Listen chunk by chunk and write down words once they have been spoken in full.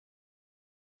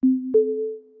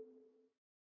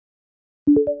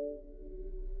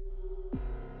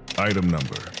Item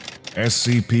number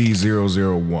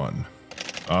SCP-001.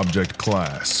 Object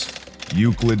Class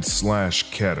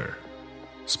Euclid/Keter.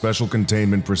 Special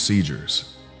Containment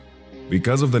Procedures.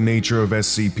 Because of the nature of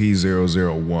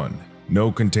SCP-001,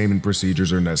 no containment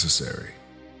procedures are necessary.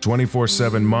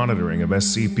 24/7 monitoring of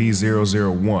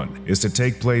SCP-001 is to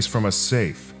take place from a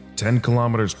safe 10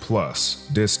 kilometers plus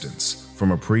distance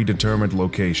from a predetermined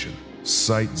location,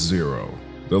 Site 0.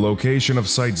 The location of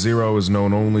Site 0 is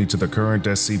known only to the current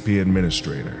SCP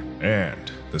Administrator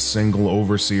and the single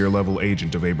Overseer-level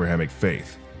agent of Abrahamic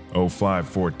Faith,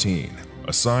 0514,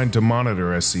 assigned to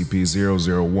monitor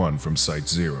SCP-001 from Site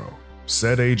 0.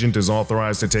 Said agent is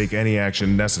authorized to take any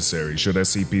action necessary should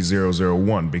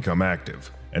SCP-001 become active,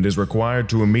 and is required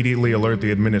to immediately alert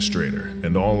the Administrator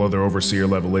and all other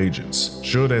Overseer-level agents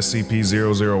should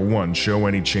SCP-001 show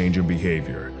any change in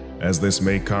behavior, as this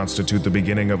may constitute the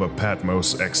beginning of a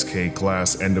Patmos XK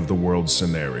Class end-of-the-world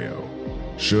scenario.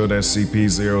 Should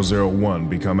SCP-001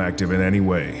 become active in any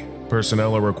way,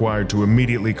 personnel are required to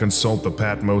immediately consult the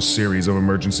Patmos series of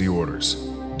emergency orders.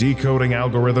 Decoding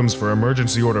algorithms for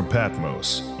Emergency Order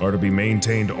Patmos are to be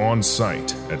maintained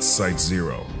on-site at Site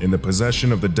 0 in the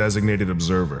possession of the designated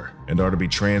observer, and are to be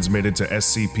transmitted to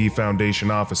SCP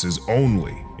Foundation offices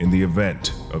only in the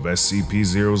event of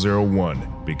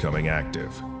SCP-001 becoming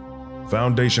active.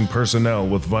 Foundation personnel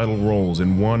with vital roles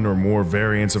in one or more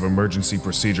variants of Emergency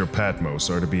Procedure Patmos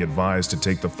are to be advised to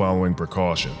take the following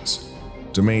precautions: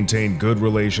 to maintain good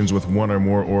relations with one or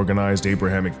more organized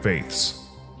Abrahamic faiths,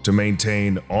 to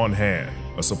maintain on hand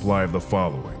a supply of the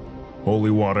following: holy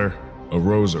water, a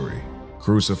rosary,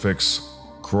 crucifix,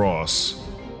 cross,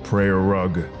 prayer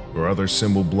rug, or other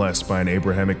symbol blessed by an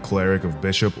Abrahamic cleric of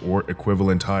bishop or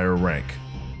equivalent higher rank,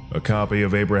 a copy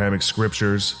of Abrahamic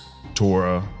scriptures,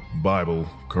 Torah, Bible,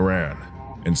 Quran,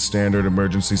 and standard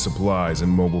emergency supplies in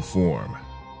mobile form,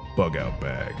 bug-out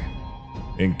bag.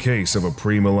 In case of a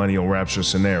pre-millennial rapture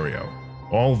scenario,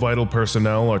 all vital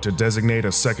personnel are to designate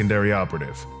a secondary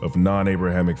operative of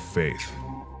non-Abrahamic faith.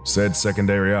 Said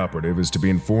secondary operative is to be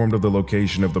informed of the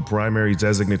location of the primary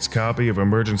designate's copy of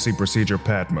Emergency Procedure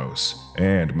Patmos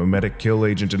and Mimetic Kill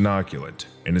Agent Inoculant,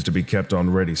 and is to be kept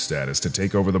on ready status to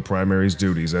take over the primary's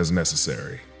duties as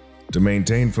necessary. To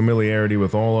maintain familiarity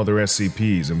with all other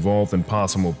SCPs involved in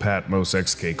possible Patmos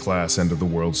XK Class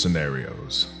end-of-the-world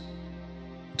scenarios.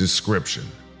 Description: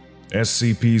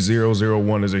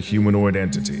 SCP-001 is a humanoid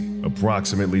entity,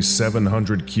 approximately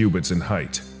 700 cubits in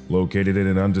height, located in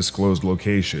an undisclosed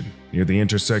location near the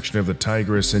intersection of the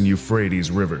Tigris and Euphrates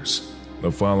rivers.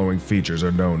 The following features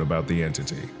are known about the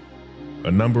entity: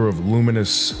 a number of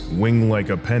luminous, wing-like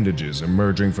appendages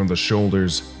emerging from the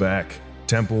shoulders, back,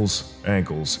 temples,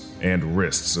 ankles, and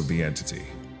wrists of the entity.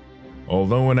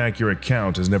 Although an accurate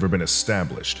count has never been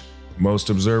established, most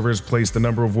observers place the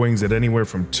number of wings at anywhere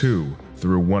from 2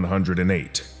 through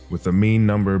 108, with the mean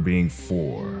number being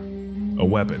 4. A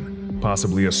weapon,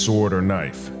 possibly a sword or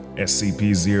knife,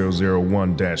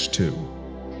 SCP-001-2.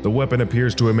 The weapon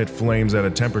appears to emit flames at a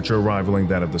temperature rivaling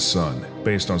that of the sun,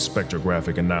 based on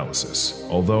spectrographic analysis,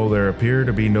 although there appear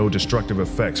to be no destructive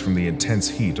effects from the intense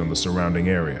heat on the surrounding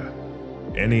area.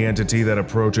 Any entity that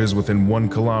approaches within 1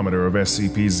 kilometer of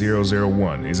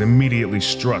SCP-001 is immediately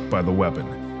struck by the weapon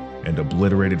and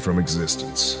obliterated from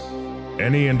existence.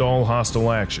 Any and all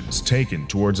hostile actions taken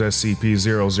towards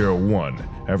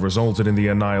SCP-001 have resulted in the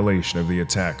annihilation of the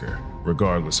attacker,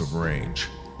 regardless of range.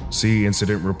 See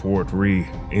Incident Report Re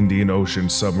Indian Ocean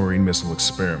Submarine Missile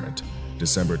Experiment,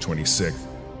 December 26,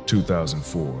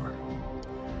 2004.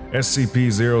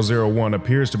 SCP-001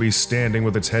 appears to be standing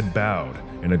with its head bowed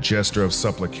in a gesture of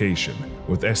supplication,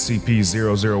 with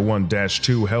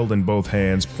SCP-001-2 held in both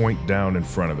hands point down in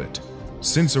front of it.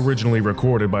 Since originally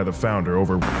recorded by the founder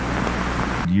over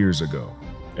years ago,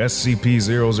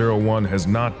 SCP-001 has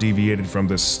not deviated from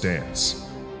this stance.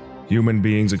 Human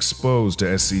beings exposed to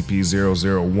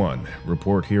SCP-001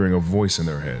 report hearing a voice in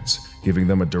their heads, giving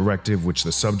them a directive which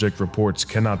the subject reports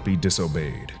cannot be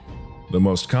disobeyed. The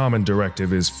most common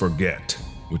directive is forget,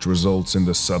 which results in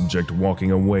the subject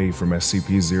walking away from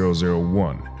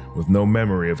SCP-001 with no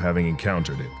memory of having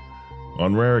encountered it.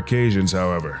 On rare occasions,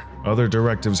 however, other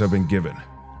directives have been given.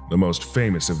 The most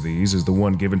famous of these is the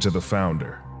one given to the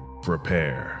founder,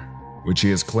 prepare, which he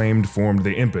has claimed formed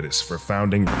the impetus for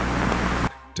founding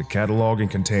to catalog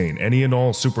and contain any and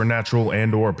all supernatural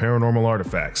and/or paranormal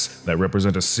artifacts that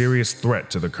represent a serious threat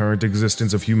to the current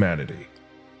existence of humanity.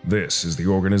 This is the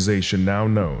organization now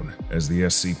known as the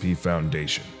SCP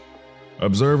Foundation.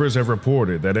 Observers have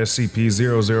reported that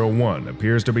SCP-001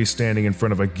 appears to be standing in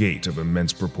front of a gate of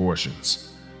immense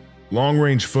proportions.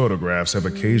 Long-range photographs have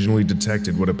occasionally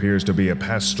detected what appears to be a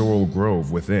pastoral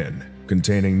grove within,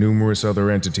 containing numerous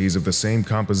other entities of the same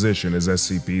composition as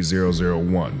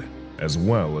SCP-001, as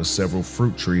well as several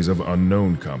fruit trees of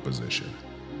unknown composition.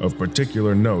 Of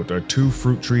particular note are 2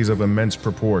 fruit trees of immense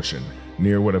proportion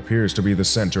near what appears to be the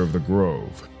center of the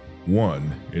grove.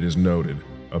 One, it is noted,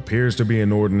 appears to be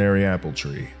an ordinary apple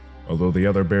tree, although the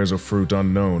other bears a fruit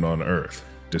unknown on Earth,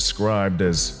 described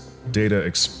as data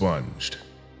expunged.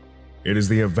 It is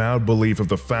the avowed belief of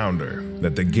the Founder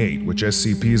that the gate which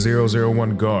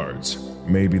SCP-001 guards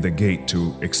may be the gate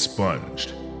to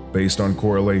expunged, based on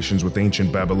correlations with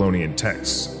ancient Babylonian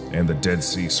texts and the Dead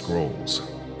Sea Scrolls,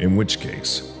 in which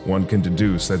case one can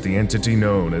deduce that the entity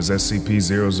known as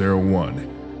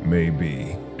SCP-001 may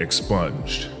be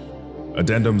expunged.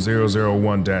 Addendum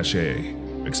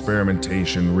 001-A.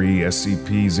 Experimentation re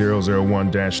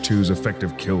SCP-001-2's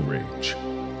effective kill range.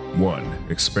 1.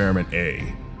 Experiment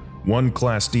A. 1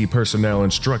 Class D personnel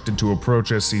instructed to approach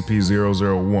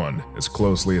SCP-001 as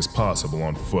closely as possible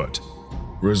on foot.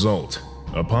 Result: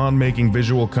 upon making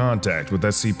visual contact with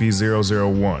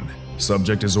SCP-001,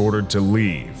 subject is ordered to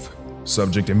leave.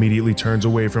 Subject immediately turns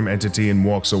away from entity and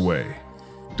walks away.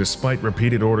 Despite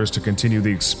repeated orders to continue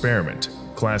the experiment,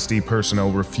 Class D personnel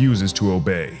refuses to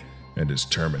obey and is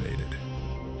terminated.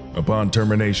 Upon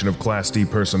termination of Class D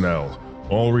personnel,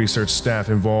 all research staff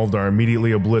involved are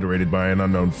immediately obliterated by an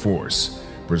unknown force,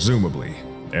 presumably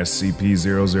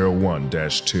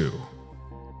SCP-001-2.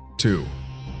 2.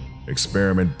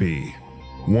 Experiment B.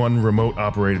 1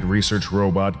 remote-operated research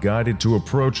robot guided to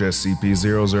approach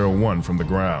SCP-001 from the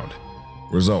ground.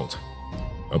 Result: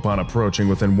 upon approaching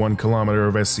within 1 kilometer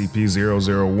of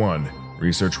SCP-001,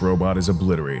 research robot is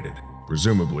obliterated,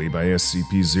 presumably by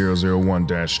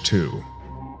SCP-001-2.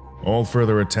 All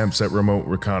further attempts at remote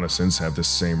reconnaissance have the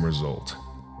same result.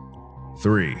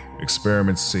 3.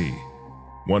 Experiment C.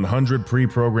 100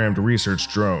 pre-programmed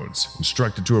research drones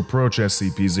instructed to approach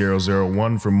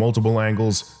SCP-001 from multiple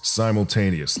angles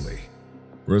simultaneously.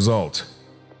 Result: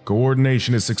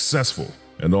 coordination is successful,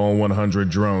 and all 100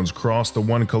 drones cross the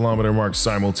 1 kilometer mark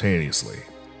simultaneously.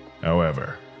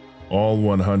 However, all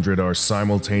 100 are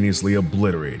simultaneously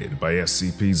obliterated by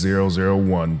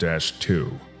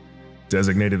SCP-001-2.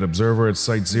 Designated Observer at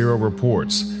Site 0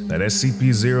 reports that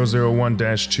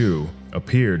SCP-001-2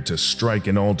 appeared to strike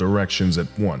in all directions at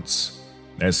once.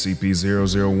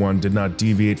 SCP-001 did not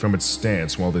deviate from its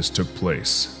stance while this took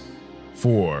place.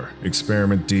 4.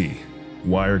 Experiment D.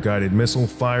 Wire-guided missile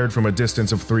fired from a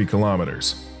distance of 3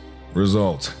 kilometers.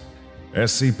 Result: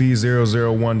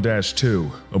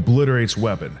 SCP-001-2 obliterates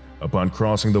weapon upon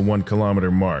crossing the 1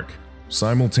 kilometer mark,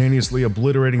 simultaneously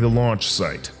obliterating the launch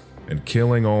site and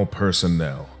killing all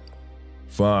personnel.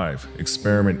 5.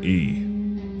 Experiment E.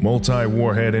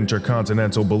 Multi-warhead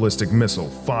intercontinental ballistic missile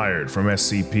fired from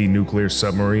SCP nuclear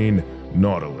submarine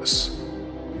Nautilus.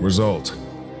 Result: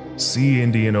 Sea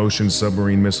Indian Ocean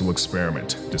submarine missile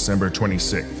experiment, December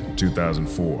 26,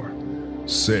 2004.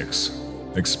 6.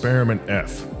 Experiment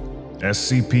F.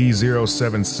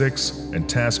 SCP-076 and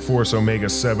Task Force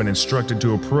Omega-7 instructed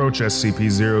to approach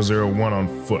SCP-001 on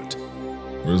foot.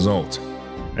 Result: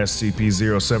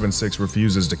 SCP-076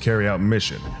 refuses to carry out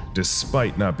mission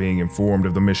despite not being informed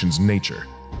of the mission's nature.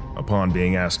 Upon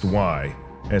being asked why,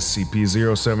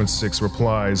 SCP-076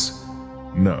 replies,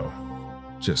 "No.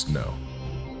 Just no."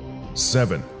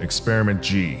 7. Experiment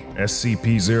G.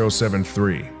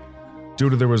 SCP-073. Due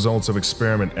to the results of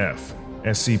Experiment F,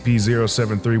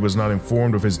 SCP-073 was not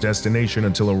informed of his destination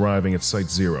until arriving at Site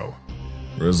 0.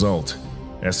 Result: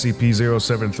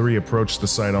 SCP-073 approached the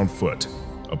site on foot.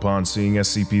 Upon seeing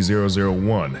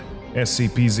SCP-001,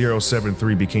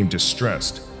 SCP-073 became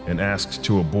distressed and asked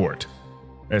to abort.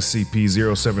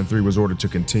 SCP-073 was ordered to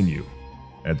continue.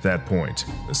 At that point,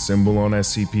 the symbol on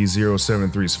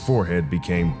SCP-073's forehead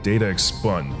became data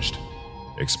expunged.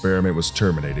 Experiment was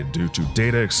terminated due to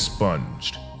data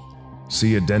expunged.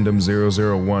 See Addendum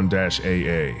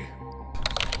 001-AA.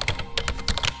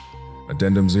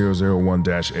 Addendum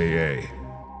 001-AA.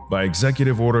 By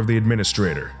executive order of the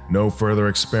Administrator, no further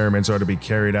experiments are to be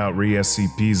carried out re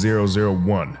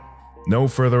SCP-001. No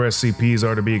further SCPs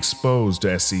are to be exposed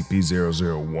to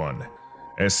SCP-001.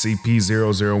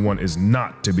 SCP-001 is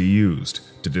not to be used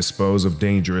to dispose of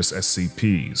dangerous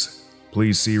SCPs.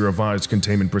 Please see revised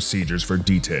containment procedures for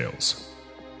details.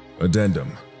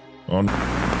 Addendum. On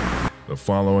the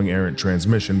following errant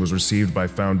transmission was received by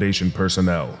Foundation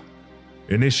personnel.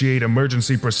 Initiate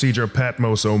emergency procedure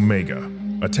Patmos Omega.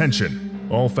 Attention,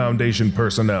 all Foundation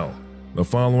personnel. The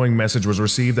following message was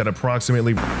received at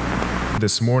approximately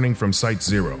this morning from Site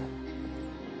 0.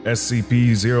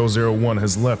 SCP-001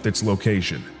 has left its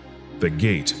location. The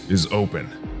gate is open.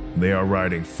 They are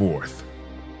riding forth.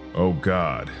 Oh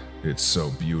God, it's so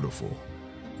beautiful.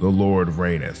 The Lord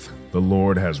reigneth. The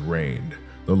Lord has reigned.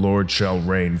 The Lord shall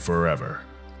reign forever.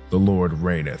 The Lord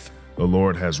reigneth. The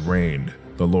Lord has reigned.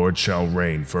 The Lord shall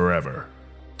reign forever.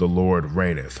 The Lord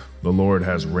reigneth. The Lord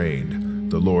has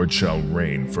reigned. The Lord shall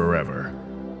reign forever.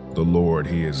 The Lord,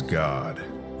 He is God.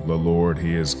 The Lord,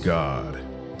 He is God.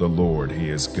 The Lord, He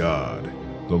is God.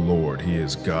 The Lord, He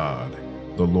is God.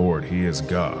 The Lord, He is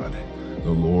God.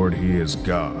 The Lord, He is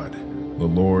God. The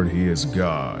Lord, He is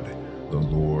God. The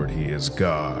Lord, He is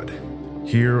God.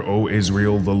 Hear, O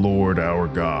Israel, the Lord our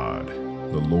God.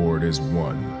 The Lord is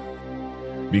one.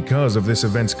 Because of this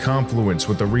event's confluence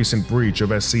with the recent breach of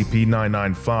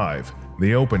SCP-995,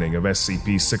 the opening of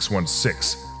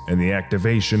SCP-616, and the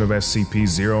activation of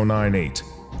SCP-098,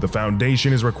 the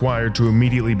Foundation is required to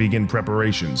immediately begin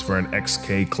preparations for an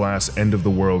XK Class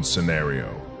end-of-the-world scenario.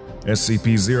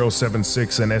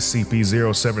 SCP-076 and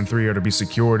SCP-073 are to be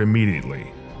secured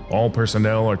immediately. All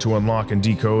personnel are to unlock and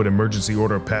decode Emergency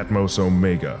Order Patmos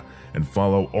Omega and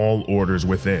follow all orders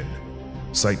within.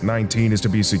 Site-19 is to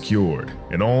be secured,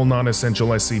 and all non-essential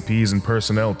SCPs and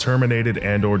personnel terminated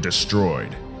and/or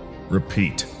destroyed.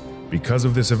 Repeat, because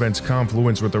of this event's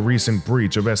confluence with the recent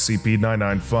breach of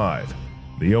SCP-995,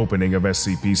 the opening of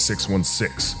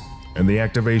SCP-616, and the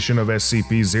activation of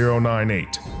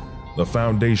SCP-098, the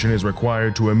Foundation is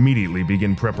required to immediately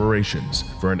begin preparations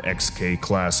for an XK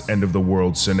Class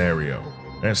end-of-the-world scenario.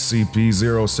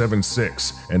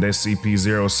 SCP-076 and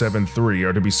SCP-073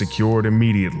 are to be secured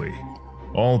immediately.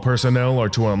 All personnel are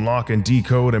to unlock and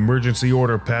decode Emergency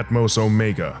Order Patmos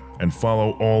Omega and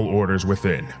follow all orders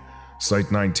within.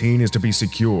 Site-19 is to be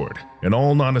secured, and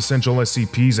all non-essential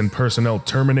SCPs and personnel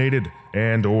terminated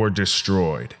and/or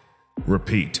destroyed.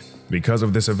 Repeat, because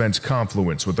of this event's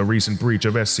confluence with the recent breach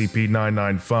of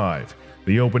SCP-995,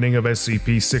 the opening of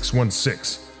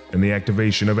SCP-616, and the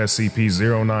activation of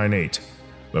SCP-098,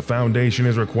 the Foundation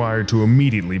is required to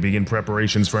immediately begin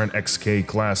preparations for an XK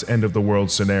Class end-of-the-world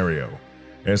scenario.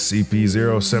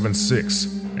 SCP-076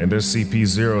 and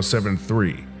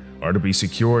SCP-073 are to be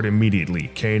secured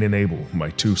immediately. Cain and Abel, my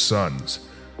two sons.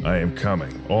 I am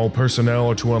coming. All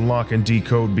personnel are to unlock and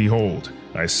decode. Behold,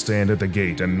 I stand at the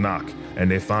gate and knock,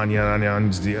 and if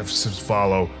Anyans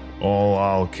follow, all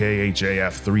I'll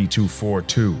KHAF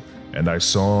 3242, and I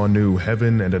saw a new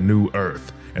heaven and a new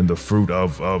earth, and the fruit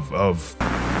of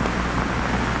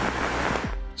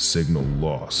Signal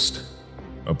lost.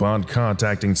 Upon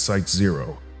contacting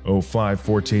Site-0,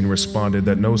 0514 responded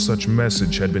that no such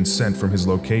message had been sent from his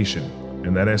location,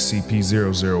 and that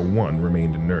SCP-001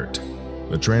 remained inert.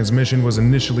 The transmission was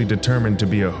initially determined to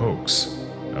be a hoax.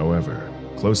 However,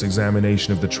 close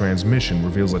examination of the transmission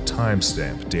reveals a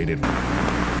timestamp dated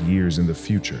years in the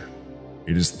future.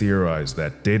 It is theorized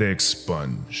that data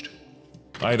expunged.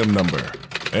 Item number: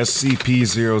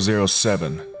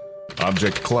 SCP-007.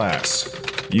 Object Class: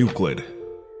 Euclid.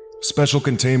 Special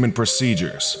Containment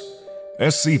Procedures: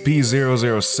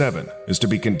 SCP-007 is to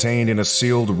be contained in a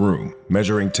sealed room,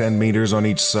 measuring 10 meters on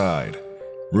each side.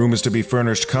 Room is to be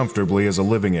furnished comfortably as a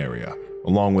living area,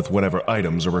 along with whatever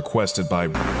items are requested by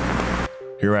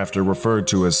hereafter referred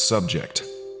to as Subject,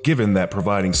 given that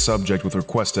providing Subject with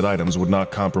requested items would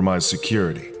not compromise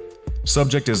security.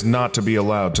 Subject is not to be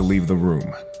allowed to leave the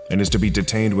room, and is to be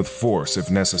detained with force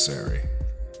if necessary.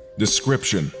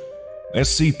 Description: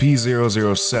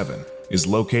 SCP-007 is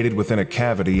located within a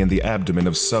cavity in the abdomen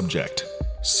of Subject.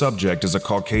 Subject is a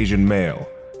Caucasian male,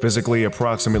 physically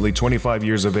approximately 25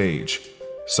 years of age.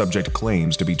 Subject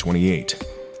claims to be 28,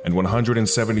 and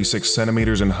 176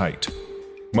 centimeters in height.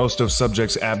 Most of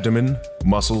Subject's abdomen,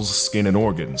 muscles, skin, and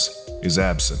organs is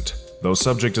absent, though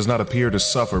Subject does not appear to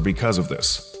suffer because of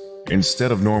this.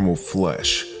 Instead of normal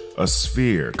flesh, a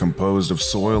sphere composed of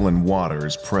soil and water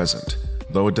is present,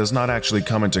 though it does not actually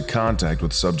come into contact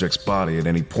with Subject's body at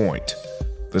any point.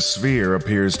 The sphere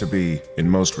appears to be, in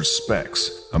most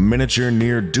respects, a miniature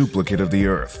near duplicate of the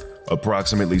Earth,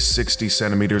 approximately 60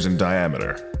 centimeters in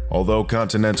diameter, although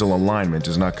continental alignment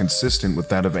is not consistent with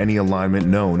that of any alignment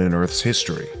known in Earth's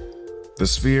history. The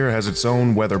sphere has its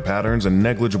own weather patterns and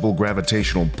negligible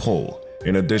gravitational pull,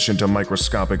 in addition to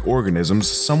microscopic organisms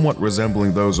somewhat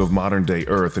resembling those of modern-day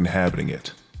Earth inhabiting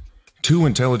it. 2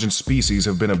 intelligent species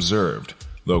have been observed,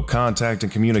 though contact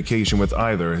and communication with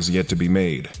either has yet to be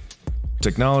made.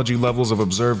 Technology levels of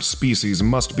observed species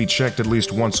must be checked at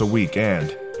least once a week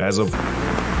and, as of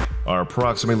are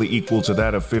approximately equal to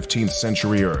that of 15th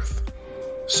century Earth.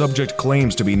 Subject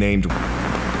claims to be named,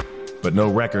 but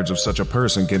no records of such a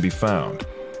person can be found.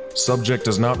 Subject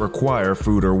does not require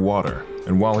food or water,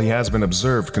 and while he has been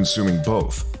observed consuming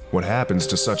both, What happens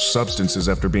to such substances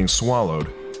after being swallowed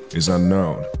is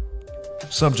unknown.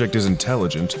 Subject is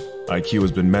intelligent, IQ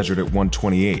has been measured at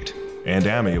 128, and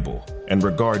amiable, and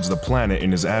regards the planet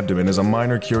in his abdomen as a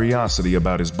minor curiosity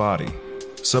about his body.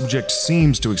 Subject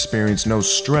seems to experience no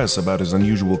stress about his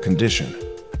unusual condition.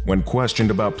 When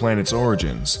questioned about planet's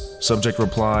origins, Subject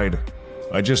replied,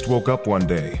 "I just woke up one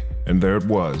day, and there it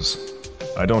was.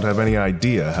 I don't have any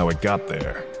idea how it got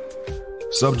there."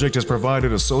 Subject has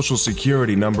provided a social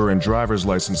security number and driver's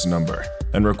license number,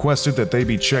 and requested that they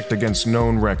be checked against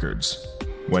known records.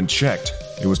 When checked,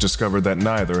 it was discovered that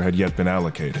neither had yet been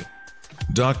allocated.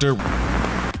 Dr.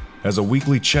 has a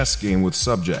weekly chess game with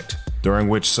Subject, during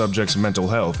which Subject's mental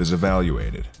health is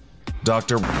evaluated.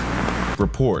 Dr.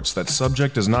 reports that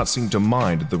Subject does not seem to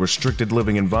mind the restricted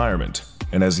living environment,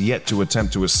 and has yet to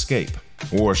attempt to escape,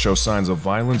 or show signs of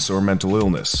violence or mental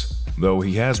illness, though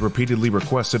he has repeatedly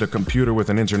requested a computer with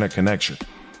an internet connection.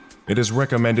 It is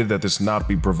recommended that this not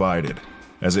be provided,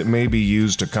 as it may be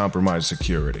used to compromise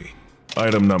security.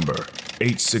 Item number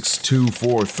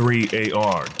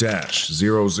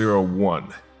 86243AR-001.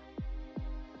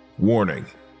 Warning: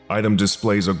 item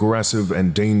displays aggressive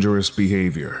and dangerous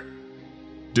behavior.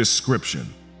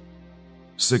 Description: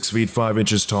 6 feet 5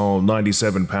 inches tall,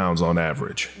 97 pounds on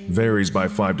average. Varies by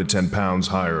 5 to 10 pounds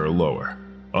higher or lower.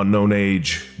 Unknown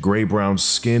age, gray-brown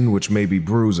skin which may be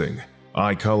bruising.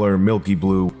 Eye color, milky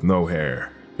blue, no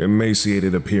hair.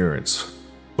 Emaciated appearance.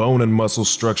 Bone and muscle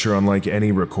structure unlike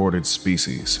any recorded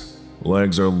species.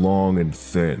 Legs are long and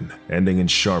thin, ending in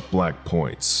sharp black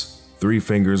points. 3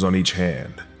 fingers on each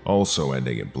hand, also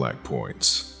ending in black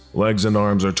points. Legs and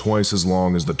arms are twice as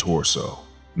long as the torso.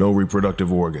 No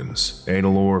reproductive organs,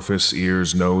 anal orifice,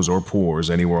 ears, nose, or pores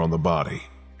anywhere on the body.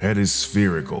 Head is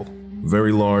spherical,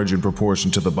 very large in proportion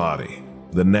to the body.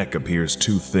 The neck appears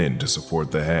too thin to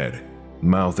support the head.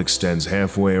 Mouth extends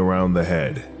halfway around the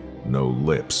head. No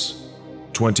lips.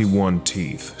 21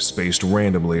 teeth, spaced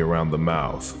randomly around the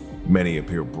mouth. Many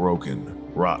appear broken,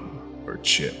 rotten, or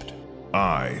chipped.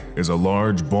 Eye is a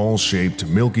large ball-shaped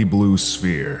milky blue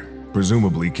sphere,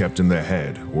 presumably kept in the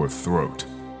head or throat.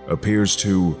 Appears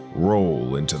to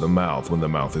roll into the mouth when the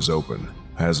mouth is open.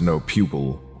 Has no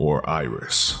pupil or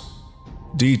iris.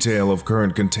 Detail of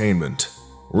current containment.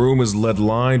 Room is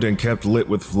lead-lined and kept lit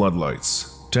with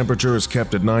floodlights. Temperature is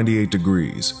kept at 98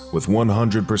 degrees, with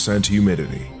 100%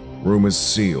 humidity. Room is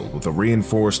sealed with a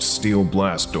reinforced steel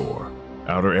blast door.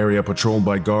 Outer area patrolled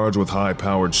by guards with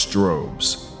high-powered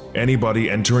strobes. Anybody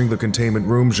entering the containment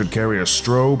room should carry a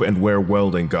strobe and wear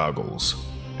welding goggles.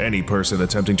 Any person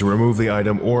attempting to remove the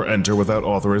item or enter without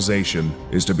authorization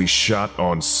is to be shot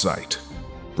on sight.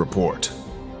 Report: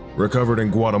 recovered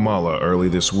in Guatemala early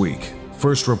this week.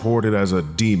 First reported as a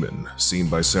demon seen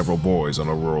by several boys on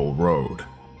a rural road.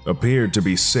 Appeared to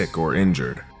be sick or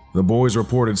injured. The boys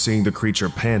reported seeing the creature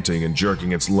panting and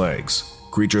jerking its legs.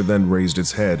 Creature then raised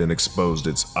its head and exposed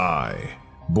its eye.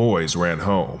 Boys ran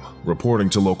home, reporting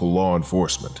to local law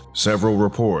enforcement. Several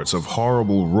reports of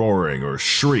horrible roaring or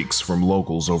shrieks from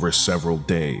locals over several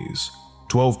days.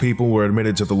 12 people were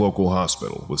admitted to the local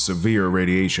hospital with severe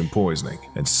radiation poisoning,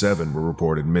 and 7 were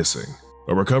reported missing.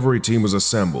 A recovery team was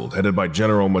assembled, headed by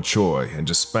General Machoy, and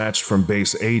dispatched from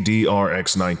base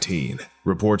ADRX-19.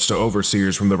 Reports to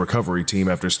overseers from the recovery team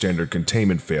after standard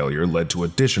containment failure led to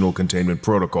additional containment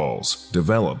protocols,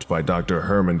 developed by Dr.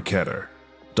 Herman Keter.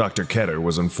 Dr. Keter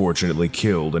was unfortunately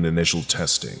killed in initial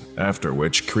testing, after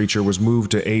which Creature was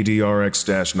moved to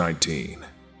ADRX-19.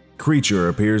 Creature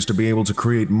appears to be able to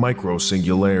create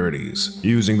micro-singularities,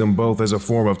 using them both as a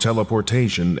form of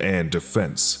teleportation and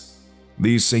defense.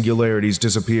 These singularities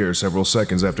disappear several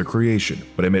seconds after creation,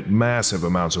 but emit massive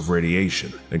amounts of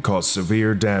radiation and cause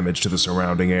severe damage to the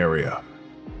surrounding area.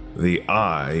 The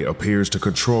eye appears to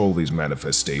control these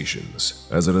manifestations,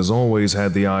 as it has always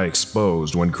had the eye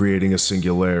exposed when creating a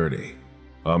singularity.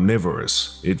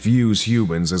 Omnivorous, it views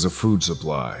humans as a food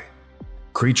supply.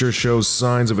 Creature shows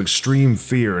signs of extreme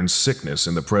fear and sickness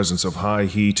in the presence of high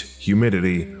heat,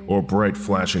 humidity, or bright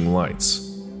flashing lights.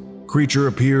 Creature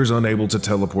appears unable to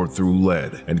teleport through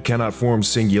lead and cannot form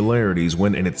singularities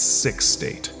when in its sick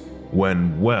state.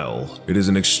 When well, it is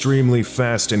an extremely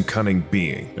fast and cunning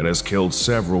being and has killed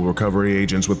several recovery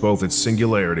agents with both its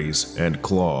singularities and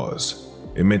claws.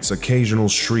 Emits occasional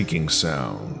shrieking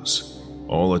sounds.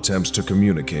 All attempts to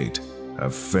communicate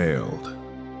have failed.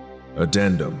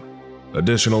 Addendum: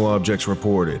 additional objects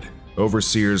reported.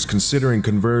 Overseers considering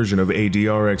conversion of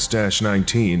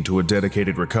ADRX-19 to a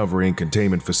dedicated recovery and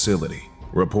containment facility.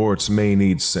 Reports may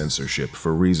need censorship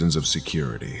for reasons of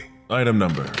security. Item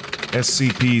number: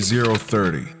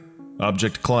 SCP-030.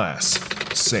 Object Class: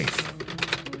 Safe.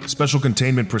 Special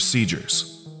Containment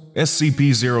Procedures.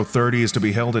 SCP-030 is to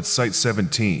be held at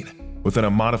Site-17, within a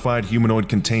modified humanoid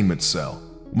containment cell.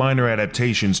 Minor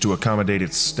adaptations to accommodate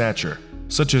its stature,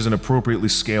 such as an appropriately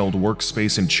scaled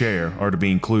workspace and chair, are to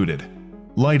be included.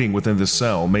 Lighting within the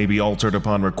cell may be altered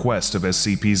upon request of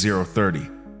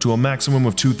SCP-030 to a maximum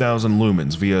of 2,000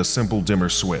 lumens via a simple dimmer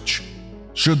switch.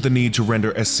 Should the need to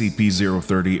render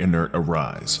SCP-030 inert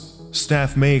arise,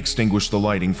 staff may extinguish the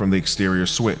lighting from the exterior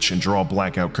switch and draw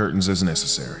blackout curtains as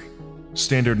necessary.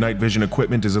 Standard night vision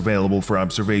equipment is available for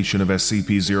observation of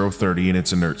SCP-030 in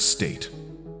its inert state.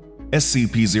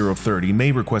 SCP-030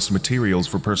 may request materials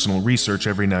for personal research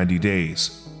every 90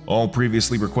 days. All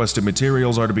previously requested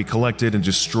materials are to be collected and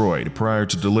destroyed prior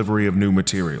to delivery of new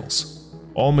materials.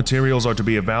 All materials are to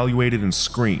be evaluated and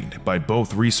screened by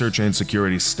both research and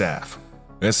security staff.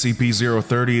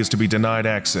 SCP-030 is to be denied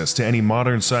access to any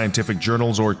modern scientific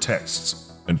journals or texts,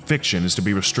 and fiction is to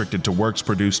be restricted to works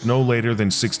produced no later than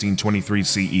 1623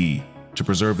 CE to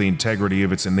preserve the integrity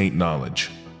of its innate knowledge.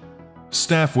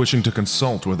 Staff wishing to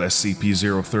consult with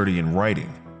SCP-030 in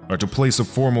writing are to place a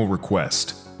formal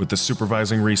request with the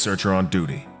supervising researcher on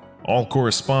duty. All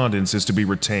correspondence is to be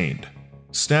retained.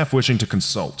 Staff wishing to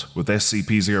consult with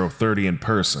SCP-030 in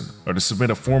person are to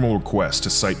submit a formal request to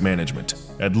Site Management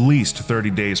at least 30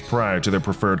 days prior to their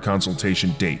preferred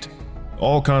consultation date.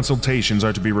 All consultations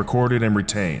are to be recorded and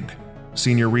retained.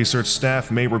 Senior research staff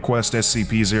may request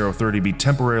SCP-030 be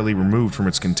temporarily removed from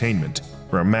its containment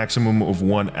for a maximum of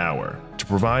 1 hour to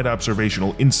provide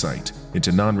observational insight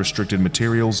into non-restricted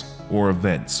materials or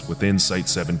events within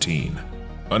Site-17.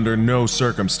 Under no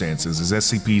circumstances is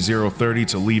SCP-030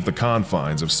 to leave the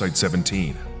confines of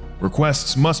Site-17.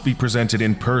 Requests must be presented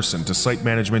in person to Site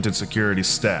Management and security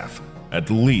staff at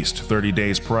least 30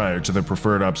 days prior to the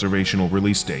preferred observational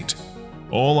release date.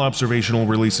 All observational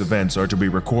release events are to be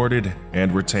recorded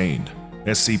and retained.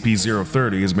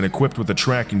 SCP-030 has been equipped with a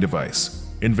tracking device,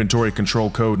 Inventory Control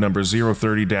Code number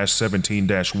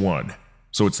 030-17-1,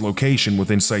 so its location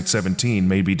within Site-17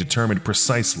 may be determined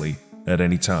precisely at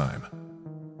any time.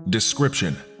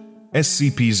 Description: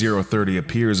 SCP-030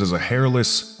 appears as a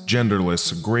hairless,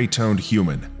 genderless, gray-toned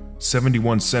human,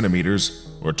 71 centimeters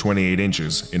or 28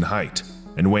 inches in height,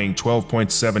 and weighing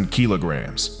 12.7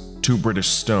 kilograms, 2 British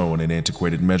stone in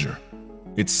antiquated measure.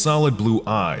 Its solid blue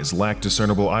eyes lack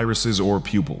discernible irises or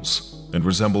pupils, and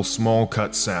resemble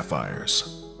small-cut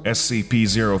sapphires.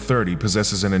 SCP-030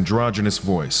 possesses an androgynous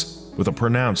voice with a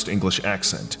pronounced English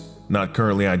accent, not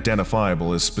currently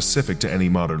identifiable as specific to any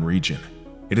modern region.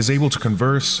 It is able to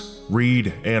converse,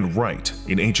 read, and write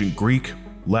in ancient Greek,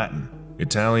 Latin,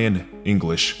 Italian,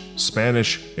 English,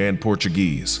 Spanish, and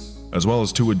Portuguese, as well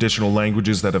as 2 additional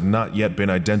languages that have not yet been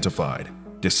identified,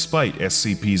 despite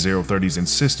SCP-030's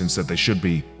insistence that they should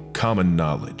be common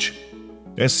knowledge.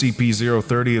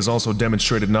 SCP-030 has also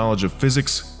demonstrated knowledge of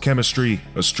physics, chemistry,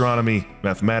 astronomy,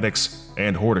 mathematics,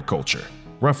 and horticulture,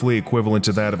 roughly equivalent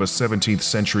to that of a 17th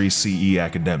century CE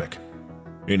academic.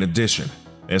 In addition,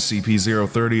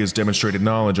 SCP-030 has demonstrated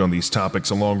knowledge on these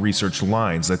topics along research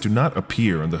lines that do not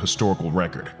appear in the historical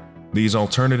record. These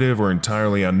alternative or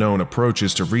entirely unknown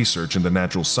approaches to research in the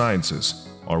natural sciences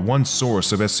are one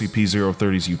source of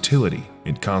SCP-030's utility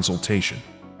in consultation.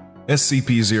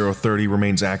 SCP-030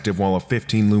 remains active while a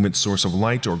 15-lumen source of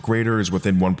light or greater is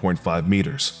within 1.5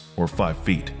 meters, or 5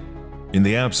 feet. In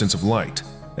the absence of light,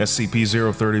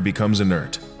 SCP-030 becomes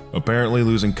inert, apparently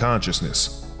losing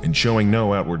consciousness and showing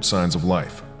no outward signs of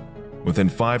life. Within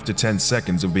 5 to 10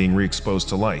 seconds of being re-exposed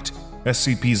to light,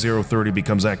 SCP-030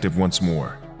 becomes active once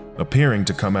more, appearing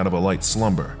to come out of a light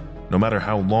slumber, no matter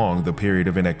how long the period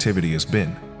of inactivity has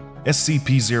been.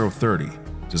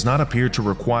 SCP-030 does not appear to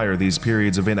require these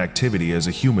periods of inactivity as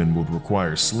a human would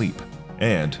require sleep,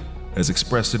 and has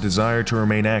expressed a desire to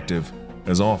remain active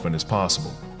as often as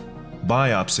possible.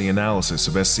 Biopsy analysis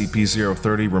of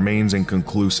SCP-030 remains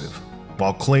inconclusive.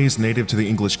 While clays native to the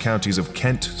English counties of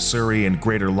Kent, Surrey, and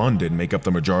Greater London make up the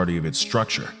majority of its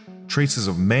structure, traces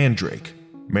of mandrake,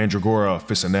 Mandragora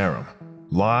officinarum,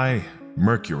 lye,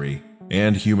 mercury,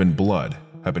 and human blood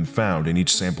have been found in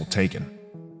each sample taken.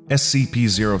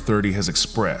 SCP-030 has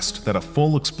expressed that a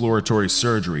full exploratory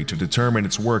surgery to determine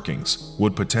its workings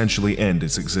would potentially end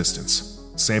its existence.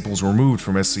 Samples removed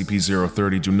from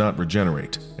SCP-030 do not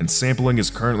regenerate, and sampling is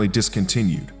currently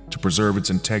discontinued to preserve its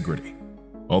integrity.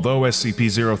 Although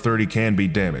SCP-030 can be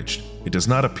damaged, it does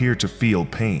not appear to feel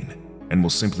pain, and will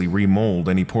simply remold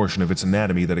any portion of its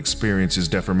anatomy that experiences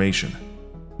deformation.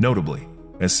 Notably,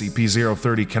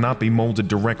 SCP-030 cannot be molded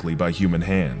directly by human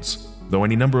hands, though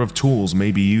any number of tools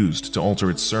may be used to alter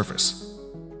its surface.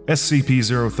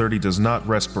 SCP-030 does not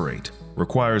respirate,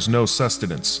 requires no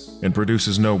sustenance, and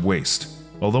produces no waste.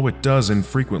 although it does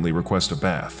infrequently request a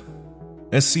bath.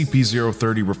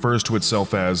 SCP-030 refers to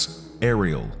itself as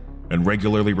aerial and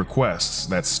regularly requests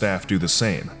that staff do the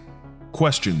same.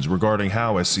 Questions regarding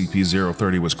how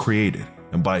SCP-030 was created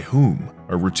and by whom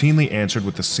are routinely answered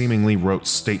with the seemingly rote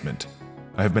statement,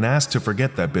 "I have been asked to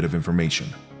forget that bit of information.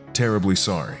 Terribly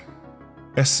sorry."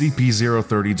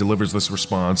 SCP-030 delivers this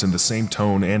response in the same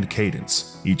tone and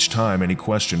cadence each time any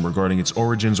question regarding its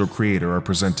origins or creator are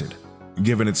presented.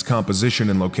 Given its composition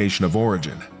and location of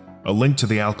origin, a link to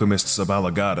the alchemists of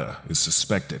Alagada is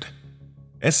suspected.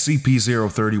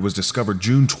 SCP-030 was discovered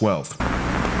June 12th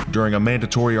during a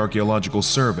mandatory archaeological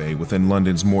survey within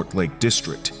London's Mortlake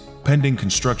district, pending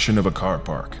construction of a car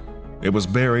park. It was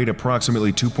buried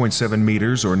approximately 2.7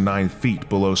 meters or 9 feet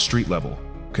below street level,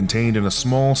 contained in a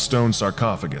small stone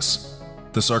sarcophagus.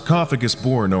 The sarcophagus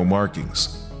bore no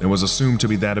markings and was assumed to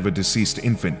be that of a deceased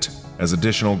infant, as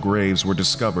additional graves were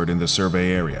discovered in the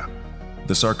survey area.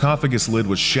 The sarcophagus lid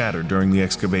was shattered during the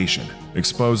excavation,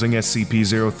 exposing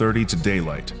SCP-030 to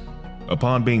daylight.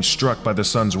 Upon being struck by the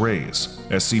sun's rays,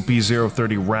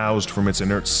 SCP-030 roused from its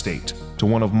inert state to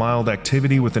one of mild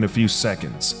activity within a few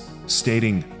seconds,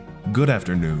 stating, "Good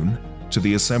afternoon," to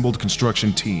the assembled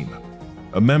construction team.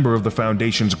 A member of the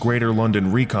Foundation's Greater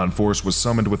London Recon Force was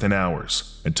summoned within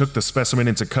hours and took the specimen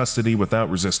into custody without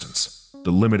resistance.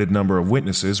 The limited number of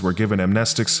witnesses were given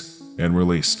amnestics and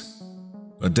released.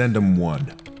 Addendum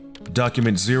 1.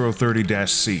 Document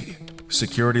 030-C.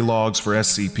 Security logs for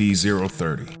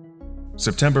SCP-030.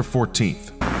 September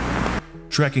 14th.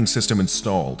 Tracking system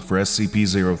installed for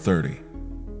SCP-030.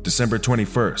 December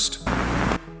 21st.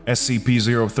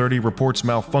 SCP-030 reports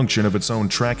malfunction of its own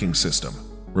tracking system.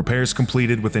 Repairs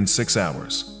completed within 6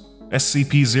 hours.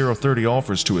 SCP-030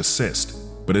 offers to assist,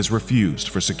 but is refused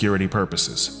for security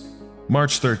purposes.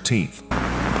 March 13th.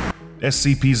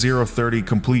 SCP-030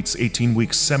 completes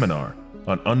 18-week seminar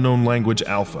on Unknown Language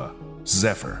Alpha,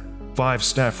 Zephyr. 5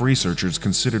 staff researchers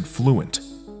considered fluent.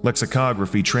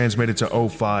 Lexicography transmitted to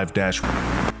O5-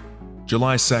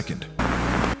 July 2nd.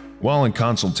 While in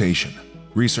consultation,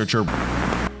 researcher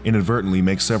inadvertently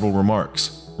makes several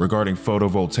remarks regarding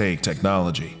photovoltaic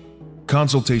technology.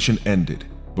 Consultation ended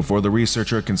before the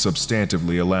researcher can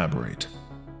substantively elaborate.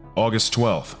 August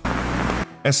 12th.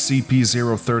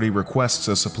 SCP-030 requests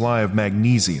a supply of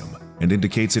magnesium and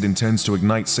indicates it intends to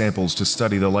ignite samples to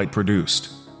study the light produced.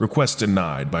 Request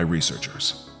denied by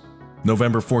researchers.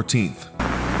 November 14th.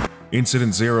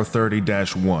 Incident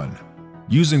 030-1.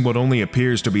 Using what only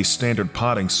appears to be standard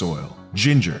potting soil,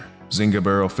 ginger,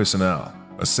 Zingaber officinale,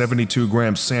 a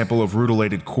 72-gram sample of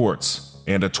rutilated quartz,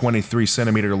 and a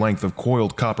 23-centimeter length of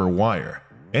coiled copper wire,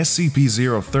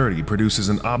 SCP-030 produces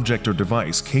an object or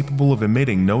device capable of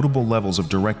emitting notable levels of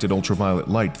directed ultraviolet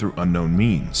light through unknown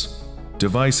means.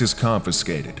 Device is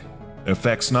confiscated.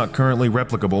 Effects not currently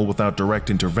replicable without direct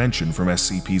intervention from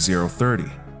SCP-030.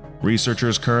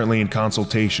 Researchers currently in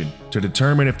consultation to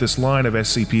determine if this line of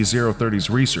SCP-030's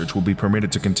research will be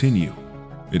permitted to continue.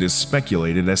 It is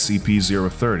speculated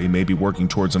SCP-030 may be working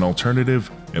towards an alternative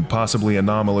and possibly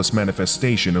anomalous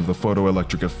manifestation of the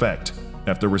photoelectric effect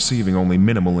after receiving only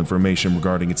minimal information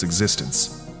regarding its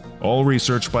existence. All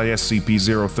research by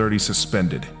SCP-030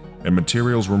 suspended and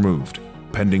materials removed,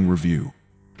 pending review.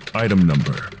 Item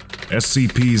number: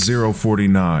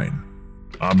 SCP-049.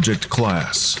 Object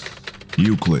Class: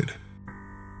 Euclid.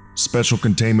 Special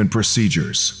Containment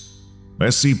Procedures.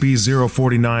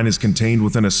 SCP-049 is contained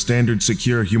within a standard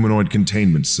secure humanoid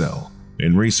containment cell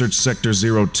in Research Sector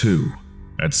 02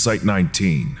 at Site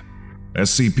 19.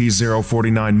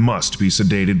 SCP-049 must be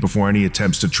sedated before any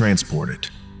attempts to transport it.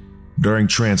 During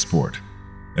transport,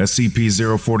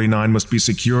 SCP-049 must be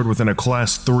secured within a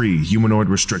Class 3 humanoid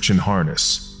restriction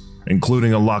harness,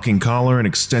 including a locking collar and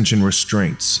extension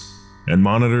restraints, and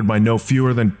monitored by no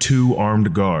fewer than 2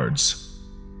 armed guards.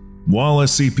 While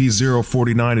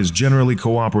SCP-049 is generally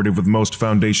cooperative with most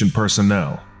Foundation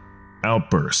personnel,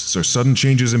 outbursts or sudden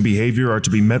changes in behavior are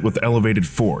to be met with elevated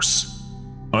force.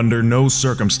 Under no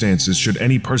circumstances should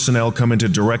any personnel come into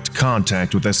direct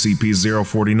contact with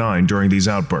SCP-049 during these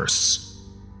outbursts.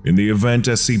 In the event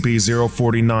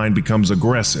SCP-049 becomes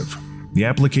aggressive, the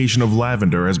application of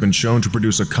lavender has been shown to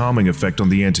produce a calming effect on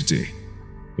the entity.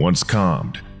 Once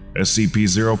calmed,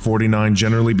 SCP-049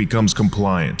 generally becomes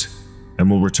compliant and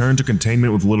will return to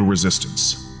containment with little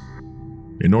resistance.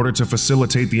 In order to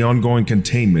facilitate the ongoing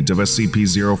containment of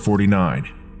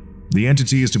SCP-049, the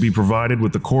entity is to be provided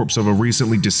with the corpse of a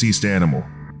recently deceased animal,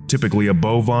 typically a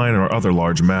bovine or other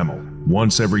large mammal,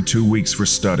 once every 2 weeks for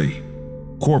study.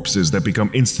 Corpses that become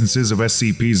instances of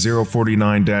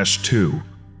SCP-049-2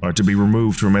 are to be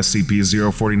removed from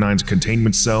SCP-049's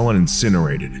containment cell and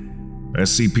incinerated.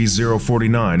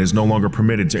 SCP-049 is no longer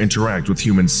permitted to interact with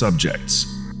human subjects,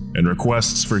 and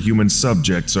requests for human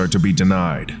subjects are to be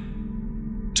denied.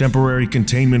 Temporary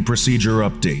Containment Procedure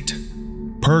Update.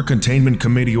 Per Containment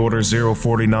Committee Order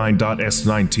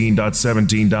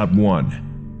 049.S19.17.1,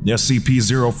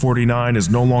 SCP-049 is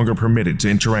no longer permitted to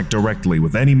interact directly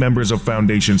with any members of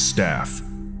Foundation staff,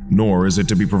 nor is it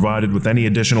to be provided with any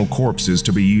additional corpses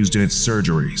to be used in its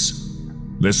surgeries.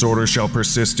 This order shall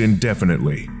persist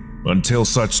indefinitely, until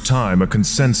such time a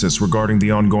consensus regarding the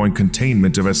ongoing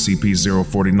containment of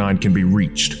SCP-049 can be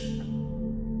reached.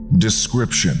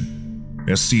 Description: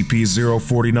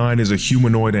 SCP-049 is a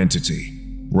humanoid entity,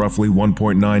 roughly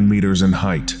 1.9 meters in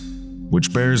height,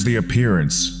 which bears the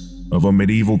appearance of a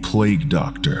medieval plague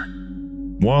doctor.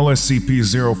 While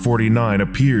SCP-049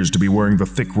 appears to be wearing the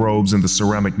thick robes and the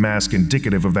ceramic mask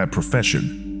indicative of that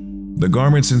profession, the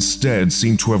garments instead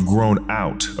seem to have grown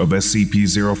out of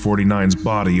SCP-049's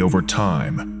body over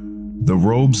time. The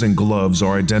robes and gloves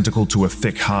are identical to a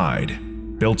thick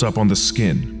hide, built up on the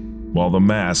skin, while the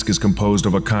mask is composed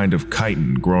of a kind of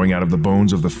chitin growing out of the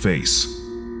bones of the face,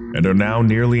 and are now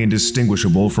nearly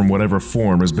indistinguishable from whatever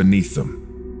form is beneath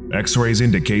them. X-rays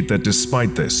indicate that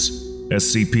despite this,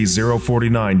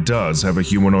 SCP-049 does have a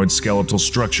humanoid skeletal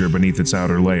structure beneath its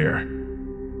outer layer.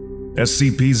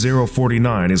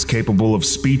 SCP-049 is capable of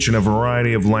speech in a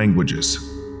variety of languages,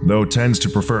 though tends to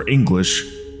prefer English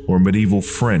or medieval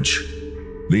French.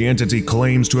 The entity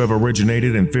claims to have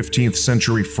originated in 15th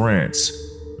century France,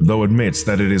 though admits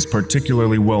that it is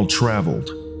particularly well traveled.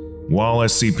 While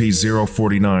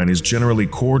SCP-049 is generally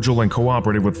cordial and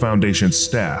cooperative with Foundation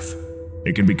staff,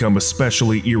 it can become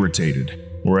especially irritated,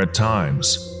 or at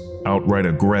times, outright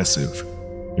aggressive,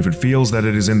 if it feels that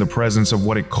it is in the presence of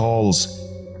what it calls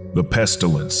the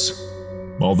pestilence.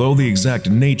 Although the exact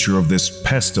nature of this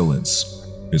pestilence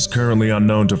is currently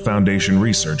unknown to Foundation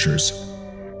researchers,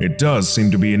 it does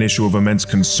seem to be an issue of immense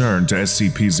concern to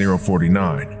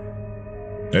SCP-049.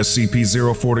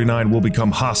 SCP-049 will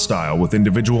become hostile with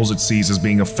individuals it sees as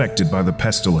being affected by the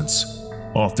pestilence,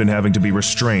 often having to be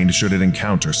restrained should it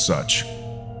encounter such.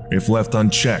 If left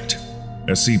unchecked,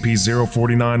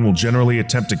 SCP-049 will generally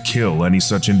attempt to kill any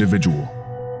such individual.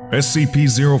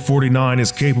 SCP-049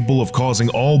 is capable of causing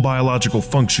all biological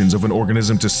functions of an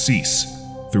organism to cease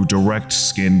through direct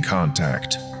skin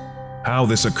contact. How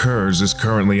this occurs is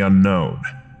currently unknown,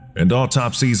 and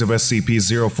autopsies of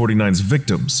SCP-049's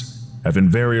victims have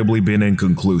invariably been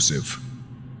inconclusive.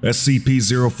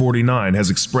 SCP-049 has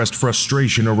expressed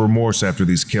frustration or remorse after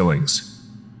these killings,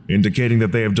 indicating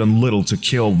that they have done little to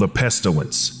kill the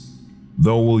pestilence,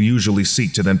 though will usually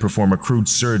seek to then perform a crude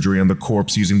surgery on the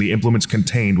corpse using the implements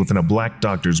contained within a black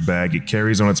doctor's bag it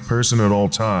carries on its person at all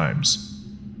times.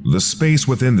 The space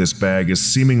within this bag is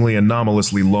seemingly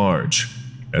anomalously large,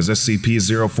 as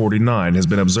SCP-049 has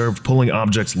been observed pulling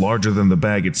objects larger than the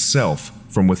bag itself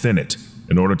from within it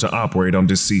in order to operate on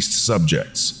deceased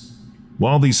subjects.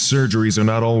 While these surgeries are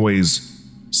not always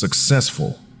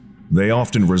successful, they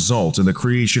often result in the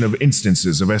creation of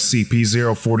instances of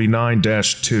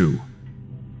SCP-049-2.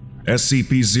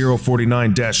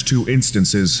 SCP-049-2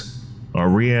 instances are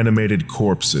reanimated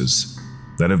corpses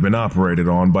that have been operated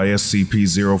on by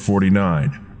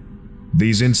SCP-049.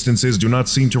 These instances do not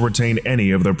seem to retain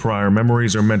any of their prior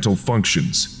memories or mental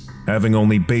functions, having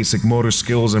only basic motor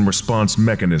skills and response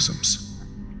mechanisms.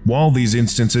 While these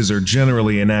instances are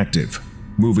generally inactive,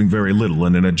 moving very little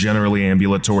and in a generally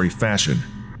ambulatory fashion,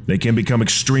 they can become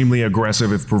extremely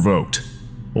aggressive if provoked,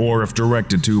 or if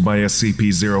directed to by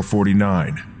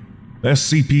SCP-049.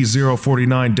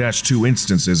 SCP-049-2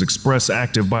 instances express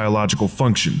active biological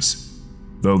functions,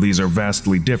 though these are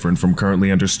vastly different from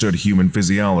currently understood human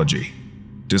physiology.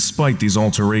 Despite these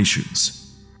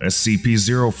alterations,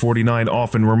 SCP-049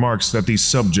 often remarks that these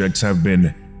subjects have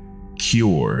been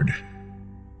cured.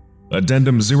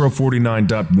 Addendum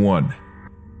 049.1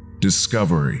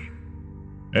 Discovery.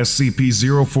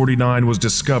 SCP-049 was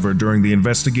discovered during the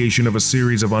investigation of a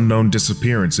series of unknown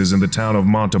disappearances in the town of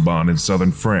Montauban in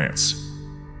southern France.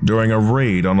 During a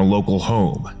raid on a local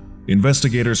home,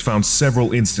 investigators found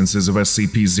several instances of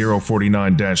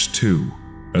SCP-049-2,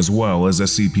 as well as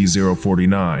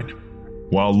SCP-049.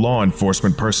 While law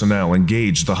enforcement personnel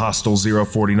engaged the hostile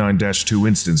 049-2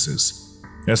 instances,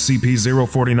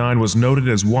 SCP-049 was noted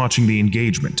as watching the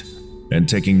engagement and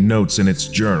taking notes in its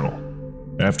journal.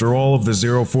 After all of the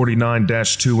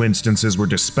 049-2 instances were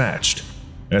dispatched,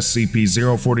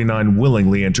 SCP-049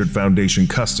 willingly entered Foundation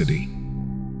custody.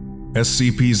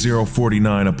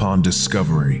 SCP-049 upon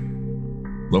discovery.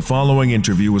 The following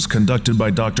interview was conducted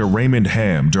by Dr. Raymond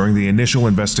Ham during the initial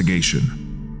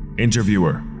investigation.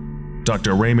 Interviewer: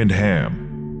 Dr. Raymond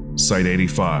Ham, Site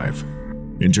 85.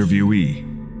 Interviewee,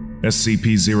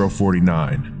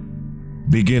 SCP-049.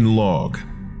 Begin log.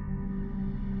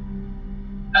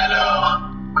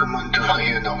 Alors, comment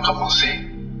devrions-nous commencer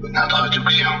une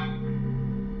introduction?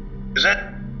 Is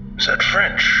that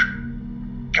French?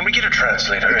 Can we get a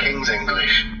translator? The King's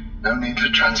English. No need for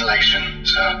translation,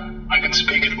 sir. I can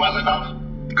speak it well enough.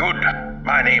 Good.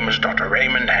 My name is Dr.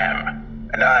 Raymond Ham,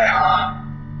 and I... Ah,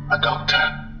 a doctor.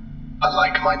 A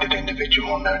like-minded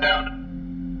individual, no doubt.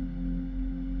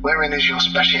 Wherein is your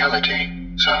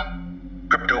speciality, sir?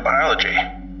 Cryptobiology.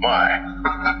 Why?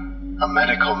 A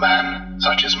medical man,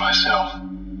 such as myself.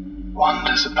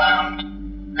 Wonders abound.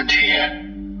 And here,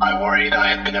 I worried I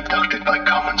had been abducted by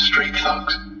common street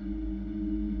thugs.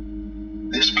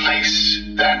 This place,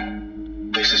 then,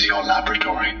 this is your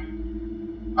laboratory.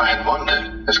 I had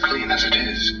wondered, as clean as it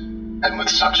is, and with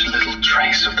such little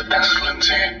trace of the pestilence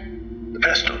here. The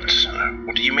pestilence?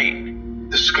 What do you mean?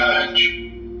 The scourge.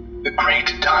 The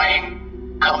great dying.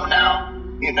 Come now.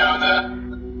 You know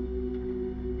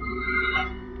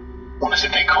what is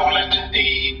it they call it?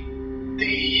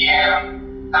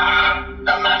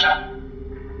 No matter.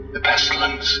 The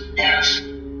pestilence, yes.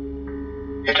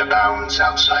 It abounds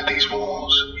outside these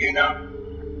walls, you know.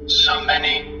 So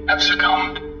many have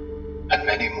succumbed, and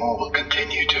many more will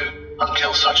continue to,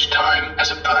 until such time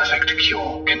as a perfect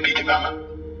cure can be developed.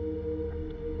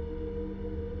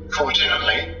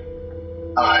 Fortunately,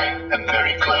 I am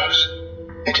very close.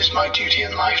 It is my duty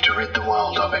in life to rid the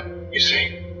world of it, you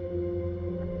see.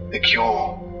 The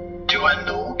cure to end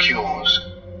all cures.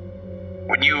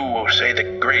 When you say the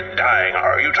Great Dying,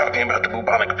 are you talking about the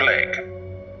bubonic plague?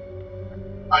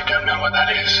 I don't know what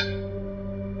that is.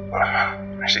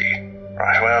 I see.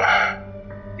 Right, well,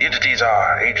 the entities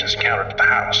our agents encountered at the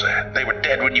house, they were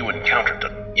dead when you encountered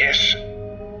them, yes?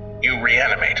 You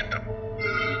reanimated them.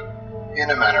 In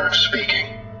a manner of speaking,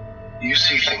 you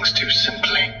see things too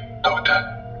simply, Doctor.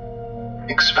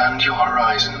 Expand your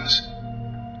horizons.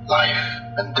 Life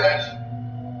and death,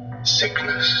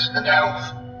 sickness and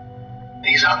health.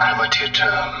 These are amateur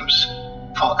terms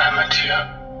for amateur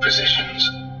physicians.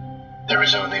 There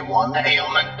is only one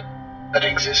ailment that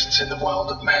exists in the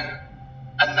world of men,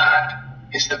 and that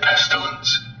is the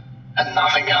pestilence, and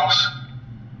nothing else.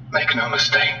 Make no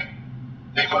mistake,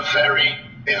 they were very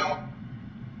ill.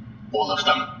 All of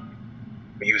them.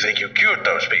 You think you cured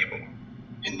those people?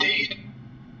 Indeed.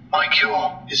 My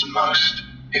cure is most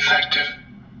effective.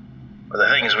 But the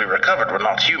things we recovered were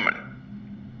not human.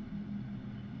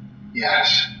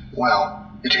 Yes,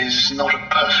 well, it is not a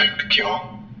perfect cure,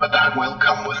 but that will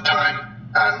come with time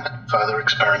and further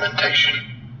experimentation.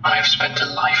 I have spent a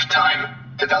lifetime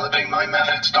developing my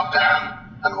methods, Dr. Ham,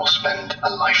 and will spend a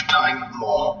lifetime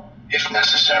more, if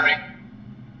necessary.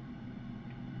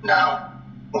 Now,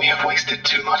 we have wasted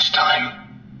too much time.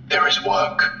 There is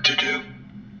work to do.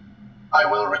 I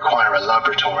will require a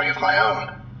laboratory of my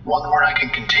own, one where I can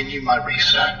continue my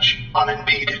research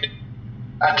unimpeded.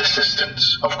 And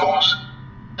assistance, of course,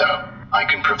 though I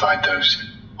can provide those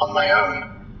on my own.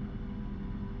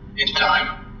 In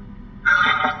time.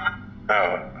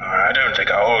 I don't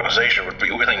think our organization would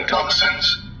be willing to...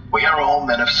 Nonsense. We are all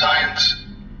men of science.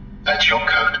 Fetch your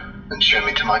coat and show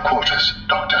me to my quarters,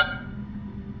 Doctor.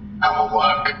 Our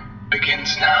work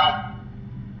begins now.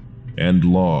 End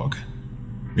log.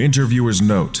 Interviewer's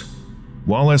note.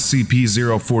 While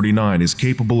SCP-049 is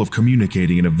capable of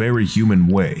communicating in a very human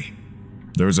way,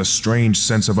 there is a strange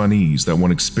sense of unease that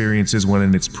one experiences when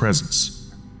in its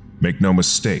presence. Make no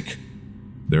mistake,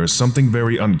 there is something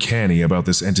very uncanny about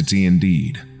this entity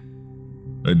indeed.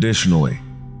 Additionally,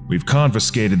 we've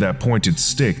confiscated that pointed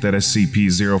stick that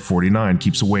SCP-049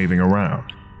 keeps waving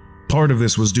around. Part of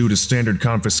this was due to standard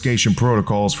confiscation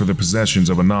protocols for the possessions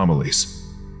of anomalies,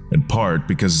 in part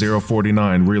because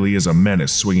 049 really is a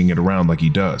menace swinging it around like he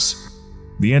does.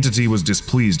 The entity was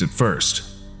displeased at first,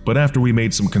 but after we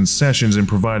made some concessions in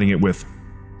providing it with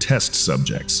test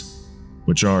subjects,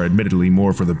 which are admittedly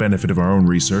more for the benefit of our own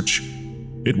research,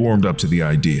 it warmed up to the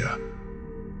idea.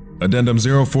 Addendum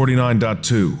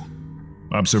 049.2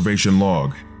 Observation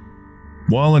Log.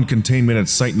 While in containment at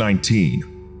Site-19,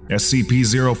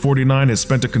 SCP-049 has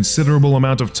spent a considerable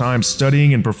amount of time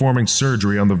studying and performing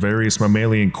surgery on the various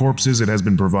mammalian corpses it has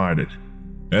been provided.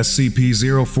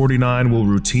 SCP-049 will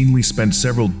routinely spend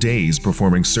several days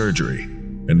performing surgery,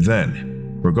 and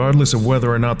then, regardless of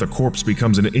whether or not the corpse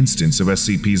becomes an instance of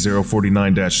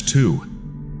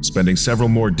SCP-049-2, spending several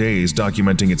more days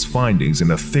documenting its findings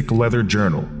in a thick leather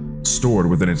journal stored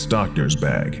within its doctor's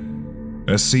bag.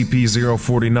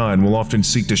 SCP-049 will often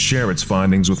seek to share its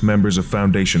findings with members of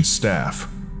Foundation staff.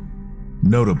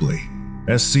 Notably,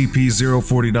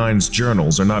 SCP-049's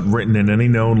journals are not written in any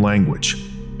known language,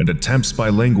 and attempts by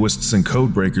linguists and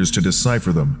codebreakers to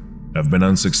decipher them have been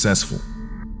unsuccessful.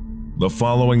 The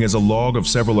following is a log of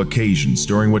several occasions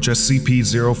during which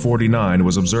SCP-049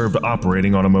 was observed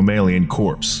operating on a mammalian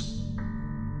corpse.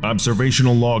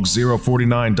 Observational Log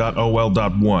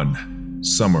 049.OL.1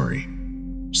 Summary.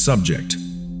 Subject: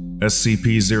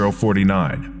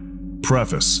 SCP-049.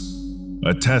 Preface: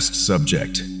 a test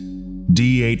subject,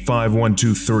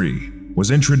 D85123, was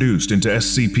introduced into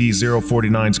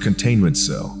SCP-049's containment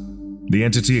cell. The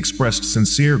entity expressed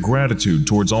sincere gratitude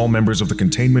towards all members of the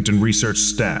containment and research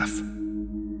staff.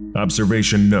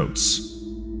 Observation notes: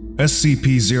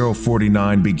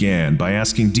 SCP-049 began by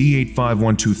asking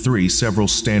D85123 several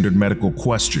standard medical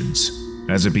questions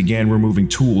as it began removing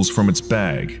tools from its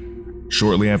bag.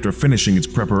 Shortly after finishing its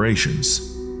preparations,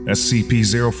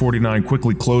 SCP-049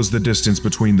 quickly closed the distance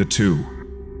between the two,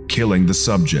 killing the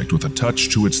subject with a touch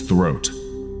to its throat.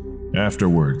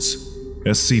 Afterwards,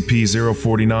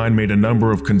 SCP-049 made a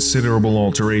number of considerable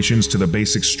alterations to the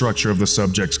basic structure of the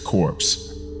subject's corpse,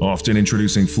 often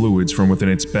introducing fluids from within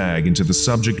its bag into the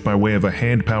subject by way of a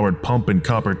hand-powered pump and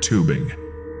copper tubing.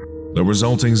 The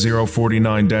resulting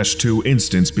 049-2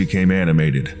 instance became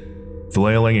animated,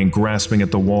 flailing and grasping at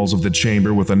the walls of the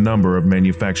chamber with a number of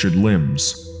manufactured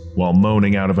limbs, while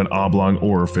moaning out of an oblong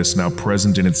orifice now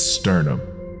present in its sternum.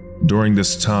 During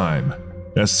this time,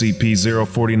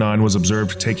 SCP-049 was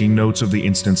observed taking notes of the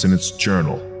instance in its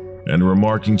journal, and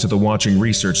remarking to the watching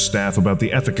research staff about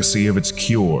the efficacy of its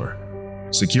cure.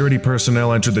 Security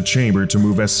personnel entered the chamber to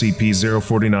move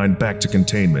SCP-049 back to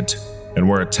containment, and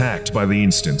were attacked by the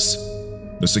instance.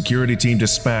 The security team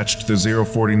dispatched the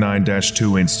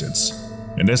 049-2 instance,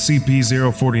 and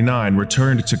SCP-049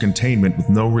 returned to containment with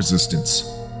no resistance,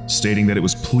 stating that it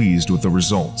was pleased with the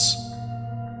results.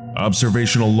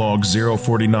 Observational Log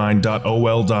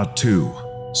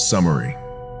 049.OL.2 Summary.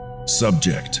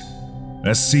 Subject: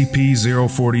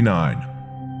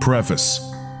 SCP-049. Preface: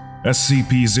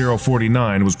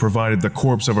 SCP-049 was provided the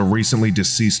corpse of a recently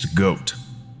deceased goat.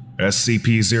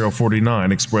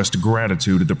 SCP-049 expressed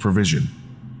gratitude at the provision.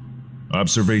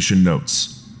 Observation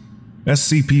notes: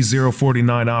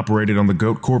 SCP-049 operated on the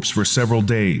goat corpse for several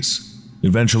days,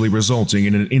 eventually resulting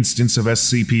in an instance of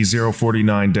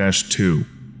SCP-049-2.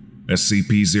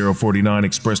 SCP-049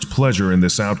 expressed pleasure in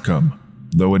this outcome,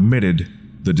 though admitted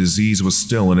the disease was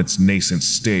still in its nascent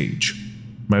stage.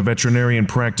 My veterinarian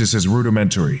practice is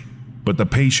rudimentary, but the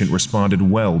patient responded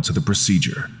well to the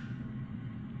procedure.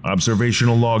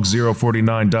 Observational Log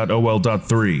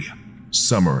 049.OL.3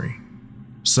 Summary.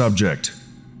 Subject: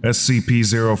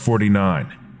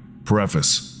 SCP-049.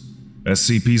 Preface: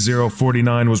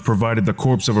 SCP-049 was provided the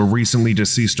corpse of a recently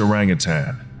deceased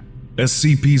orangutan.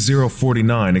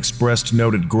 SCP-049 expressed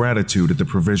noted gratitude at the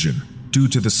provision due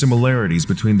to the similarities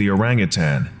between the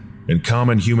orangutan and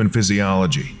common human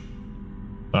physiology.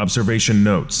 Observation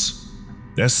notes: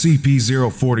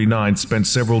 SCP-049 spent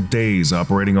several days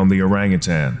operating on the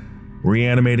orangutan,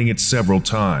 reanimating it several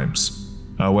times.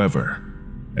 However,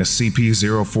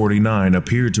 SCP-049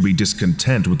 appeared to be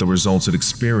discontent with the results it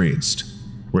experienced,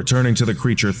 returning to the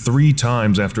creature 3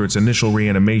 times after its initial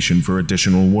reanimation for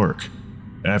additional work.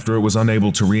 After it was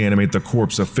unable to reanimate the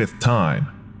corpse a 5th time,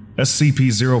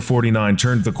 SCP-049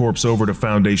 turned the corpse over to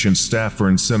Foundation staff for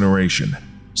incineration,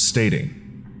 stating,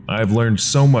 "I have learned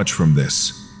so much from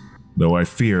this. Though I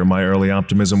fear my early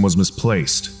optimism was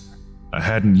misplaced, I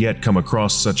hadn't yet come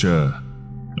across such a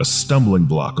stumbling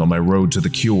block on my road to the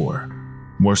cure.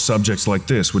 More subjects like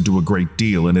this would do a great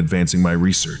deal in advancing my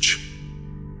research."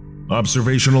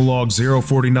 Observational Log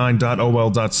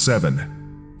 049.OL.7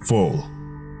 Full.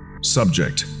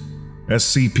 Subject: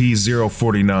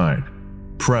 SCP-049.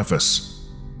 Preface: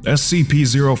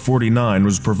 SCP-049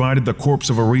 was provided the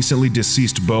corpse of a recently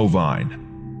deceased bovine.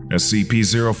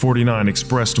 SCP-049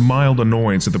 expressed mild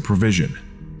annoyance at the provision,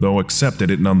 though accepted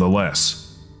it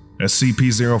nonetheless.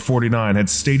 SCP-049 had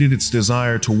stated its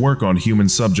desire to work on human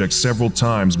subjects several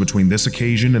times between this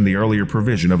occasion and the earlier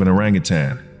provision of an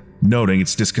orangutan, noting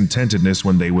its discontentedness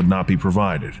when they would not be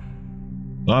provided.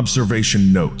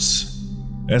 Observation notes: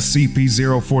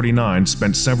 SCP-049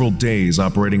 spent several days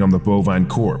operating on the bovine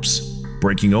corpse,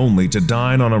 breaking only to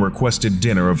dine on a requested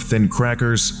dinner of thin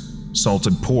crackers,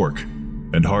 salted pork,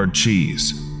 and hard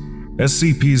cheese.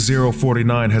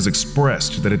 SCP-049 has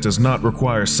expressed that it does not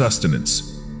require sustenance,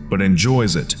 but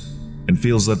enjoys it, and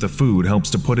feels that the food helps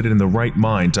to put it in the right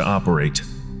mind to operate.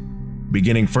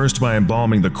 Beginning first by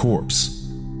embalming the corpse,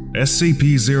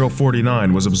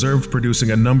 SCP-049 was observed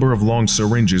producing a number of long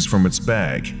syringes from its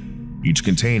bag, each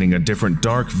containing a different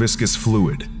dark viscous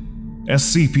fluid.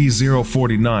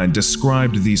 SCP-049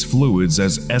 described these fluids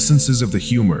as essences of the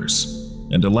humors,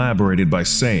 and elaborated by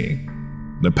saying,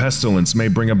 The pestilence may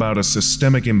bring about a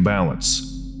systemic imbalance.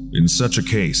 In such a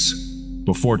case,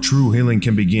 before true healing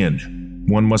can begin,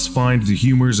 one must find the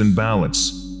humors in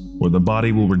balance, or the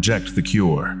body will reject the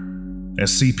cure.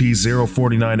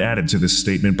 SCP-049 added to this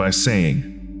statement by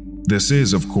saying, "This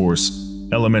is, of course,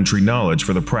 elementary knowledge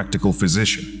for the practical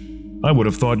physician. I would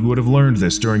have thought you would have learned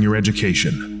this during your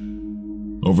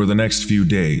education." Over the next few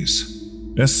days,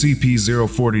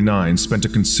 SCP-049 spent a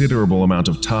considerable amount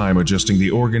of time adjusting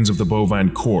the organs of the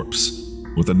bovine corpse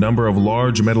with a number of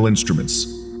large metal instruments.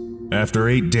 After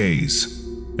 8 days,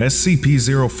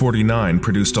 SCP-049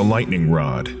 produced a lightning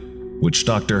rod, which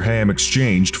Dr. Ham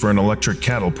exchanged for an electric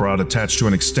cattle prod attached to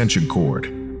an extension cord,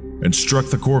 and struck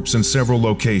the corpse in several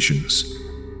locations.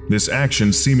 This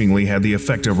action seemingly had the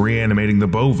effect of reanimating the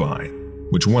bovine,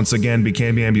 which once again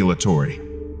became ambulatory,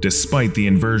 despite the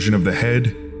inversion of the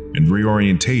head and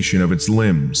reorientation of its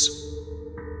limbs.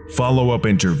 Follow-up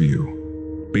interview.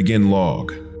 Begin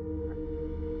log.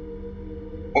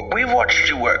 We've watched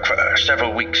you work for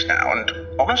several weeks now, and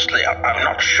honestly, I'm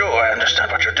not sure I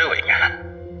understand what you're doing.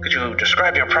 Could you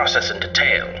describe your process in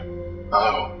detail?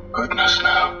 Oh, goodness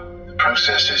no. The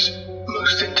process is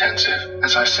most intensive.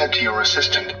 As I said to your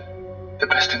assistant, the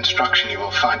best instruction you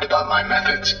will find about my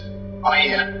methods are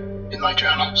here in my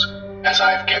journals, as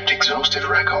I have kept exhaustive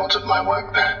records of my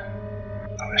work there.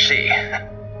 Oh, I see.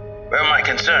 Well, my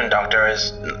concern, Doctor,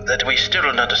 is that we still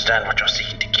don't understand what you're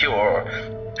seeking to cure, or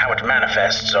how it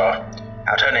manifests, or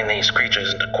how turning these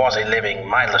creatures into quasi-living,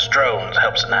 mindless drones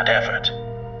helps in that effort.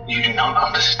 You do not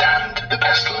understand the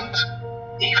pestilence,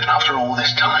 even after all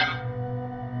this time.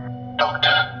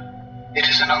 Doctor, it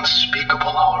is an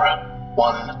unspeakable horror,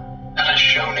 one that has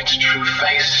shown its true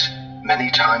face many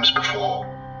times before,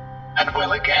 and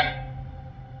will again.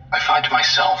 I find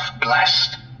myself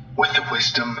blessed with the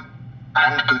wisdom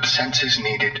and good senses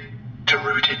needed to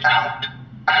root it out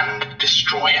and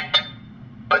destroy it.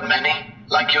 But many,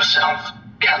 like yourself,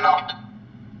 cannot.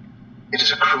 It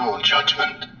is a cruel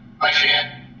judgment, I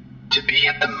fear, to be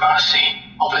at the mercy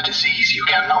of a disease you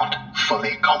cannot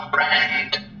fully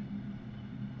comprehend.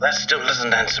 That still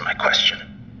doesn't answer my question.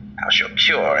 How's your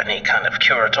cure any kind of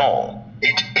cure at all?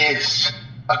 It is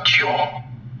a cure.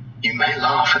 You may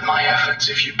laugh at my efforts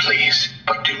if you please,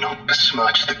 but do not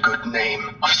besmirch the good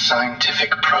name of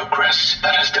scientific progress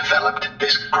that has developed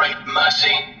this great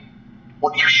mercy.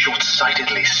 What you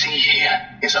short-sightedly see here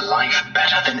is a life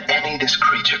better than any this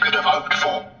creature could have hoped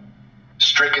for.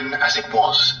 Stricken as it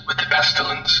was with the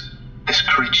pestilence, this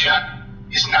creature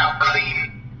is now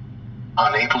clean,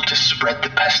 unable to spread the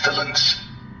pestilence,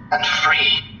 and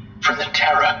free from the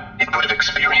terror it would have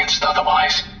experienced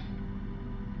otherwise.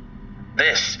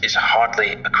 This is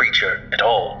hardly a creature at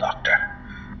all, Doctor.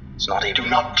 It's not even— Do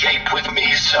not jape with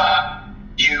me, sir.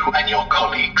 You and your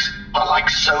colleagues are like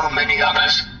so many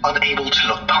others, unable to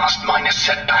look past minor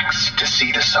setbacks to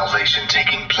see the salvation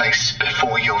taking place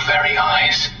before your very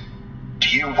eyes. Do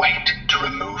you wait to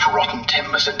remove rotten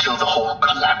timbers until the whole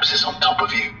collapses on top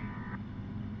of you?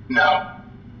 No.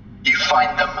 You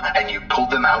find them and you pull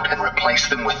them out and replace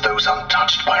them with those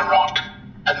untouched by rot.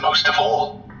 And most of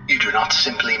all, you do not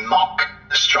simply mock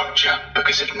the structure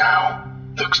because it now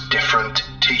looks different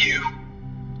to you.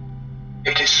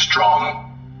 It is strong.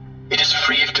 It is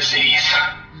free of disease.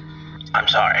 I'm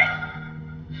sorry.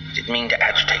 I didn't mean to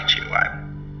agitate you.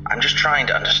 I'm just trying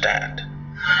to understand.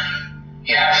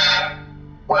 Yes.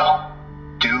 Well,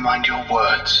 do mind your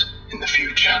words in the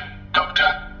future,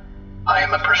 Doctor. I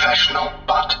am a professional,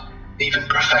 but even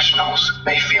professionals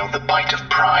may feel the bite of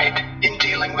pride in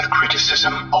dealing with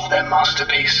criticism of their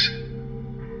masterpiece.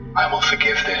 I will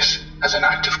forgive this as an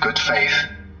act of good faith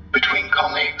between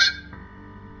colleagues.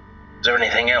 Is there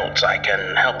anything else I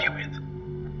can help you with?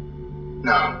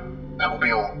 No, that will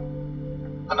be all.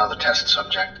 Another test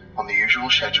subject on the usual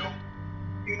schedule.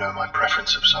 You know my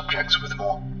preference of subjects with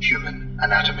more human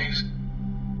anatomies.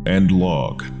 End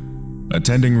log.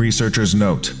 Attending researchers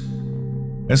note: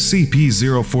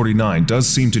 SCP-049 does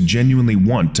seem to genuinely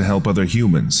want to help other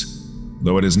humans,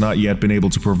 though it has not yet been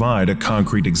able to provide a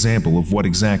concrete example of what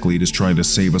exactly it is trying to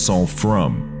save us all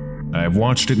from. I have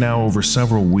watched it now over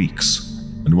several weeks,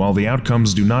 and while the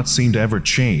outcomes do not seem to ever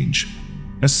change,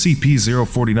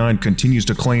 SCP-049 continues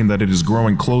to claim that it is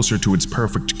growing closer to its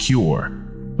perfect cure.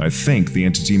 I think the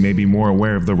entity may be more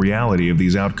aware of the reality of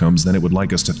these outcomes than it would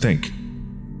like us to think.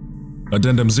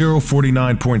 Addendum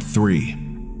 049.3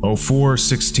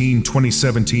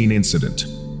 04/16/2017 Incident.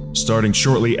 Starting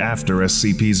shortly after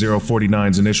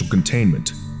SCP-049's initial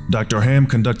containment, Dr. Ham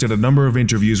conducted a number of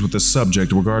interviews with the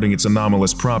subject regarding its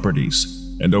anomalous properties,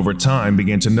 and over time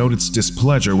began to note its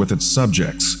displeasure with its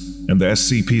subjects and the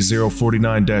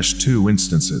SCP-049-2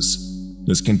 instances.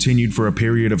 This continued for a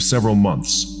period of several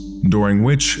months, during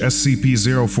which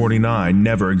SCP-049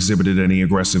 never exhibited any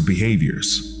aggressive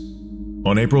behaviors.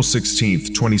 On April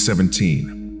 16,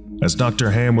 2017, as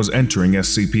Dr. Ham was entering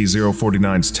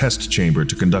SCP-049's test chamber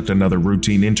to conduct another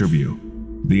routine interview,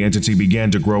 the entity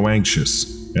began to grow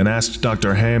anxious and asked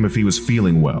Dr. Ham if he was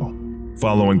feeling well.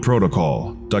 Following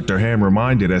protocol, Dr. Ham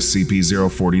reminded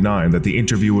SCP-049 that the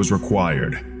interview was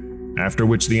required, after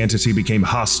which the entity became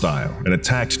hostile and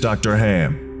attacked Dr.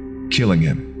 Ham, killing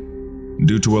him.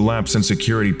 Due to a lapse in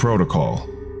security protocol,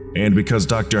 and because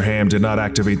Dr. Ham did not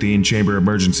activate the in-chamber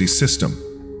emergency system,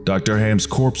 Dr. Ham's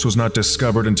corpse was not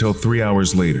discovered until 3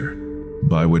 hours later,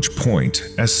 by which point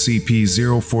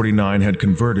SCP-049 had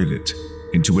converted it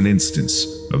into an instance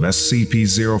of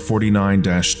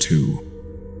SCP-049-2.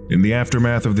 In the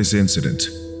aftermath of this incident,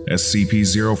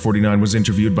 SCP-049 was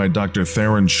interviewed by Dr.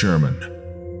 Theron Sherman.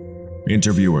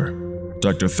 Interviewer: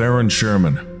 Dr. Theron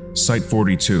Sherman, Site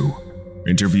 42.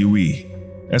 Interviewee: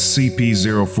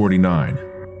 SCP-049.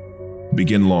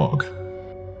 Begin log.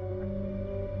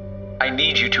 I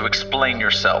need you to explain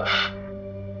yourself.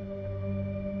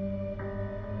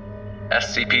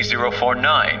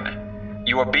 SCP-049,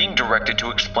 you are being directed to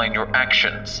explain your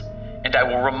actions, and I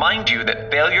will remind you that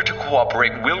failure to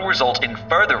cooperate will result in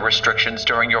further restrictions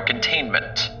during your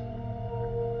containment.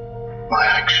 My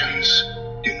actions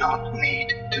do not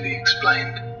need to be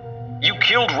explained. You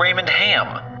killed Raymond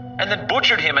Ham, and then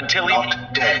butchered him until he—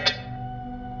 Not dead.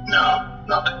 No,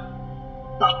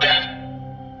 not dead.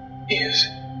 He is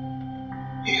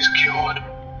cured.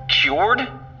 Cured?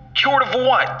 Cured of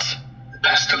what? The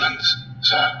pestilence,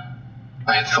 sir.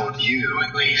 I had thought you,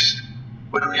 at least,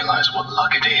 would realize what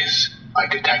luck it is. I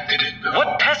detected it before.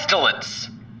 What pestilence?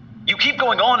 You keep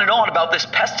going on and on about this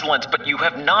pestilence, but you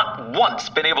have not once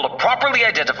been able to properly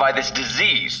identify this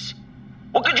disease.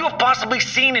 What could you have possibly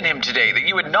seen in him today that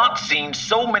you had not seen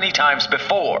so many times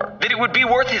before, that it would be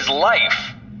worth his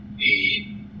life? The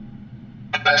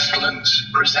pestilence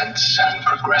presents and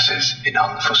progresses in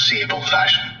unforeseeable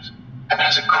fashions, and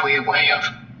has a queer way of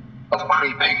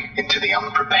creeping into the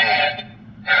unprepared.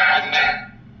 And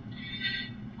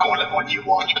call it what you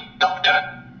want,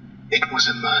 Doctor. It was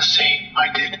a mercy I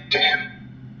did to him.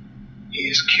 He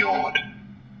is cured.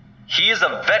 He is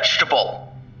a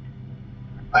vegetable.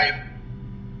 I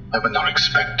would not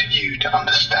expect you to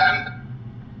understand.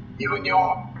 You and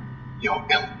your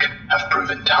ilk have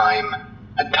proven time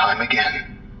and time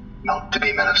again not to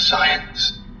be men of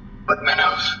science, but men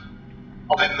of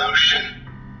emotion.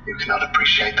 You cannot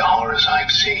appreciate the horrors I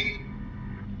have seen.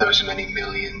 Those many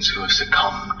millions who have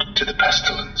succumbed to the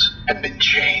pestilence and been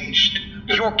changed.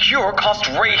 Your cure cost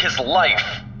Ray his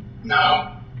life.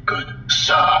 No, good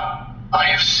sir. I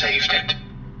have saved it.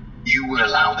 You would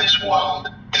allow this world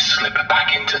to slip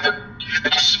back into the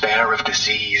despair of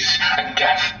disease and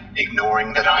death,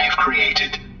 ignoring that I have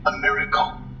created a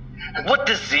miracle. And what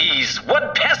disease?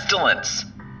 What pestilence?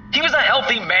 He was a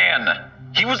healthy man.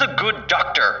 He was a good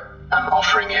doctor. I'm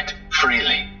offering it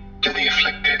freely to the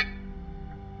afflicted.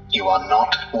 You are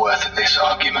not worth this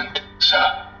argument,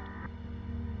 sir.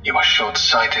 You are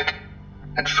short-sighted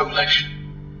and foolish.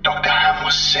 Dr. Ham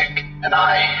was sick, and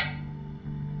I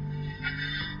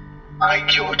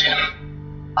cured him.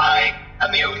 I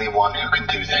am the only one who can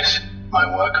do this. My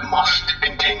work must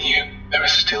continue. There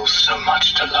is still so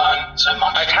much to learn, so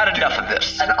much I've had enough of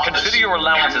this. And consider your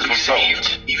allowances revoked.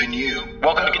 saved. Even you.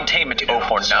 Welcome to containment,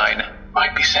 049.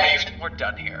 Might be saved. We're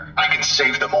done here. I can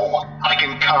save them all. I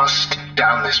can cast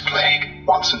down this plague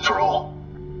once and for all.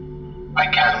 I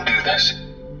can do this.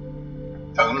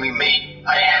 Only me.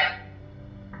 I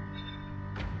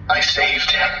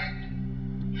saved him.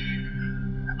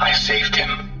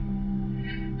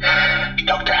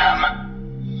 Dr. Ham.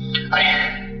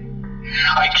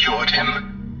 I cured him.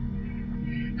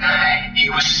 He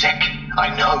was sick. I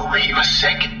know he was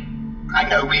sick. I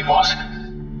know he was.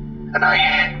 And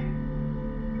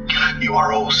you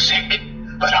are all sick,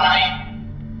 but I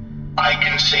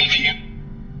can save you.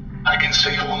 I can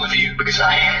save all of you because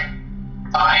I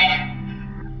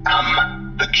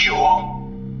am the cure.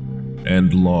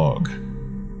 End log.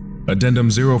 Addendum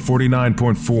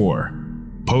 049.4.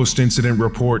 Post-incident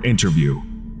report interview.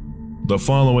 The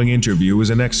following interview is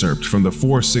an excerpt from the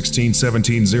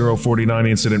 4/16/17/049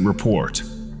 incident report.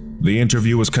 The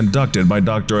interview was conducted by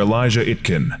Dr. Elijah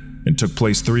Itkin and took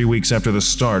place 3 weeks after the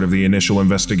start of the initial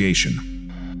investigation.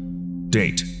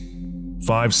 Date: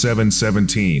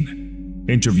 5/7/17.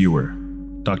 Interviewer: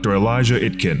 Dr. Elijah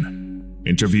Itkin.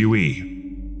 Interviewee: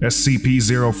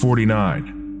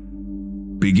 SCP-049.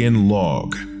 Begin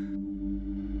log.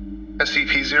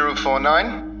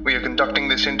 SCP-049? We are conducting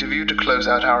this interview to close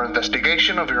out our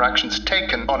investigation of your actions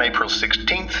taken on April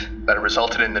 16th that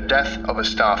resulted in the death of a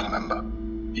staff member.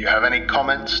 Do you have any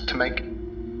comments to make?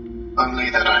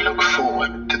 Only that I look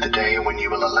forward to the day when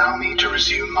you will allow me to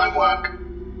resume my work.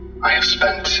 I have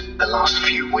spent the last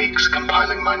few weeks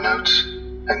compiling my notes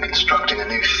and constructing a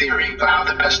new theory for how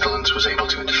the pestilence was able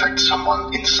to infect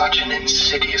someone in such an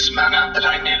insidious manner that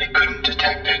I nearly couldn't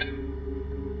detect it.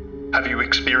 Have you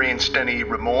experienced any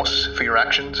remorse for your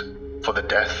actions? For the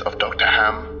death of Dr.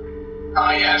 Ham?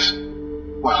 Ah, yes.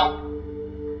 Well,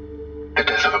 the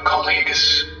death of a colleague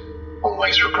is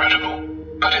always regrettable,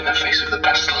 but in the face of the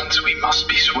pestilence we must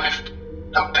be swift,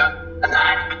 Doctor, and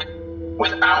act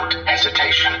without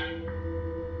hesitation.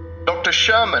 Dr.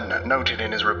 Sherman noted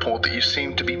in his report that you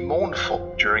seemed to be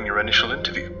mournful during your initial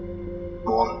interview.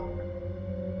 Mourn?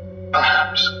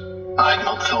 Perhaps. I had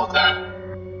not thought that.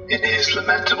 It is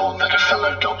lamentable that a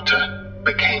fellow doctor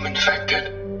became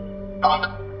infected, but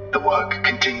the work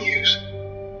continues.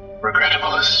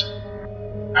 Regrettable as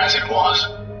it was,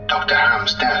 Dr.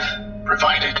 Ham's death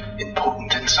provided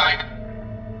important insight.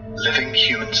 Living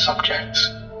human subjects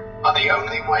are the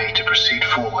only way to proceed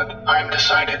forward, I am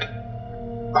decided.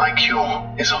 My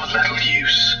cure is of little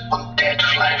use on dead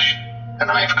flesh,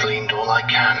 and I have gleaned all I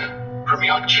can from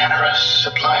your generous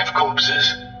supply of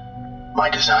corpses. My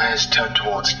desires turn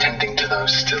towards tending to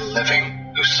those still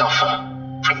living who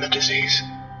suffer from the disease.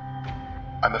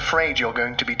 I'm afraid you're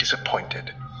going to be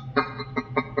disappointed.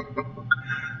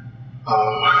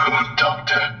 Oh,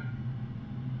 Doctor.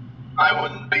 I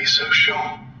wouldn't be so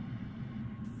sure.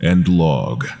 End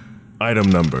log. Item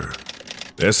number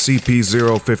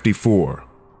SCP-054.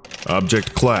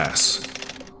 Object Class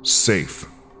Safe.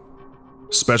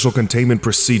 Special Containment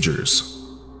Procedures.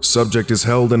 Subject is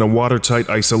held in a watertight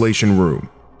isolation room,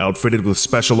 outfitted with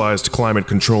specialized climate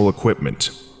control equipment.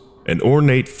 An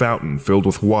ornate fountain filled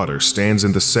with water stands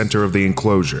in the center of the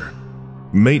enclosure.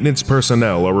 Maintenance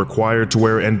personnel are required to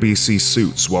wear NBC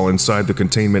suits while inside the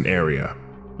containment area,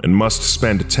 and must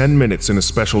spend 10 minutes in a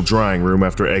special drying room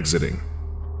after exiting.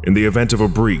 In the event of a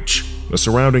breach, the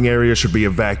surrounding area should be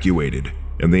evacuated,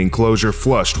 and the enclosure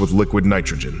flushed with liquid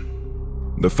nitrogen.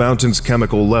 The fountain's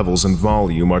chemical levels and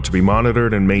volume are to be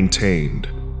monitored and maintained.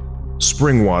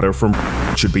 Spring water from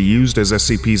should be used, as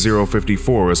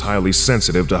SCP-054 is highly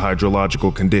sensitive to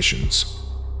hydrological conditions.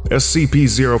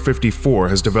 SCP-054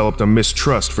 has developed a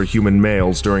mistrust for human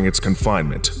males during its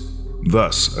confinement.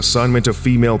 Thus, assignment of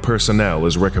female personnel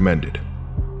is recommended.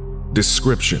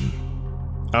 Description: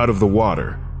 out of the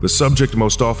water, the subject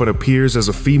most often appears as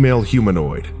a female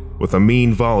humanoid, with a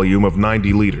mean volume of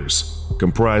 90 liters,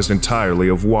 comprised entirely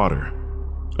of water.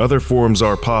 Other forms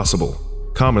are possible,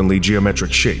 commonly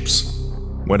geometric shapes.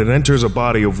 When it enters a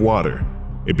body of water,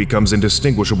 it becomes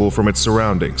indistinguishable from its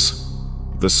surroundings.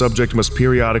 The subject must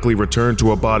periodically return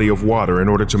to a body of water in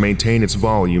order to maintain its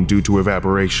volume due to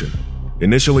evaporation.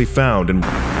 Initially found in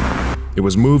it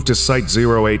was moved to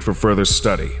Site-08 for further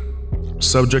study.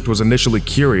 Subject was initially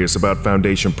curious about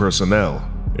Foundation personnel,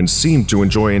 and seemed to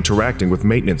enjoy interacting with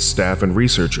maintenance staff and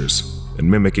researchers, and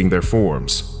mimicking their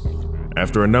forms.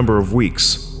 After a number of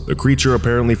weeks, the creature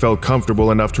apparently felt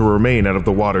comfortable enough to remain out of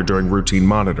the water during routine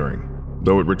monitoring,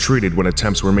 though it retreated when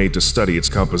attempts were made to study its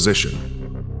composition.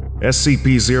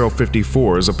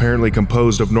 SCP-054 is apparently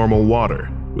composed of normal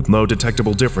water, with no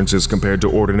detectable differences compared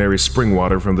to ordinary spring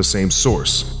water from the same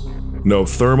source. No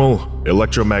thermal,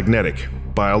 electromagnetic,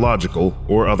 biological,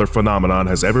 or other phenomenon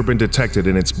has ever been detected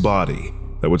in its body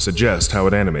that would suggest how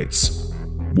it animates.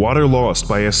 Water lost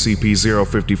by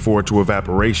SCP-054 to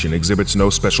evaporation exhibits no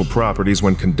special properties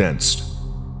when condensed.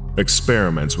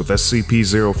 Experiments with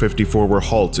SCP-054 were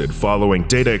halted following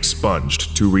data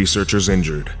expunged, 2 researchers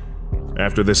injured.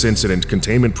 After this incident,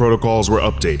 containment protocols were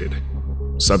updated.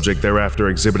 Subject thereafter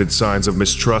exhibited signs of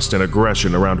mistrust and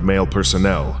aggression around male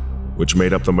personnel, which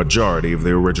made up the majority of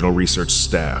the original research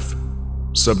staff.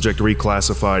 Subject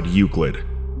reclassified Euclid.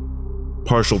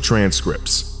 Partial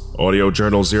transcripts. Audio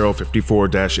Journal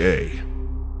 054-A.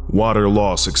 Water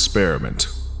loss experiment.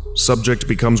 Subject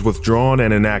becomes withdrawn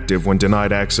and inactive when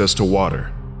denied access to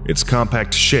water. Its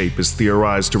compact shape is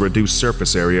theorized to reduce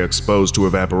surface area exposed to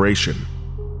evaporation.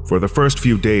 For the first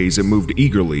few days, it moved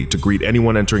eagerly to greet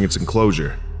anyone entering its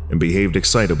enclosure and behaved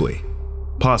excitably.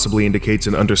 Possibly indicates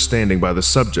an understanding by the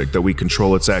subject that we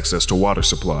control its access to water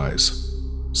supplies.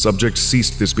 Subject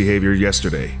ceased this behavior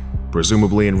yesterday,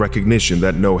 presumably in recognition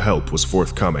that no help was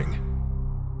forthcoming.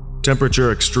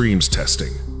 Temperature extremes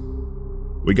testing.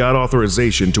 We got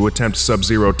authorization to attempt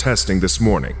sub-zero testing this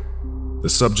morning. The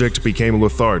subject became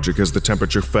lethargic as the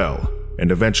temperature fell, and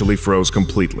eventually froze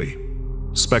completely.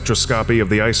 Spectroscopy of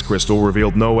the ice crystal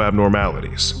revealed no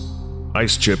abnormalities.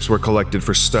 Ice chips were collected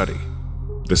for study.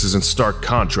 This is in stark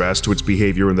contrast to its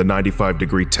behavior in the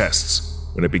 95-degree tests,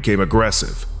 when it became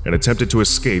aggressive and attempted to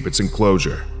escape its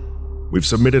enclosure. We've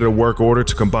submitted a work order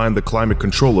to combine the climate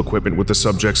control equipment with the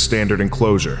subject's standard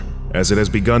enclosure, as it has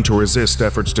begun to resist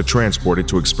efforts to transport it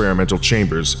to experimental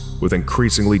chambers with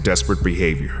increasingly desperate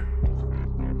behavior.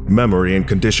 Memory and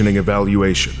conditioning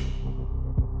evaluation.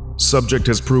 Subject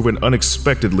has proven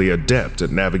unexpectedly adept at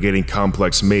navigating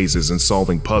complex mazes and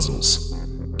solving puzzles.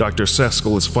 Dr.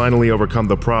 Seskel has finally overcome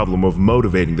the problem of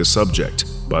motivating the subject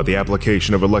by the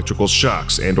application of electrical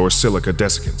shocks and/or silica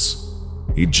desiccants.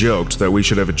 He joked that we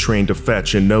should have it trained to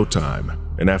fetch in no time,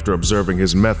 and after observing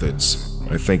his methods,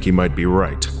 I think he might be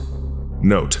right.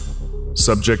 Note: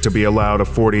 subject to be allowed a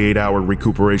 48-hour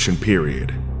recuperation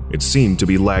period. It seemed to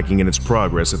be lagging in its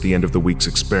progress at the end of the week's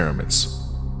experiments.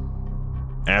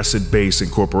 Acid-base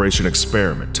incorporation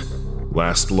experiment.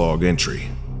 Last log entry.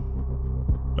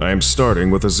 I am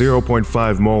starting with a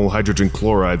 0.5 mole hydrogen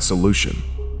chloride solution.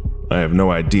 I have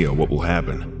no idea what will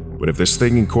happen, but if this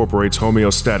thing incorporates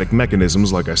homeostatic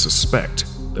mechanisms like I suspect,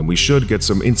 then we should get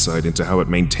some insight into how it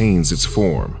maintains its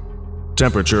form.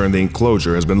 Temperature in the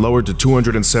enclosure has been lowered to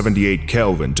 278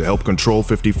 Kelvin to help control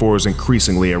 54's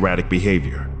increasingly erratic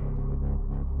behavior.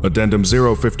 Addendum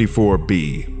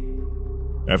 054B.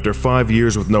 After 5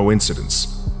 years with no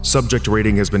incidents, subject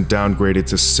rating has been downgraded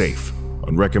to safe.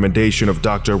 On recommendation of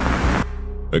Dr.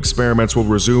 Experiments will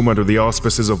resume under the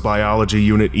auspices of Biology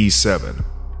Unit E7.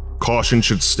 Caution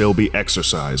should still be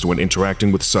exercised when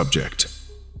interacting with subject.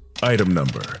 Item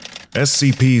number: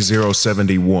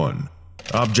 SCP-071.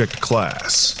 Object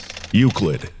Class: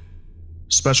 Euclid.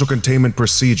 Special Containment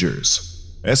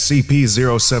Procedures: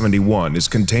 SCP-071 is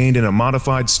contained in a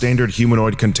modified standard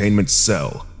humanoid containment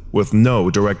cell with no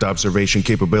direct observation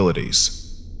capabilities.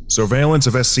 Surveillance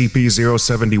of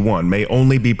SCP-071 may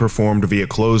only be performed via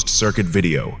closed-circuit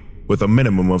video, with a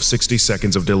minimum of 60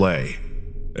 seconds of delay.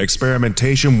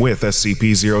 Experimentation with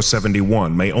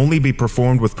SCP-071 may only be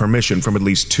performed with permission from at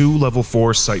least 2 Level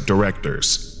 4 site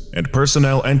directors, and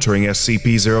personnel entering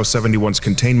SCP-071's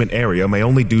containment area may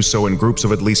only do so in groups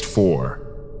of at least 4.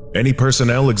 Any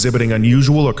personnel exhibiting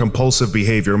unusual or compulsive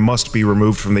behavior must be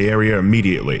removed from the area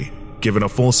immediately, given a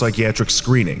full psychiatric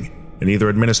screening, and either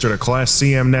administered a Class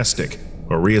C amnestic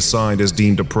or reassigned as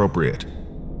deemed appropriate.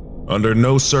 Under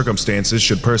no circumstances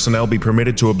should personnel be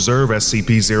permitted to observe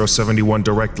SCP-071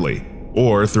 directly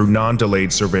or through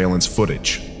non-delayed surveillance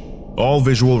footage. All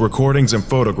visual recordings and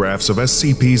photographs of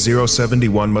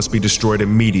SCP-071 must be destroyed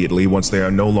immediately once they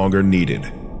are no longer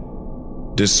needed.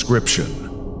 Description: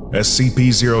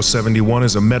 SCP-071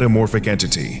 is a metamorphic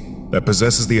entity that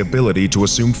possesses the ability to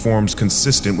assume forms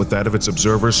consistent with that of its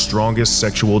observer's strongest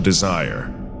sexual desire.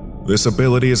 This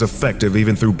ability is effective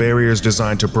even through barriers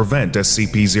designed to prevent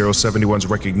SCP-071's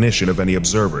recognition of any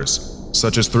observers,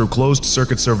 such as through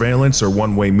closed-circuit surveillance or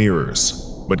one-way mirrors,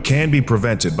 but can be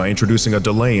prevented by introducing a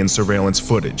delay in surveillance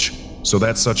footage, so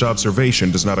that such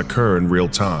observation does not occur in real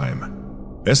time.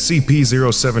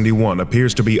 SCP-071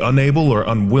 appears to be unable or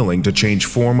unwilling to change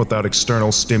form without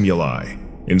external stimuli,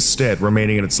 instead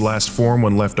remaining in its last form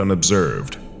when left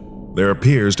unobserved. There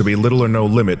appears to be little or no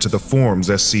limit to the forms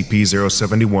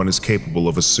SCP-071 is capable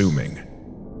of assuming.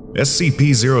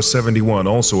 SCP-071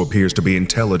 also appears to be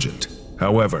intelligent.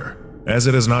 However, as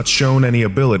it has not shown any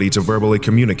ability to verbally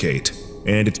communicate,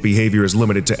 and its behavior is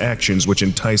limited to actions which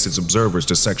entice its observers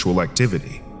to sexual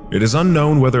activity, it is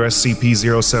unknown whether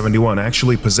SCP-071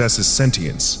 actually possesses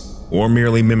sentience, or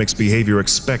merely mimics behavior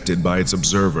expected by its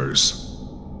observers.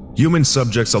 Human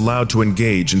subjects allowed to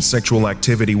engage in sexual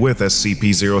activity with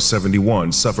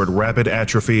SCP-071 suffered rapid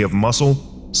atrophy of muscle,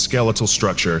 skeletal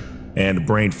structure, and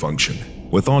brain function,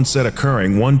 with onset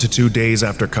occurring 1 to 2 days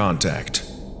after contact.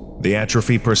 The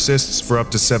atrophy persists for up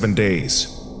to 7 days,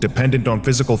 dependent on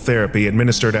physical therapy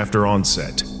administered after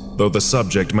onset, though the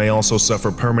subject may also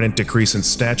suffer permanent decrease in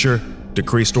stature,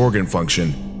 decreased organ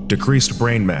function, decreased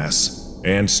brain mass,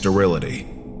 and sterility.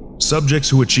 Subjects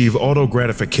who achieve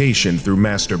auto-gratification through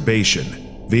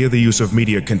masturbation via the use of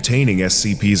media containing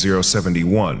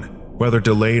SCP-071, whether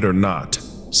delayed or not,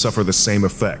 suffer the same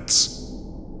effects.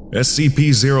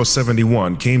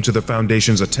 SCP-071 came to the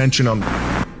Foundation's attention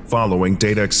following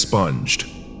data expunged.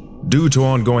 Due to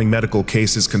ongoing medical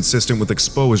cases consistent with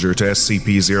exposure to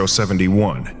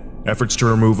SCP-071, efforts to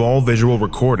remove all visual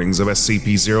recordings of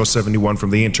SCP-071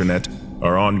 from the internet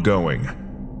are ongoing.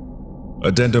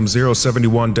 Addendum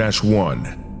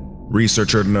 071-1.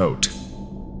 Researcher note: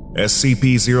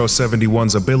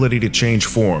 SCP-071's ability to change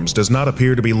forms does not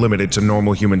appear to be limited to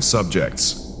normal human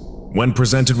subjects. When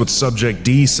presented with Subject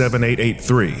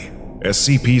D7883,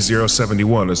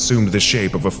 SCP-071 assumed the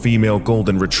shape of a female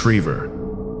golden retriever.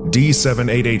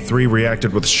 D7883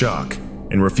 reacted with shock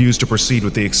and refused to proceed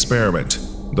with the experiment,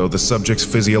 though the subject's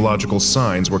physiological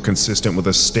signs were consistent with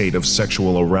a state of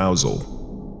sexual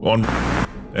arousal. On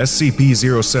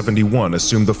SCP-071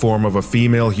 assumed the form of a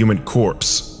female human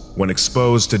corpse when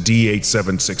exposed to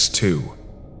D8762.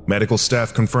 Medical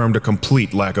staff confirmed a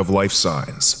complete lack of life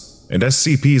signs, and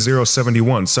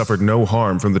SCP-071 suffered no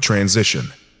harm from the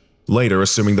transition, later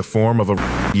assuming the form of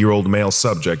a year-old male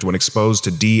subject when exposed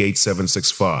to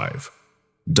D8765.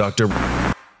 Dr.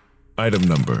 Item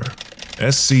Number: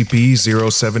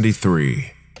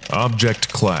 SCP-073.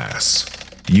 Object Class: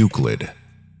 Euclid.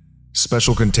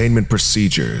 Special Containment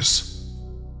Procedures: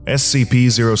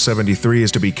 SCP-073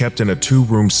 is to be kept in a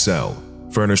 2-room cell,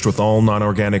 furnished with all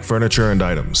non-organic furniture and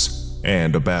items,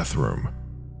 and a bathroom.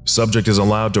 Subject is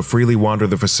allowed to freely wander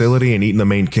the facility and eat in the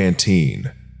main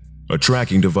canteen. A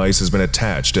tracking device has been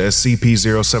attached to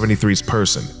SCP-073's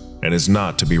person and is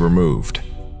not to be removed.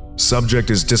 Subject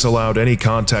is disallowed any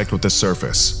contact with the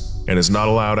surface and is not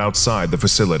allowed outside the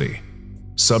facility.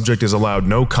 Subject is allowed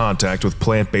no contact with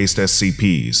plant-based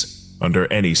SCPs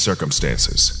under any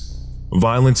circumstances.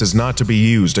 Violence is not to be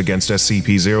used against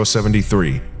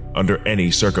SCP-073 under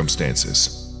any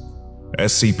circumstances.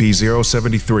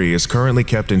 SCP-073 is currently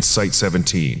kept in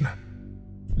Site-17.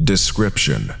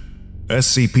 Description: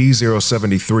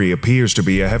 SCP-073 appears to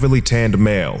be a heavily tanned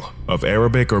male of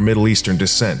Arabic or Middle Eastern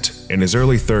descent in his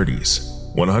early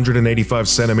 30s, 185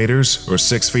 centimeters or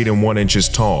 6 feet and 1 inches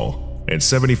tall, and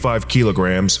 75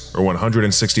 kilograms or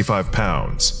 165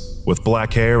 pounds, with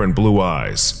black hair and blue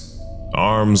eyes.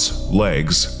 Arms,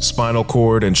 legs, spinal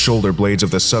cord, and shoulder blades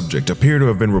of the subject appear to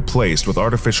have been replaced with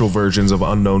artificial versions of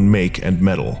unknown make and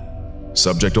metal.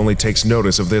 Subject only takes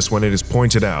notice of this when it is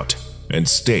pointed out, and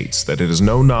states that it has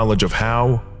no knowledge of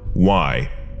how, why,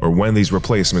 or when these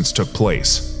replacements took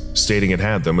place, stating it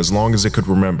had them as long as it could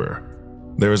remember.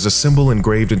 There is a symbol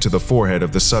engraved into the forehead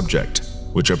of the subject,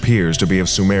 which appears to be of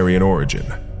Sumerian origin.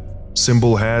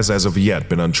 Symbol has as of yet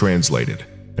been untranslated,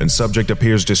 and subject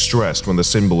appears distressed when the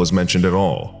symbol is mentioned at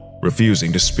all,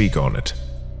 refusing to speak on it.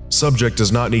 Subject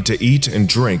does not need to eat and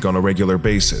drink on a regular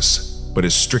basis, but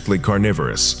is strictly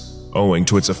carnivorous, owing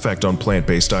to its effect on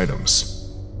plant-based items.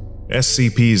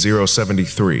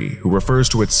 SCP-073, who refers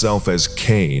to itself as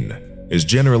Cain, is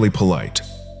generally polite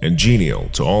and genial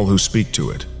to all who speak to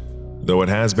it, though it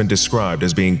has been described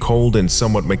as being cold and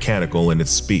somewhat mechanical in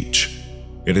its speech.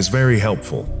 It is very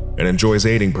helpful and enjoys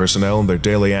aiding personnel in their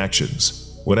daily actions,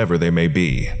 whatever they may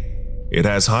be. It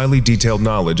has highly detailed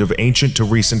knowledge of ancient to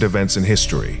recent events in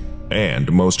history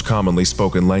and most commonly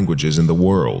spoken languages in the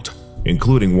world,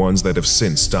 including ones that have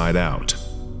since died out.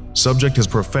 Subject has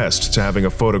professed to having a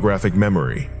photographic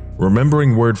memory,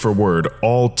 remembering word for word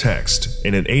all text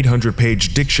in an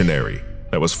 800-page dictionary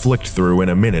that was flicked through in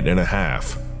a minute and a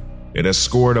half. It has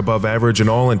scored above average in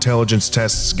all intelligence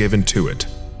tests given to it.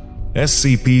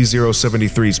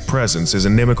 SCP-073's presence is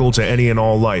inimical to any and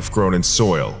all life grown in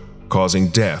soil, causing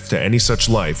death to any such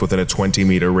life within a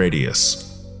 20-meter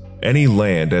radius. Any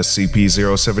land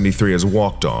SCP-073 has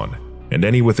walked on, and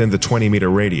any within the 20-meter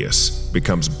radius,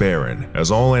 becomes barren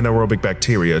as all anaerobic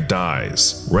bacteria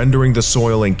dies, rendering the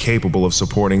soil incapable of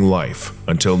supporting life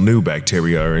until new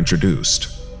bacteria are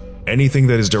introduced. Anything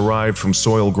that is derived from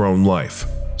soil-grown life,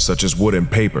 such as wood and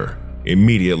paper,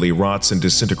 immediately rots and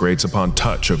disintegrates upon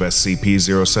touch of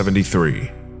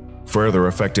SCP-073. Further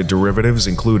affected derivatives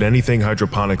include anything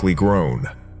hydroponically grown.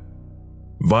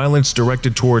 Violence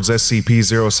directed towards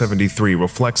SCP-073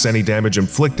 reflects any damage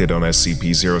inflicted on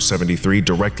SCP-073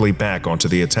 directly back onto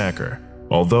the attacker,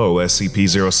 although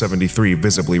SCP-073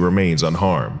 visibly remains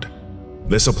unharmed.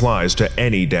 This applies to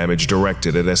any damage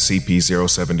directed at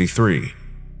SCP-073.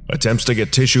 Attempts to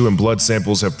get tissue and blood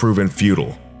samples have proven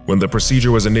futile. When the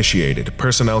procedure was initiated,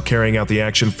 personnel carrying out the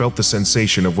action felt the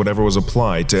sensation of whatever was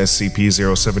applied to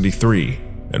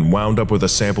SCP-073 and wound up with a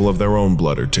sample of their own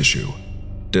blood or tissue.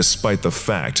 Despite the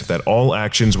fact that all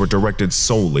actions were directed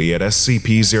solely at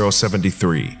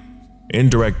SCP-073.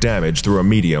 Indirect damage through a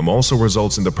medium also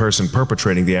results in the person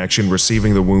perpetrating the action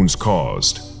receiving the wounds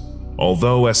caused.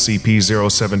 Although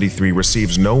SCP-073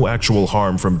 receives no actual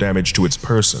harm from damage to its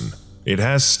person, it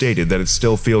has stated that it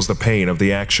still feels the pain of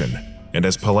the action, and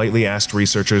has politely asked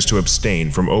researchers to abstain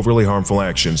from overly harmful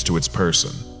actions to its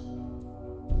person.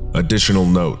 Additional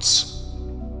notes: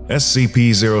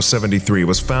 SCP-073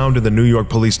 was found in the New York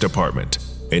Police Department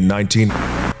in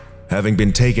having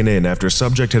been taken in after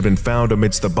subject had been found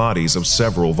amidst the bodies of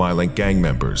several violent gang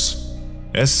members.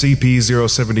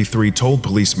 SCP-073 told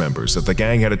police members that the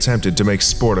gang had attempted to make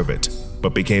sport of it,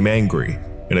 but became angry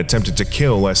and attempted to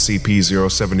kill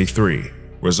SCP-073,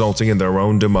 resulting in their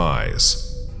own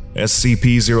demise.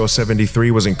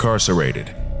 SCP-073 was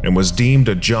incarcerated and was deemed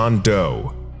a John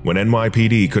Doe when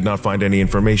NYPD could not find any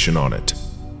information on it.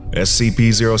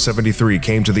 SCP-073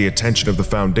 came to the attention of the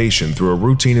Foundation through a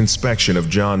routine inspection of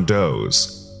John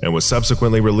Does and was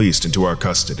subsequently released into our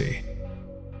custody.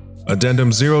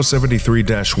 Addendum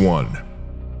 073-1.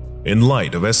 In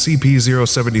light of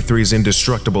SCP-073's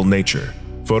indestructible nature,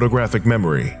 photographic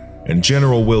memory, and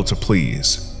general will to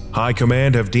please, High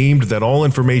Command have deemed that all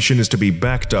information is to be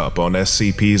backed up on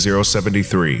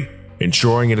SCP-073,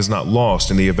 ensuring it is not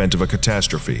lost in the event of a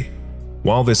catastrophe.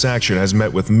 While this action has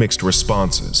met with mixed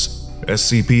responses,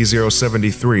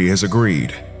 SCP-073 has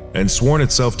agreed and sworn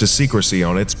itself to secrecy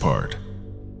on its part.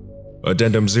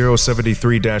 Addendum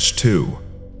 073-2.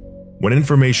 When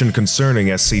information concerning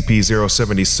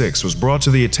SCP-076 was brought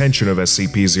to the attention of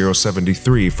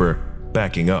SCP-073 for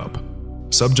backing up,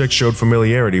 subject showed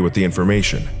familiarity with the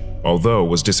information, although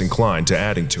was disinclined to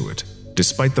adding to it,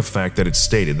 despite the fact that it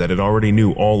stated that it already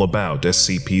knew all about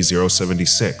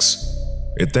SCP-076.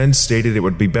 It then stated it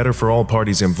would be better for all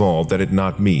parties involved that it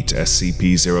not meet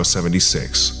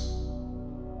SCP-076.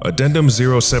 Addendum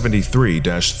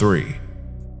 073-3.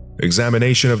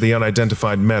 Examination of the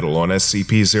unidentified metal on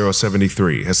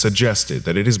SCP-073 has suggested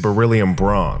that it is beryllium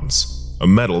bronze, a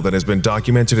metal that has been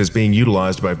documented as being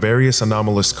utilized by various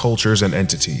anomalous cultures and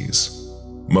entities.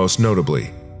 Most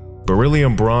notably,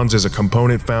 beryllium bronze is a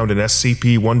component found in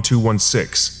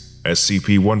SCP-1216,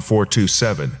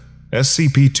 SCP-1427,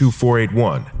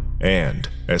 SCP-2481, and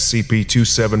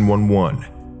SCP-2711.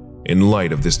 In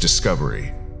light of this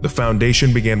discovery, the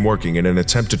Foundation began working in an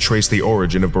attempt to trace the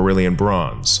origin of beryllium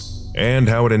bronze and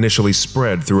how it initially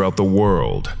spread throughout the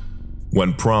world.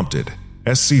 When prompted,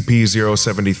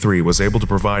 SCP-073 was able to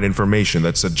provide information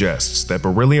that suggests that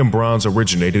beryllium bronze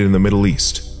originated in the Middle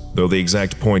East, though the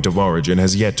exact point of origin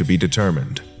has yet to be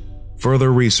determined.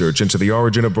 Further research into the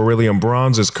origin of beryllium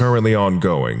bronze is currently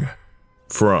ongoing.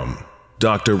 From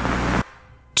Dr.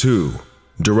 to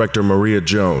Director Maria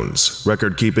Jones,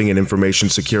 Record Keeping and Information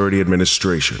Security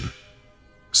Administration.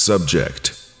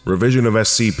 Subject: Revision of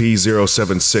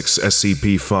SCP-076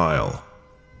 SCP file.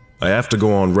 I have to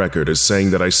go on record as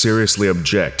saying that I seriously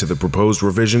object to the proposed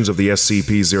revisions of the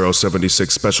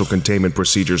SCP-076 Special Containment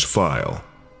Procedures file.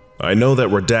 I know that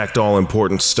Redact All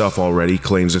Important Stuff already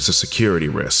claims it's a security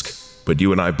risk, but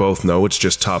you and I both know it's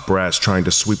just top brass trying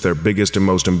to sweep their biggest and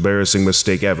most embarrassing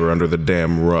mistake ever under the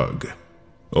damn rug.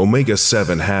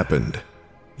 Omega-7 happened.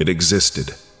 It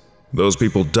existed. Those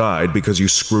people died because you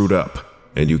screwed up,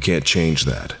 and you can't change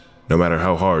that, no matter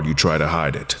how hard you try to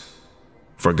hide it.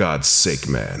 For God's sake,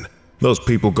 man, those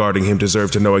people guarding him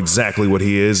deserve to know exactly what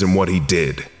he is and what he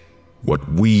did. What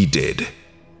we did.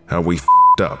 How we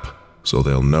f***ed up, so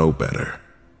they'll know better.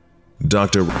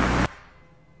 Dr.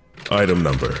 Item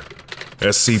Number: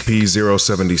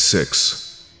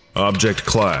 SCP-076. Object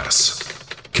Class: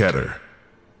 Keter.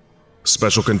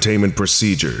 Special Containment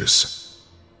Procedures.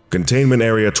 Containment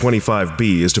Area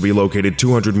 25B is to be located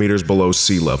 200 meters below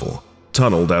sea level,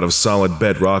 tunneled out of solid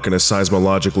bedrock in a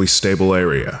seismologically stable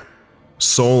area.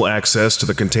 Sole access to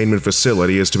the containment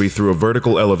facility is to be through a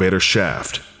vertical elevator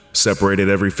shaft, separated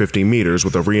every 50 meters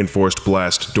with a reinforced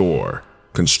blast door,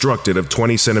 constructed of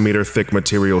 20-centimeter thick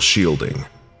material shielding.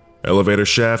 Elevator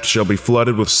shaft shall be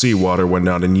flooded with seawater when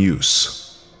not in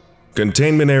use.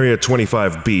 Containment Area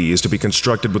 25B is to be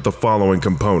constructed with the following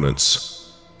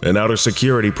components: an outer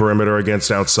security perimeter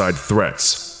against outside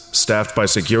threats, staffed by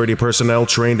security personnel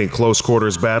trained in close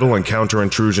quarters battle and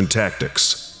counter-intrusion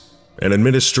tactics. An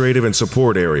administrative and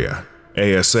support area,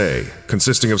 ASA,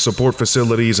 consisting of support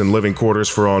facilities and living quarters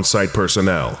for on-site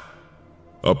personnel.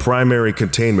 A primary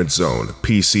containment zone,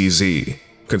 PCZ,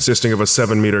 consisting of a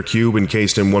 7-meter cube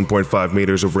encased in 1.5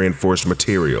 meters of reinforced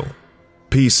material.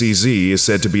 PCZ is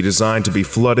said to be designed to be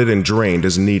flooded and drained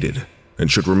as needed,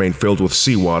 and should remain filled with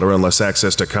seawater unless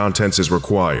access to contents is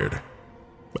required.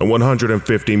 A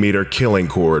 150-meter killing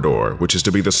corridor, which is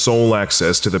to be the sole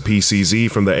access to the PCZ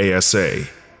from the ASA,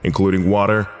 including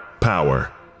water,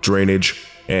 power, drainage,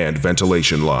 and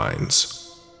ventilation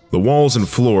lines. The walls and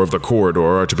floor of the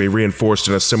corridor are to be reinforced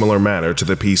in a similar manner to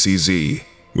the PCZ,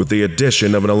 with the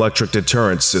addition of an electric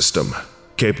deterrent system,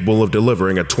 capable of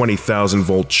delivering a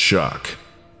 20,000-volt shock.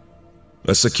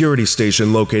 A security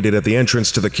station located at the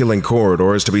entrance to the killing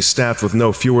corridor is to be staffed with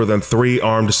no fewer than 3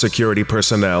 armed security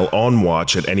personnel on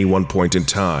watch at any one point in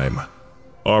time.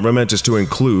 Armament is to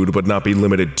include, but not be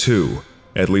limited to,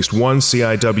 at least 1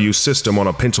 CIW system on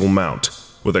a pintle mount,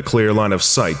 with a clear line of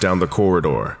sight down the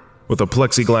corridor, with a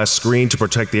plexiglass screen to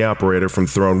protect the operator from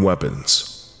thrown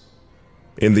weapons.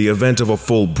 In the event of a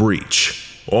full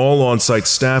breach, All on-site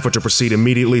staff are to proceed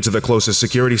immediately to the closest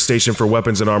security station for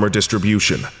weapons and armor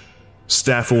distribution.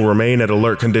 Staff will remain at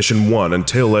Alert Condition 1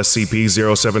 until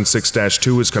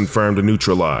SCP-076-2 is confirmed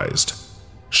neutralized.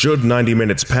 Should 90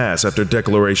 minutes pass after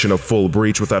declaration of full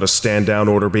breach without a stand-down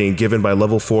order being given by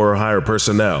Level 4 or higher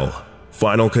personnel,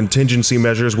 final contingency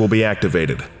measures will be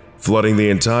activated, flooding the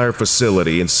entire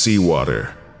facility in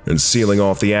seawater and sealing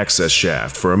off the access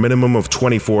shaft for a minimum of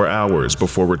 24 hours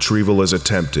before retrieval is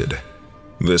attempted.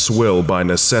 This will, by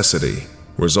necessity,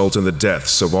 result in the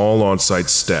deaths of all on-site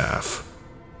staff.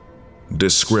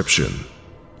 Description: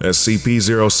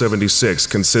 SCP-076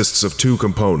 consists of two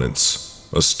components: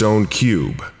 a stone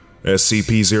cube,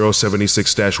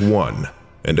 SCP-076-1,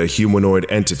 and a humanoid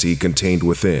entity contained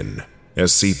within,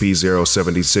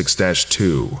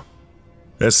 SCP-076-2.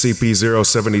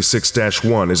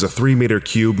 SCP-076-1 is a 3-meter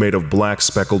cube made of black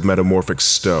speckled metamorphic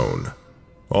stone.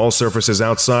 All surfaces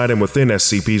outside and within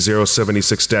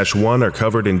SCP-076-1 are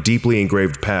covered in deeply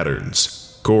engraved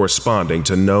patterns, corresponding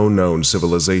to no known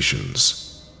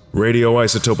civilizations.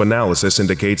 Radioisotope analysis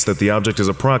indicates that the object is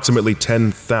approximately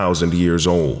 10,000 years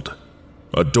old.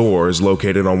 A door is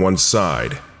located on one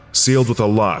side, sealed with a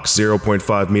lock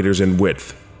 0.5 meters in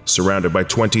width, surrounded by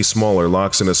 20 smaller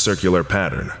locks in a circular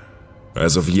pattern.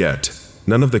 As of yet,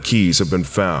 none of the keys have been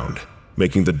found,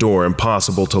 making the door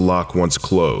impossible to lock once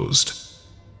closed.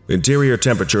 Interior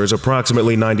temperature is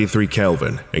approximately 93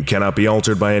 Kelvin and cannot be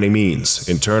altered by any means,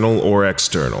 internal or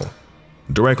external.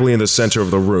 Directly in the center of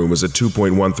the room is a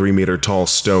 2.13 meter tall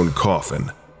stone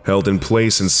coffin, held in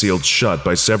place and sealed shut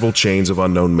by several chains of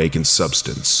unknown make and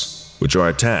substance, which are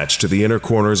attached to the inner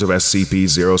corners of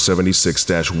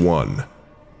SCP-076-1.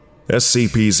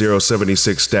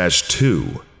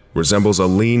 SCP-076-2 resembles a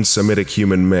lean Semitic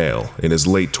human male in his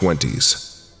late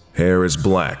 20s. Hair is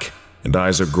black and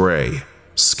eyes are gray,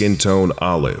 skin tone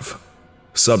olive.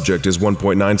 Subject is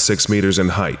 1.96 meters in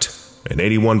height and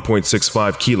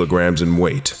 81.65 kilograms in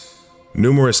weight.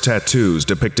 Numerous tattoos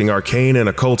depicting arcane and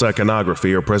occult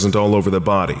iconography are present all over the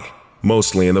body,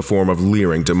 mostly in the form of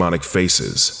leering demonic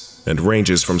faces, and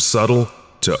ranges from subtle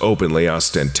to openly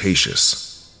ostentatious.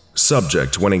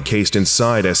 Subject, when encased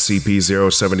inside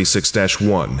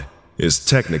SCP-076-1, is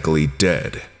technically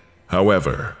dead.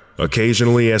 However,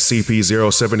 occasionally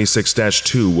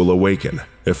SCP-076-2 will awaken,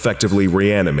 effectively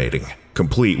reanimating,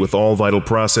 complete with all vital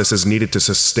processes needed to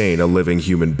sustain a living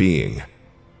human being.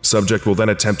 Subject will then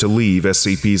attempt to leave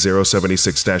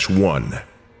SCP-076-1.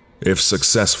 If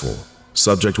successful,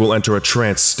 subject will enter a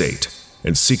trance state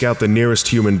and seek out the nearest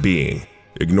human being,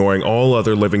 ignoring all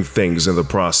other living things in the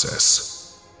process.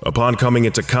 Upon coming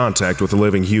into contact with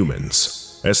living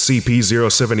humans,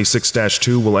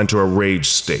 SCP-076-2 will enter a rage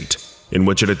state, in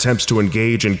which it attempts to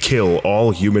engage and kill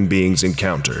all human beings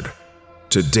encountered.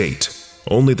 To date,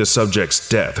 only the subject's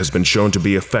death has been shown to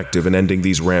be effective in ending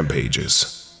these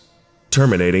rampages.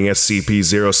 Terminating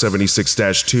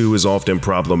SCP-076-2 is often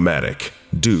problematic,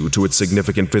 due to its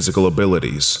significant physical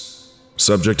abilities.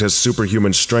 Subject has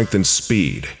superhuman strength and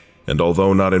speed, and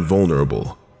although not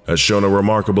invulnerable, has shown a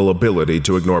remarkable ability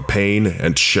to ignore pain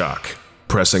and shock,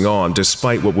 pressing on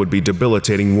despite what would be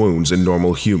debilitating wounds in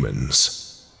normal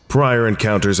humans. Prior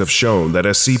encounters have shown that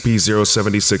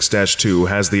SCP-076-2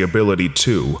 has the ability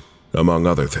to, among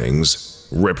other things,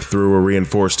 rip through a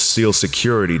reinforced steel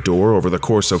security door over the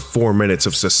course of 4 minutes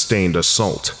of sustained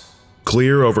assault,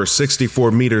 clear over 64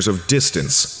 meters of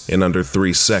distance in under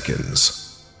 3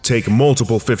 seconds, take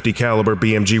multiple 50 caliber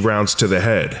BMG rounds to the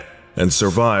head, and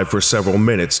survive for several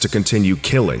minutes to continue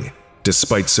killing,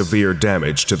 despite severe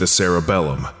damage to the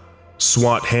cerebellum.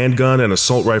 Swat handgun and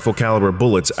assault rifle caliber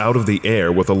bullets out of the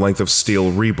air with a length of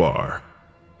steel rebar.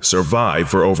 Survive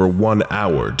for over 1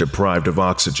 hour deprived of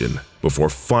oxygen before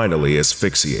finally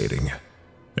asphyxiating.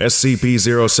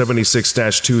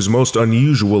 SCP-076-2's most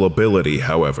unusual ability,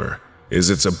 however, is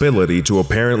its ability to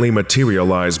apparently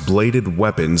materialize bladed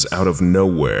weapons out of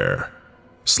nowhere.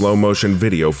 Slow-motion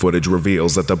video footage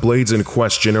reveals that the blades in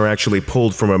question are actually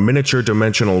pulled from a miniature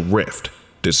dimensional rift,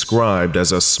 described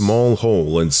as a small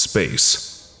hole in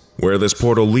space. Where this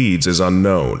portal leads is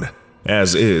unknown,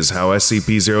 as is how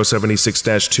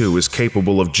SCP-076-2 is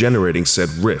capable of generating said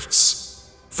rifts.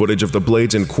 Footage of the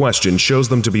blades in question shows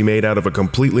them to be made out of a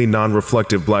completely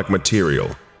non-reflective black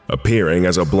material, appearing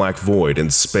as a black void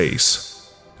in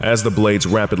space. As the blades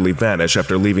rapidly vanish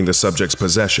after leaving the subject's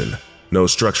possession, no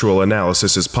structural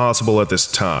analysis is possible at this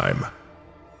time.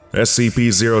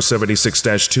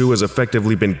 SCP-076-2 has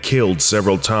effectively been killed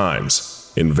several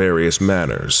times, in various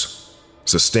manners.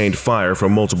 Sustained fire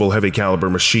from multiple heavy-caliber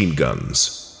machine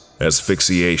guns,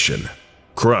 asphyxiation,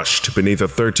 crushed beneath a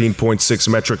 13.6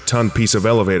 metric ton piece of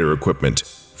elevator equipment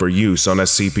for use on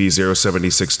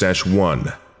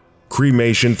SCP-076-1.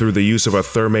 Cremation through the use of a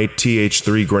thermate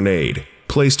TH-3 grenade,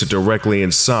 placed directly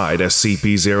inside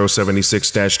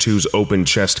SCP-076-2's open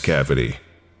chest cavity.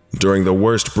 During the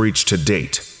worst breach to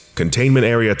date, Containment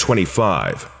Area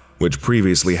 25, which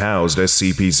previously housed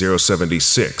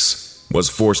SCP-076, was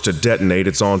forced to detonate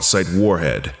its on-site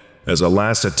warhead as a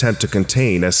last attempt to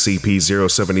contain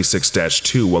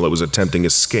SCP-076-2 while it was attempting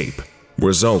escape,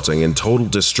 resulting in total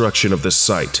destruction of the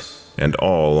site and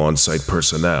all on-site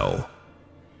personnel.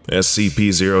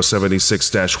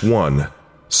 SCP-076-1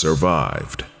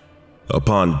 survived.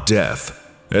 Upon death,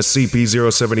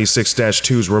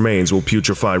 SCP-076-2's remains will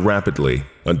putrefy rapidly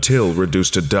until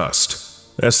reduced to dust.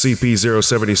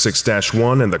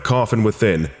 SCP-076-1 and the coffin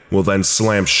within will then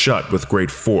slam shut with great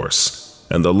force,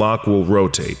 and the lock will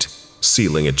rotate,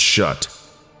 sealing it shut.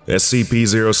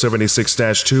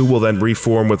 SCP-076-2 will then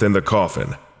reform within the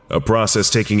coffin, a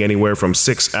process taking anywhere from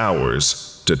 6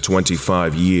 hours to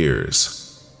 25 years.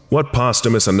 What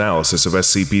posthumous analysis of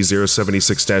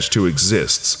SCP-076-2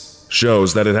 exists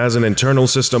shows that it has an internal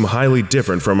system highly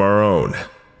different from our own,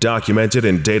 documented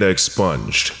and data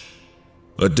expunged.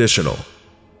 Additional,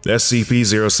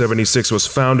 SCP-076 was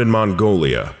found in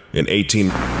Mongolia in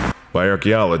 18 by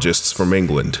archaeologists from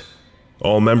England.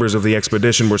 All members of the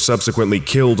expedition were subsequently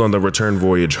killed on the return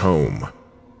voyage home.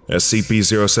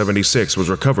 SCP-076 was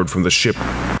recovered from the ship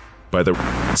by the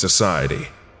Society,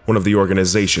 one of the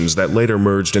organizations that later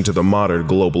merged into the modern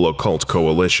Global Occult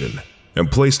Coalition, and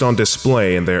placed on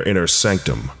display in their inner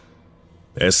sanctum.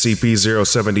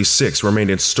 SCP-076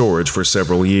 remained in storage for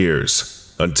several years,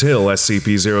 until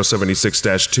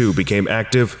SCP-076-2 became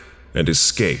active and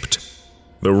escaped.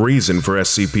 The reason for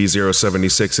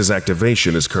SCP-076's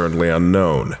activation is currently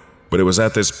unknown, but it was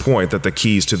at this point that the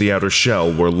keys to the outer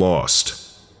shell were lost.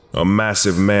 A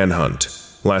massive manhunt,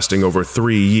 lasting over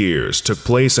 3 years, took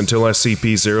place until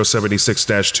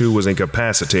SCP-076-2 was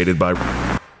incapacitated by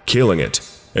killing it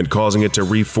and causing it to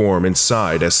reform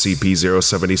inside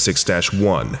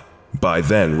SCP-076-1, by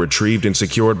then retrieved and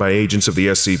secured by agents of the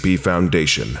SCP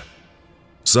Foundation.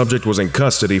 Subject was in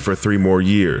custody for 3 more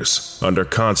years, under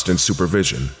constant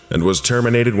supervision, and was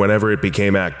terminated whenever it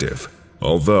became active,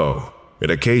 although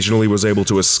it occasionally was able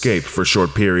to escape for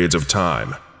short periods of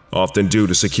time, often due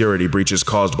to security breaches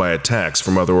caused by attacks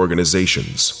from other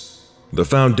organizations. The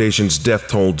Foundation's death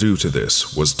toll due to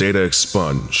this was data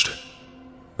expunged.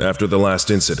 After the last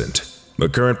incident, the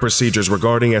current procedures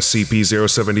regarding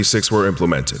SCP-076 were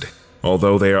implemented,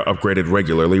 although they are upgraded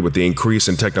regularly with the increase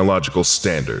in technological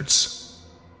standards.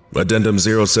 Addendum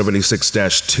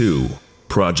 076-2,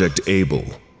 Project Able,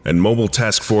 and Mobile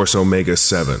Task Force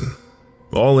Omega-7.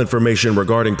 All information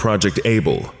regarding Project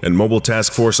Able and Mobile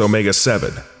Task Force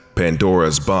Omega-7,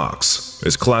 Pandora's Box,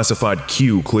 is classified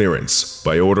Q clearance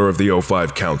by order of the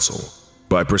O5 Council.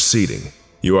 By proceeding,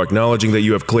 you are acknowledging that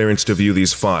you have clearance to view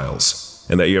these files,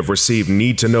 and that you have received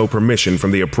need-to-know permission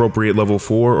from the appropriate Level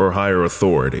 4 or higher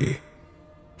authority.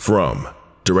 From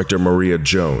Director Maria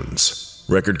Jones,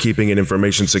 Record Keeping and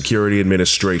Information Security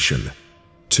Administration.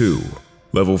 2.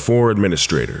 Level 4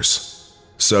 Administrators.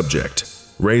 Subject: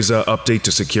 Reza Update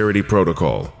to Security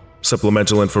Protocol.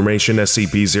 Supplemental Information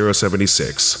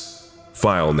SCP-076.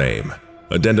 File Name: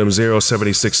 Addendum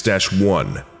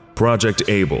 076-1, Project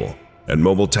Able, and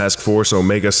Mobile Task Force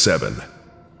Omega-7.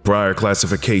 Prior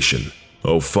Classification: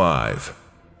 05.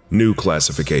 New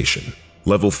Classification: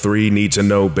 Level 3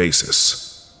 Need-to-Know Basis.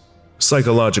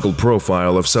 Psychological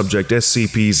Profile of Subject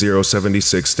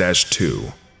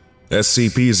SCP-076-2.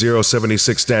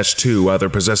 SCP-076-2 either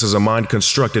possesses a mind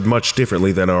constructed much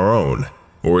differently than our own,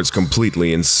 or is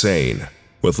completely insane,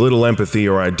 with little empathy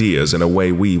or ideas in a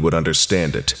way we would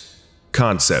understand it.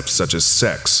 Concepts such as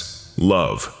sex,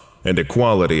 love, and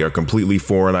equality are completely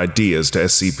foreign ideas to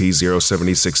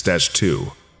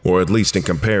SCP-076-2, or at least in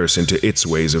comparison to its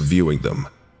ways of viewing them.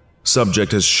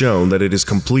 Subject has shown that it is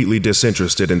completely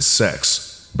disinterested in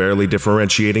sex, barely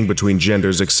differentiating between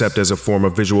genders except as a form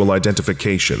of visual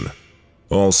identification.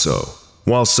 Also,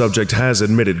 while Subject has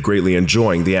admitted greatly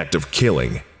enjoying the act of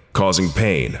killing, causing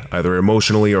pain, either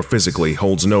emotionally or physically,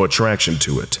 holds no attraction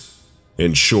to it.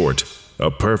 In short, a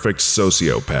perfect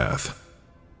sociopath.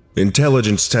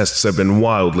 Intelligence tests have been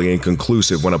wildly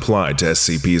inconclusive when applied to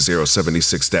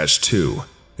SCP-076-2,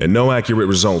 and no accurate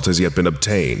result has yet been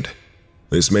obtained.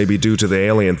 This may be due to the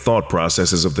alien thought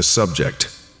processes of the subject.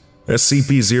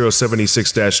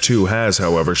 SCP-076-2 has,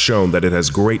 however, shown that it has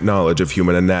great knowledge of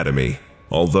human anatomy,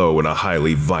 although in a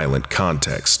highly violent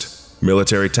context,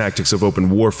 military tactics of open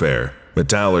warfare,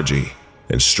 metallurgy,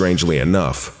 and strangely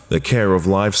enough, the care of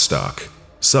livestock.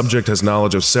 Subject has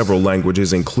knowledge of several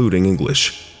languages including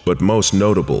English, but most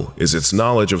notable is its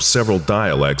knowledge of several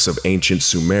dialects of ancient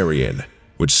Sumerian,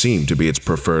 which seem to be its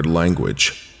preferred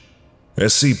language.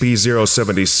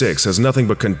 SCP-076 has nothing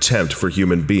but contempt for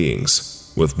human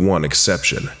beings, with one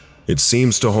exception. It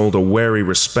seems to hold a wary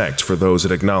respect for those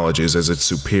it acknowledges as its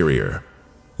superior.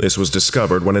 This was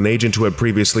discovered when an agent who had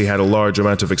previously had a large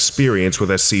amount of experience with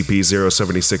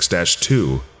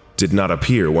SCP-076-2 did not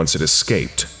appear once it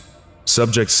escaped.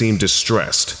 Subject seemed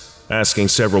distressed, asking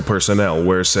several personnel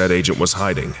where said agent was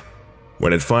hiding.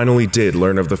 When it finally did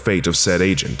learn of the fate of said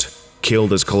agent,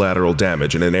 killed as collateral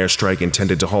damage in an airstrike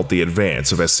intended to halt the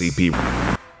advance of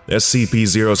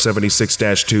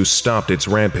SCP-076-2 stopped its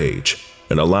rampage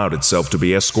and allowed itself to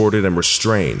be escorted and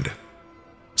restrained.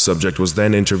 Subject was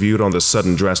then interviewed on the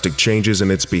sudden drastic changes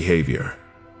in its behavior.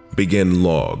 Begin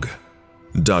log.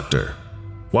 Doctor,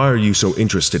 why are you so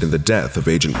interested in the death of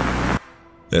Agent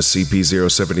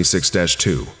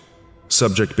SCP-076-2?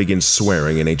 Subject begins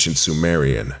swearing in ancient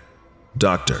Sumerian.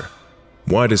 Doctor,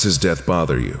 why does his death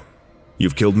bother you?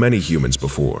 You've killed many humans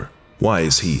before. Why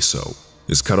is he so?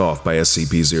 Is cut off by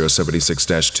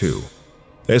SCP-076-2.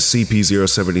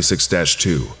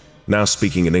 SCP-076-2, now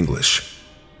speaking in English.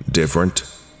 Different?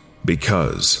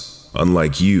 Because,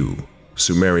 unlike you,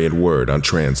 Sumerian word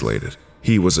untranslated,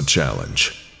 he was a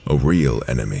challenge, a real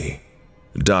enemy.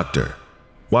 Doctor,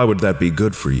 why would that be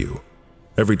good for you?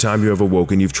 Every time you have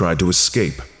awoken, you've tried to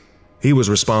escape. He was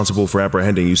responsible for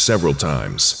apprehending you several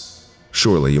times.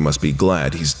 Surely you must be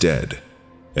glad he's dead.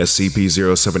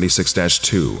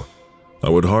 SCP-076-2, I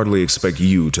would hardly expect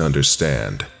you to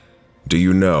understand. Do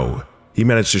you know, he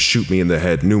managed to shoot me in the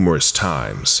head numerous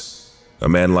times. A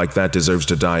man like that deserves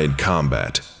to die in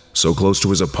combat, so close to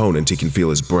his opponent he can feel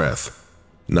his breath.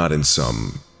 Not in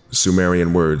some,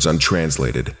 Sumerian words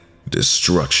untranslated,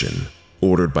 destruction,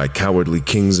 ordered by cowardly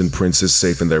kings and princes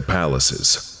safe in their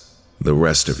palaces. The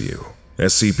rest of you,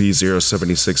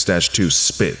 SCP-076-2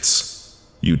 spits.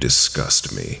 You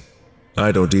disgust me.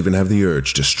 I don't even have the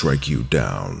urge to strike you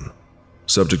down.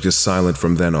 Subject is silent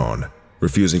from then on,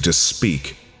 refusing to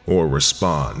speak or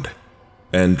respond.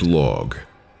 End log.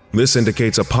 This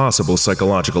indicates a possible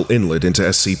psychological inlet into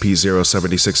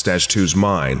SCP-076-2's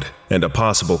mind and a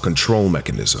possible control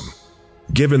mechanism.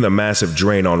 Given the massive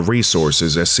drain on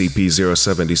resources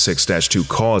SCP-076-2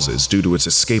 causes due to its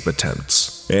escape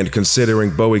attempts, and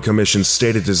considering Bowie Commission's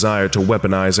stated desire to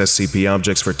weaponize SCP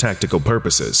objects for tactical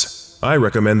purposes, I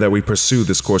recommend that we pursue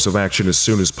this course of action as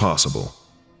soon as possible.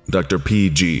 Dr.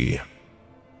 PG.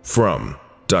 From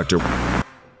Dr.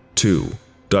 to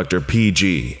Dr.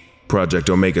 PG, Project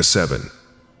Omega-7.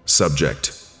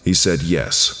 Subject, he said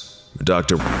yes.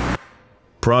 Dr.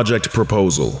 Project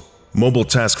Proposal, Mobile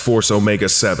Task Force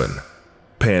Omega-7,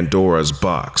 Pandora's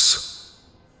Box.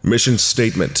 Mission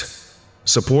Statement,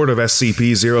 Support of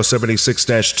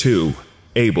SCP-076-2,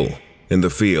 able, in the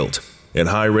field, in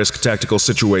high-risk tactical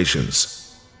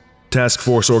situations. Task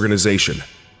Force Organization,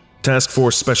 Task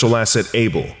Force Special Asset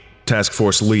Able, Task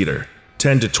Force Leader,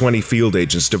 10 to 20 field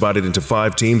agents divided into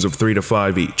 5 teams of 3 to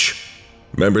 5 each.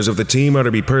 Members of the team are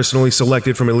to be personally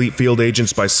selected from elite field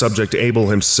agents by Subject Able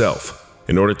himself,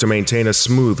 in order to maintain a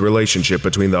smooth relationship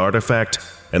between the artifact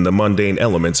and the mundane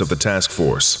elements of the task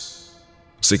force.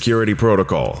 Security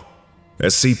Protocol.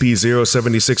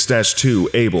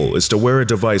 SCP-076-2 Able is to wear a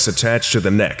device attached to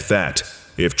the neck that,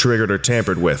 if triggered or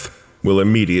tampered with, will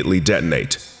immediately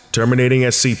detonate, terminating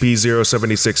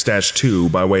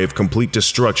SCP-076-2 by way of complete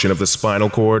destruction of the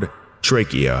spinal cord,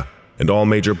 trachea, and all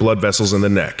major blood vessels in the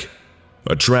neck.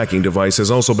 A tracking device has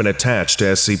also been attached to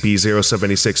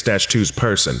SCP-076-2's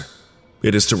person.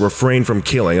 It is to refrain from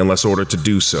killing unless ordered to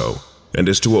do so, and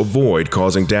is to avoid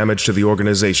causing damage to the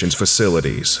organization's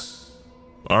facilities.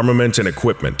 Armament and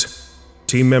Equipment.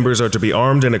 Team members are to be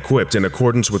armed and equipped in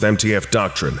accordance with MTF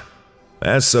doctrine.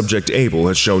 As Subject Able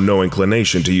has shown no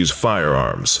inclination to use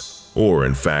firearms, or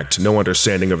in fact, no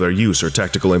understanding of their use or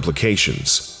tactical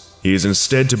implications, he is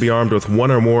instead to be armed with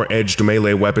 1 or more edged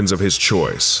melee weapons of his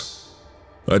choice.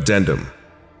 Addendum.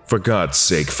 For God's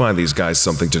sake, find these guys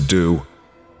something to do.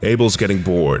 Abel's getting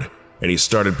bored, and he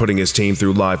started putting his team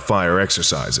through live fire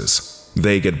exercises.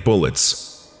 They get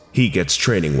bullets. He gets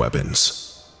training weapons.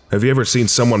 Have you ever seen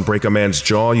someone break a man's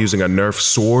jaw using a Nerf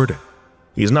sword?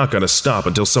 He's not going to stop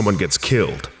until someone gets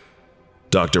killed.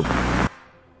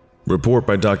 Report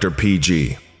by Dr.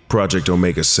 PG, Project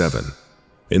Omega-7.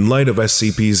 In light of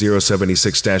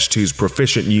SCP-076-2's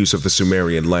proficient use of the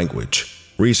Sumerian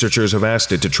language, researchers have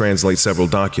asked it to translate several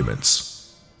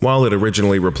documents. While it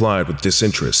originally replied with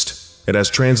disinterest, it has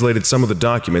translated some of the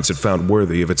documents it found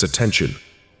worthy of its attention.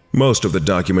 Most of the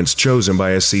documents chosen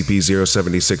by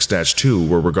SCP-076-2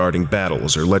 were regarding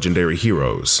battles or legendary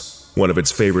heroes, one of its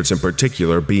favorites in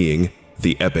particular being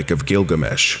the Epic of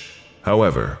Gilgamesh.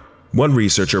 However, one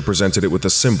researcher presented it with a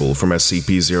symbol from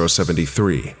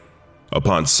SCP-073.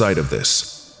 Upon sight of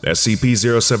this,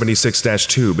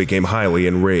 SCP-076-2 became highly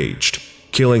enraged,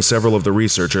 killing several of the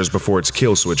researchers before its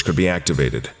kill switch could be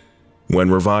activated.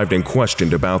 When revived and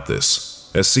questioned about this,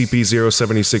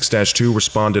 SCP-076-2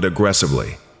 responded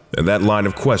aggressively, and that line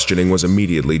of questioning was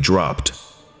immediately dropped.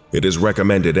 It is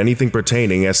recommended anything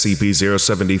pertaining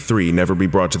SCP-073 never be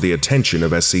brought to the attention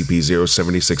of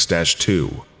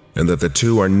SCP-076-2, and that the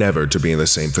two are never to be in the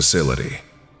same facility.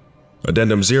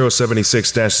 Addendum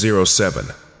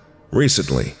 076-07.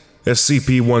 Recently,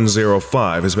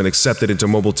 SCP-105 has been accepted into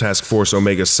Mobile Task Force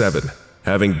Omega-7,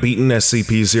 having beaten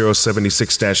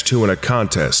SCP-076-2 in a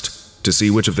contest to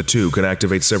see which of the two could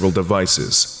activate several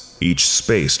devices, each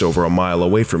spaced over a mile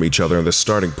away from each other in the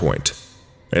starting point.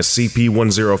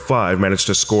 SCP-105 managed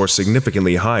to score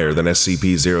significantly higher than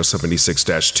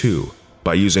SCP-076-2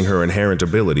 by using her inherent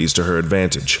abilities to her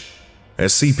advantage.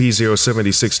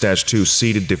 SCP-076-2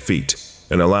 ceded defeat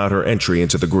and allowed her entry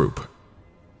into the group.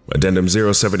 Addendum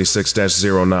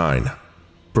 076-09.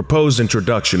 Proposed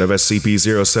introduction of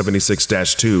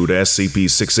SCP-076-2 to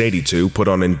SCP-682 put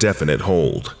on indefinite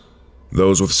hold.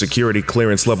 Those with security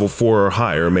clearance level 4 or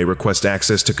higher may request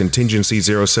access to Contingency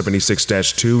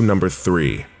 076-2 number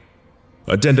 3.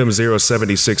 Addendum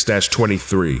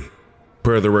 076-23.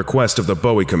 Per the request of the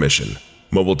Bowie Commission,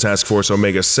 Mobile Task Force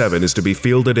Omega-7 is to be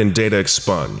fielded and data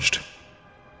expunged.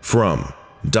 From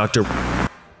Dr.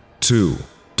 to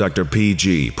Dr.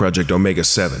 PG, Project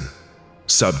Omega-7.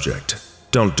 Subject: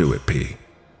 don't do it, P.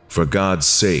 For God's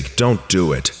sake, don't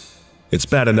do it. It's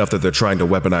bad enough that they're trying to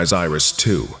weaponize Iris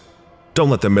too. Don't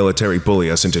let the military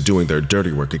bully us into doing their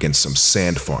dirty work against some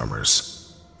sand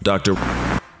farmers. Dr.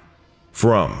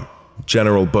 From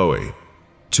General Bowie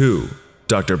to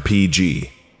Dr. PG,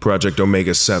 Project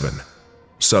Omega-7.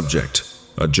 Subject: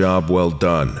 a job well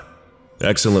done.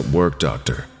 Excellent work,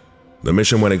 Doctor. The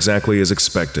mission went exactly as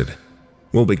expected.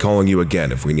 We'll be calling you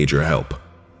again if we need your help.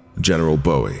 General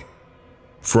Bowie.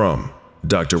 From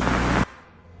Dr.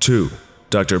 to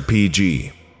Dr.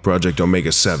 PG, Project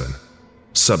Omega-7.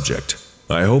 Subject: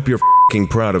 I hope you're f***ing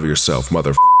proud of yourself,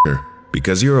 motherfucker,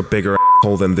 because you're a bigger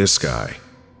asshole than this guy.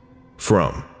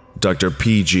 From Dr.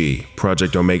 PG,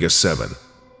 Project Omega-7.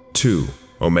 To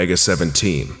Omega-7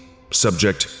 Team.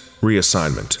 Subject: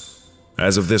 reassignment.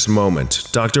 As of this moment,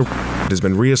 Dr. has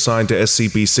been reassigned to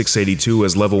SCP-682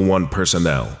 as Level 1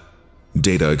 personnel.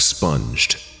 Data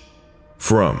expunged.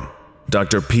 From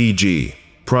Dr. PG,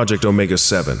 Project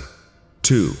Omega-7.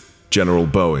 To General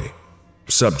Bowie.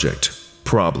 Subject: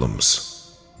 problems.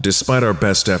 Despite our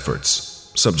best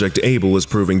efforts, Subject Abel is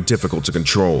proving difficult to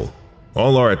control.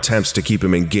 All our attempts to keep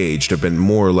him engaged have been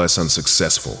more or less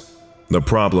unsuccessful. The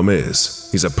problem is,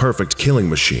 he's a perfect killing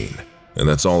machine, and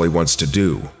that's all he wants to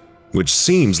do. Which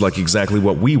seems like exactly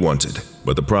what we wanted,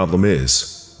 but the problem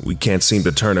is, we can't seem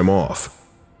to turn him off.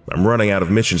 I'm running out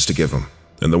of missions to give him,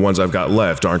 and the ones I've got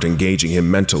left aren't engaging him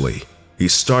mentally.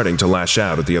 He's starting to lash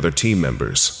out at the other team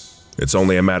members. It's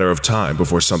only a matter of time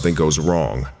before something goes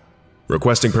wrong.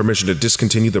 Requesting permission to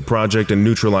discontinue the project and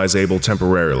neutralize Abel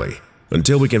temporarily,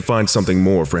 until we can find something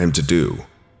more for him to do.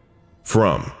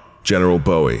 From General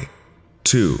Bowie.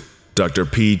 To Dr.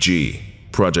 PG,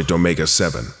 Project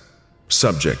Omega-7.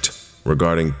 Subject: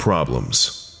 regarding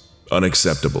problems.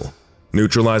 Unacceptable.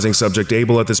 Neutralizing Subject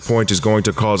Abel at this point is going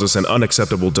to cause us an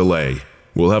unacceptable delay.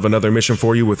 We'll have another mission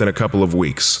for you within a couple of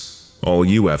weeks. All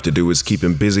you have to do is keep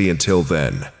him busy until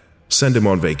then. Send him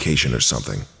on vacation or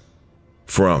something.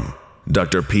 From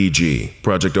Dr. PG,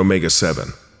 Project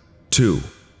Omega-7. To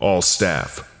all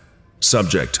staff.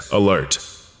 Subject: alert.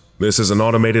 This is an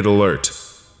automated alert.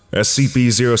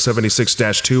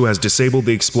 SCP-076-2 has disabled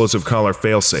the explosive collar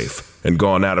failsafe and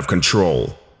gone out of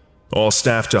control. All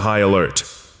staff to high alert.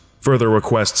 Further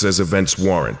requests as events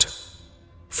warrant.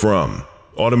 From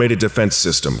Automated Defense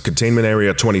System, Containment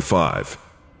Area 25.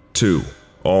 To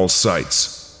all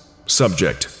sites.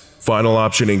 Subject: final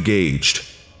option engaged.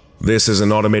 This is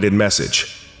an automated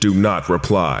message. Do not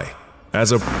reply.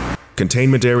 As of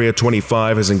Containment Area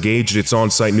 25 has engaged its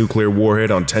on-site nuclear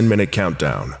warhead on 10-minute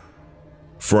countdown.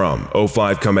 From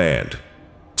O5 Command.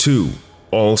 To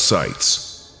all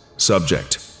sites.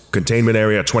 Subject: Containment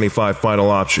Area 25 final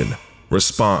option.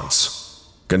 Response: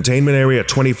 Containment Area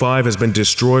 25 has been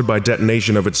destroyed by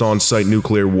detonation of its on-site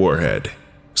nuclear warhead.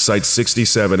 Sites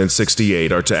 67 and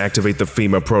 68 are to activate the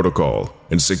FEMA protocol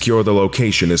and secure the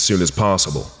location as soon as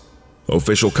possible.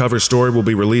 Official cover story will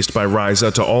be released by RISA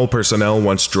to all personnel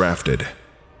once drafted.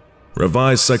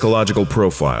 Revised psychological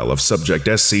profile of subject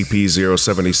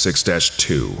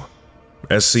SCP-076-2.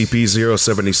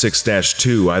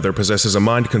 SCP-076-2 either possesses a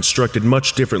mind constructed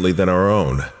much differently than our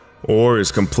own, or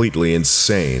is completely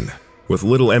insane, with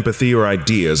little empathy or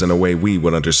ideas in a way we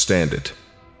would understand it.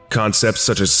 Concepts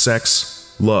such as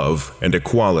sex, love, and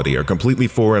equality are completely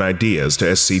foreign ideas to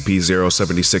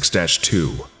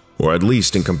SCP-076-2, or at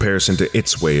least in comparison to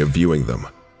its way of viewing them.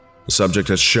 The subject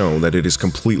has shown that it is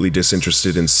completely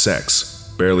disinterested in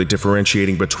sex, barely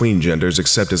differentiating between genders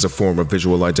except as a form of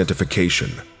visual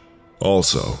identification.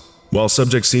 Also, while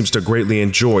subject seems to greatly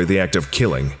enjoy the act of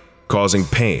killing, causing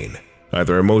pain,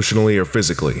 either emotionally or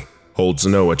physically, holds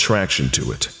no attraction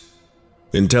to it.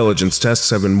 Intelligence tests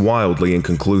have been wildly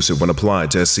inconclusive when applied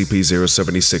to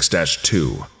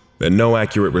SCP-076-2, and no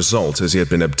accurate result has yet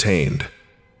been obtained.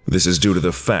 This is due to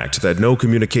the fact that no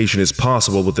communication is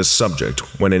possible with this subject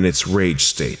when in its rage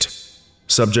state.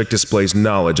 Subject displays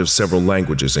knowledge of several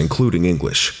languages, including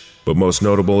English, but most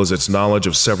notable is its knowledge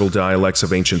of several dialects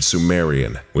of ancient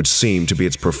Sumerian, which seem to be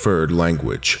its preferred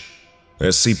language.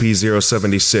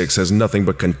 SCP-076 has nothing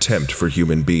but contempt for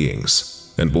human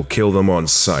beings, and will kill them on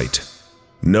sight.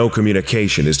 No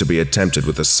communication is to be attempted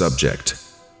with the subject.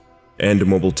 End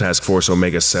Mobile Task Force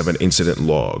Omega-7 Incident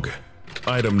Log.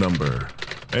 Item Number: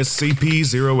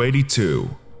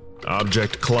 SCP-082.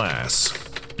 Object Class: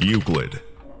 Euclid.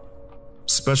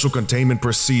 Special Containment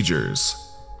Procedures.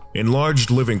 Enlarged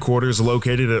living quarters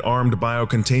located at Armed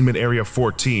Biocontainment Area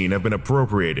 14 have been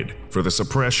appropriated for the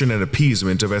suppression and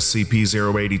appeasement of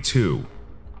SCP-082.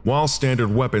 While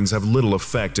standard weapons have little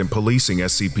effect in policing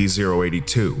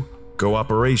SCP-082,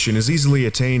 cooperation is easily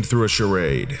attained through a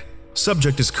charade.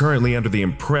 Subject is currently under the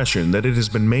impression that it has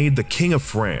been made the King of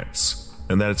France,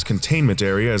 and that its containment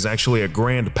area is actually a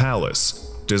grand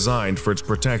palace, designed for its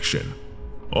protection.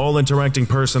 All interacting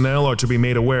personnel are to be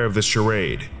made aware of this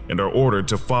charade, and are ordered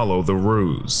to follow the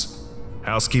ruse.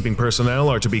 Housekeeping personnel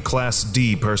are to be Class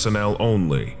D personnel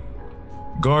only.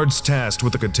 Guards tasked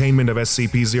with the containment of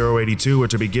SCP-082 are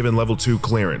to be given Level 2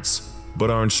 clearance, but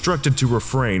are instructed to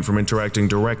refrain from interacting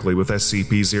directly with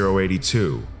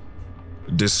SCP-082.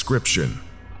 Description: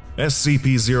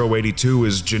 SCP-082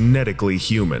 is genetically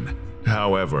human.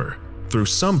 However, through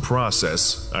some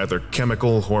process, either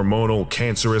chemical, hormonal,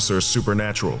 cancerous, or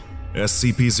supernatural,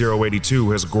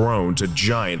 SCP-082 has grown to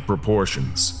giant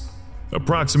proportions.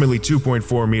 Approximately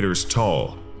 2.4 meters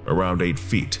tall, around 8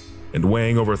 feet, and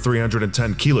weighing over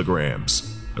 310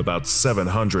 kilograms, about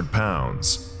 700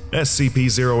 pounds.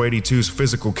 SCP-082's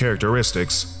physical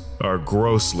characteristics are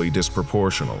grossly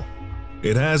disproportional.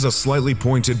 It has a slightly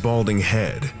pointed balding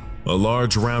head, a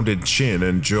large rounded chin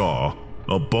and jaw,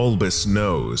 a bulbous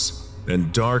nose,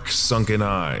 and dark sunken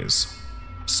eyes.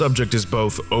 Subject is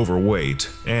both overweight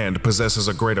and possesses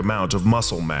a great amount of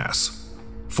muscle mass.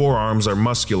 Forearms are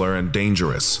muscular and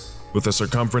dangerous, with a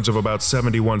circumference of about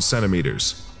 71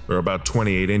 centimeters, or about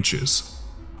 28 inches.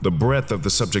 The breadth of the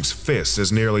subject's fist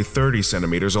is nearly 30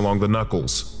 centimeters along the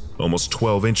knuckles, almost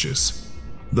 12 inches.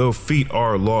 Though feet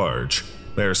are large,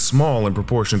 they are small in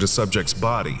proportion to subject's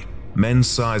body, men's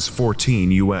size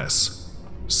 14 US.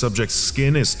 Subject's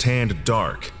skin is tanned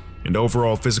dark, and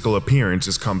overall physical appearance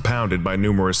is compounded by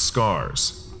numerous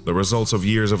scars, the results of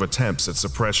years of attempts at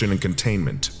suppression and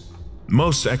containment.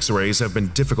 Most X-rays have been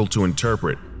difficult to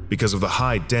interpret because of the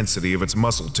high density of its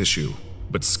muscle tissue,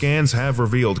 but scans have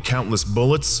revealed countless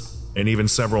bullets and even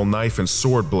several knife and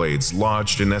sword blades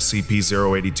lodged in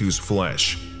SCP-082's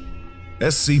flesh.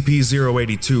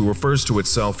 SCP-082 refers to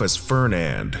itself as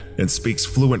Fernand and speaks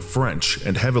fluent French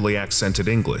and heavily accented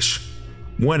English.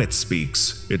 When it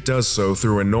speaks, it does so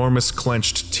through enormous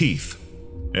clenched teeth.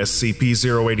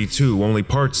 SCP-082 only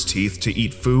parts teeth to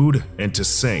eat food and to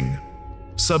sing.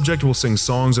 Subject will sing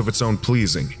songs of its own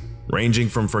pleasing, ranging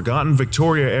from forgotten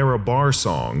Victoria-era bar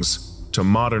songs to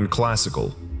modern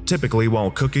classical, typically while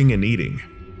cooking and eating.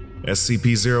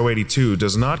 SCP-082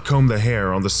 does not comb the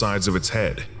hair on the sides of its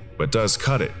head, but does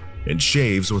cut it and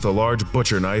shaves with a large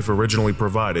butcher knife originally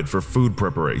provided for food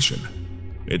preparation.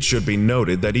 It should be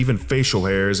noted that even facial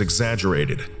hair is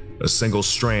exaggerated, a single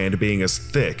strand being as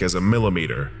thick as a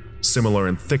millimeter, similar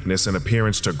in thickness and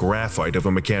appearance to graphite of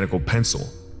a mechanical pencil.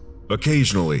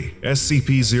 Occasionally,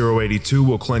 SCP-082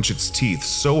 will clench its teeth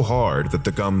so hard that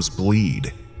the gums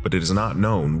bleed, but it is not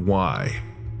known why.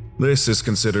 This is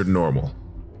considered normal.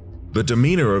 The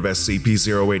demeanor of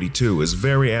SCP-082 is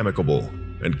very amicable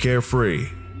and carefree.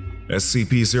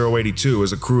 SCP-082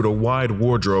 has accrued a wide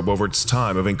wardrobe over its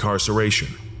time of incarceration,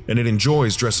 and it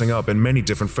enjoys dressing up in many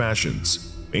different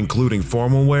fashions, including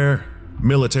formal wear,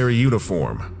 military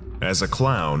uniform, as a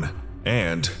clown,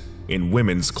 and in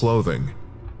women's clothing.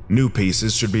 New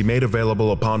pieces should be made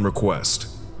available upon request.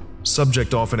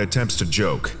 Subject often attempts to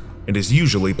joke and is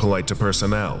usually polite to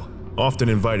personnel, often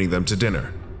inviting them to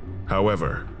dinner.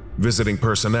 However, visiting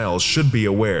personnel should be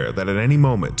aware that at any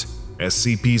moment,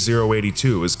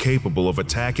 SCP-082 is capable of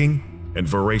attacking and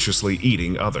voraciously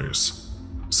eating others.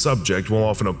 Subject will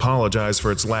often apologize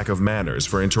for its lack of manners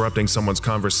for interrupting someone's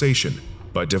conversation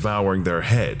by devouring their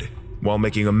head while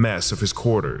making a mess of his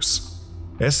quarters.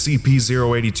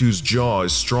 SCP-082's jaw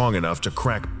is strong enough to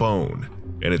crack bone,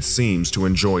 and it seems to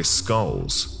enjoy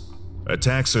skulls.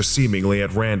 Attacks are seemingly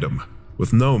at random,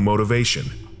 with no motivation.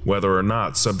 Whether or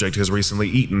not subject has recently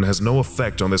eaten has no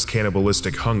effect on this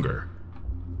cannibalistic hunger.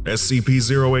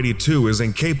 SCP-082 is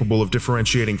incapable of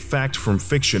differentiating fact from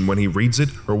fiction when he reads it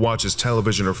or watches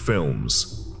television or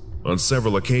films. On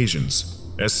several occasions,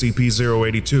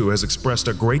 SCP-082 has expressed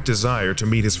a great desire to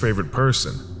meet his favorite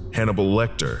person, Hannibal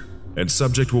Lecter, and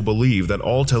subject will believe that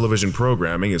all television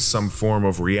programming is some form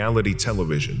of reality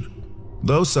television.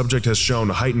 Though subject has shown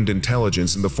heightened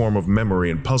intelligence in the form of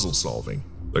memory and puzzle solving,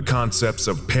 the concepts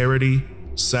of parody,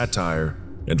 satire,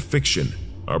 and fiction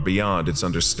are beyond its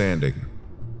understanding.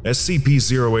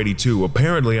 SCP-082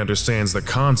 apparently understands the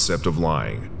concept of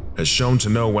lying, has shown to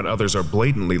know when others are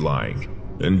blatantly lying,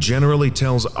 and generally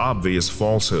tells obvious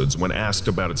falsehoods when asked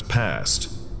about its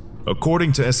past.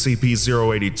 According to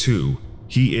SCP-082,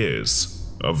 he is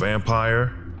a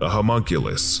vampire, a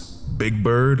homunculus, Big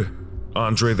Bird,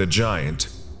 Andre the Giant,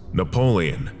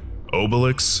 Napoleon,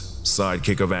 Obelix,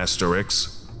 sidekick of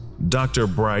Asterix, Dr.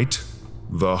 Bright,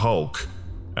 the Hulk,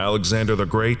 Alexander the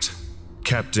Great,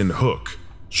 Captain Hook,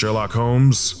 Sherlock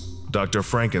Holmes, Dr.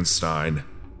 Frankenstein,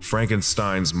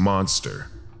 Frankenstein's monster.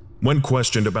 When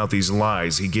questioned about these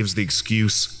lies, he gives the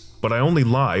excuse, "But I only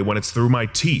lie when it's through my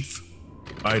teeth."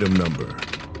 Item number: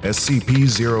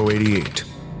 SCP-088.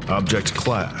 Object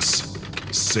Class: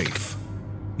 Safe.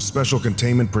 Special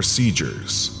Containment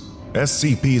Procedures: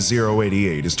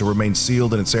 SCP-088 is to remain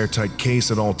sealed in its airtight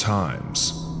case at all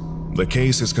times. The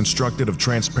case is constructed of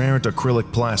transparent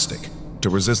acrylic plastic to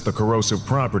resist the corrosive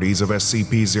properties of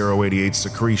SCP-088's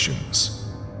secretions.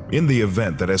 In the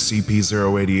event that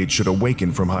SCP-088 should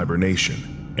awaken from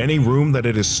hibernation, any room that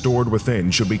it is stored within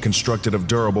should be constructed of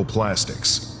durable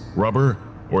plastics, rubber,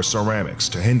 or ceramics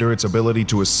to hinder its ability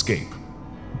to escape.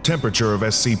 Temperature of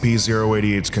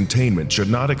SCP-088's containment should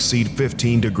not exceed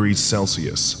 15 degrees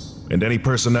Celsius, and any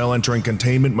personnel entering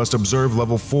containment must observe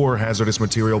Level 4 hazardous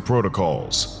material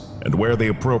protocols and wear the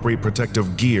appropriate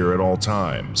protective gear at all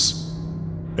times.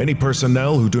 Any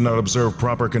personnel who do not observe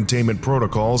proper containment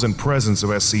protocols in presence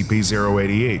of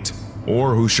SCP-088,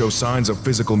 or who show signs of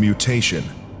physical mutation,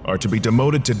 are to be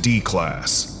demoted to D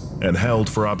Class and held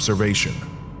for observation.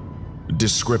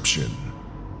 Description: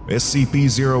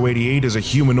 SCP-088 is a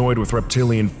humanoid with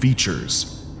reptilian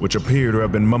features, which appear to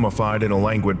have been mummified in a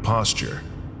languid posture.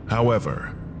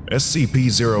 However,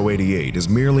 SCP-088 is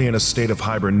merely in a state of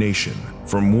hibernation,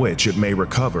 from which it may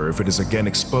recover if it is again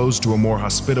exposed to a more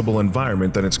hospitable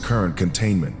environment than its current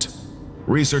containment.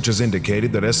 Research has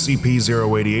indicated that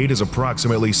SCP-088 is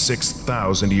approximately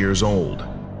 6,000 years old,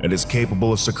 and is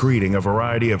capable of secreting a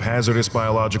variety of hazardous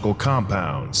biological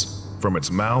compounds from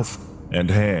its mouth and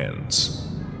hands.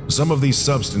 Some of these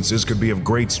substances could be of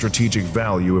great strategic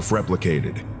value if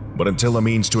replicated, but until a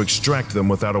means to extract them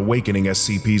without awakening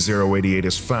SCP-088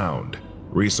 is found,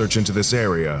 research into this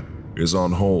area is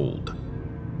on hold.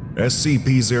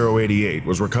 SCP-088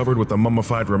 was recovered with the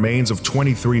mummified remains of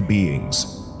 23 beings,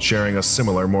 sharing a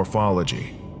similar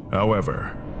morphology.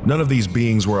 However, none of these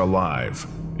beings were alive,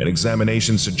 and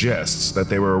examination suggests that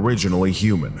they were originally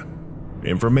human.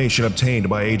 Information obtained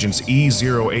by Agents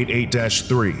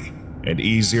E-088-3 and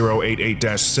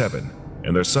E-088-7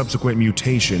 and their subsequent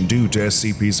mutation due to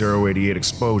SCP-088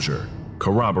 exposure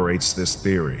corroborates this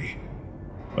theory.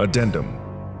 Addendum: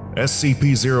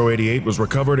 SCP-088 was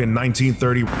recovered in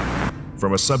 1930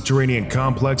 from a subterranean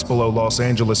complex below Los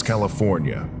Angeles,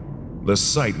 California. The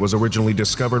site was originally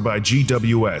discovered by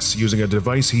GWS using a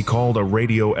device he called a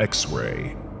radio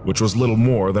X-ray, which was little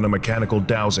more than a mechanical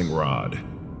dowsing rod.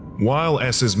 While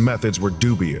S's methods were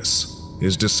dubious,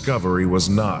 his discovery was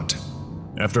not.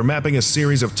 After mapping a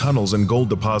series of tunnels and gold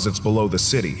deposits below the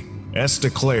city, S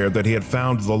declared that he had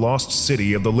found the lost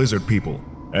city of the Lizard People,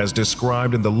 as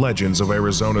described in the legends of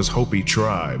Arizona's Hopi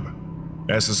tribe.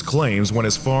 S's claims went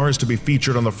as far as to be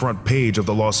featured on the front page of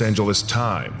the Los Angeles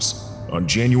Times on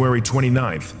January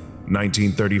 29,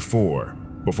 1934,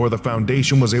 before the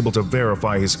Foundation was able to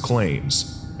verify his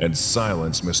claims and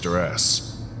silence Mr. S.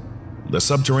 The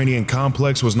subterranean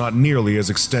complex was not nearly as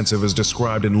extensive as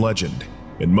described in legend,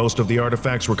 and most of the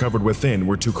artifacts recovered within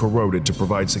were too corroded to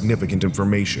provide significant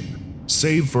information.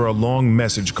 save for a long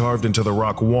message carved into the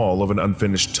rock wall of an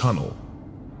unfinished tunnel.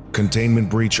 Containment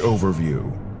Breach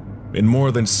Overview. In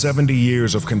more than 70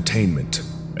 years of containment,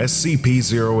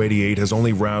 SCP-088 has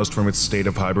only roused from its state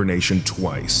of hibernation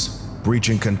twice,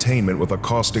 breaching containment with a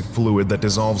caustic fluid that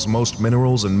dissolves most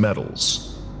minerals and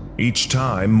metals. Each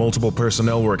time, multiple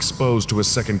personnel were exposed to a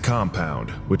second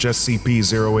compound, which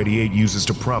SCP-088 uses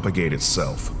to propagate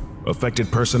itself. Affected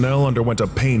personnel underwent a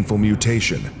painful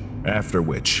mutation, after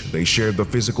which they shared the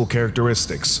physical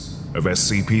characteristics of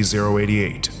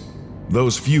SCP-088.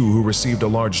 Those few who received a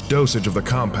large dosage of the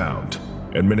compound,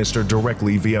 administered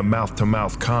directly via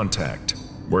mouth-to-mouth contact,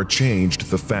 were changed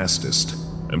the fastest,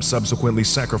 and subsequently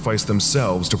sacrificed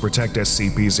themselves to protect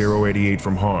SCP-088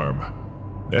 from harm.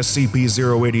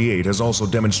 SCP-088 has also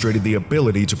demonstrated the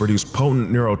ability to produce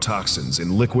potent neurotoxins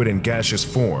in liquid and gaseous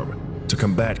form to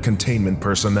combat containment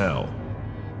personnel.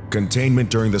 Containment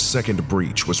during the second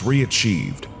breach was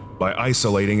re-achieved by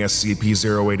isolating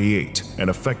SCP-088 and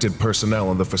affected personnel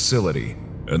in the facility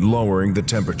and lowering the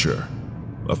temperature.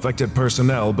 Affected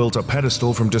personnel built a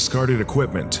pedestal from discarded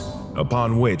equipment,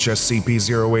 upon which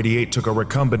SCP-088 took a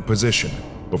recumbent position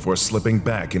before slipping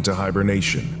back into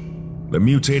hibernation. The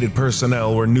mutated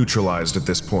personnel were neutralized at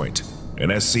this point,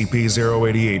 and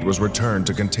SCP-088 was returned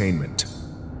to containment.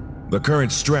 The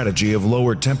current strategy of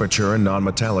lowered temperature and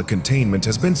non-metallic containment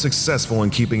has been successful in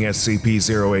keeping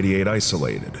SCP-088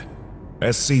 isolated.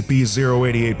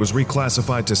 SCP-088 was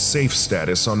reclassified to safe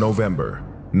status on November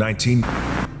 19.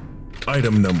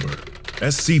 Item number: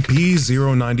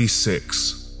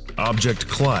 SCP-096. Object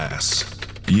Class: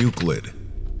 Euclid.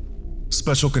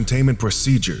 Special Containment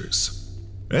Procedures: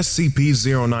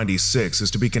 SCP-096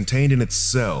 is to be contained in its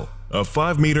cell, a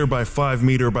 5 meter by 5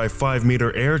 meter by 5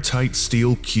 meter airtight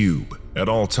steel cube, at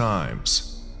all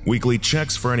times. Weekly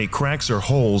checks for any cracks or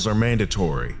holes are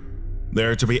mandatory.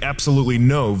 There are to be absolutely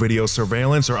no video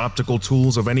surveillance or optical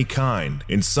tools of any kind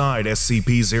inside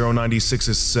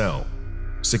SCP-096's cell.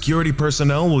 Security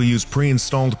personnel will use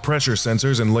pre-installed pressure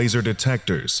sensors and laser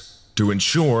detectors to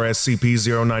ensure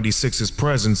SCP-096's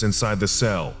presence inside the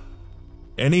cell.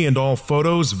 Any and all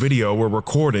photos, video, or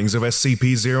recordings of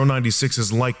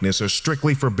SCP-096's likeness are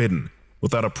strictly forbidden,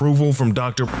 without approval from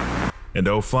Dr. and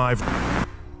O5.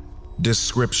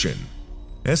 Description: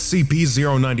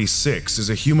 SCP-096 is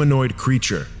a humanoid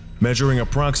creature, measuring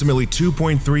approximately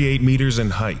 2.38 meters in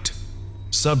height.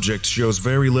 Subject shows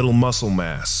very little muscle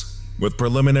mass, with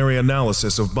preliminary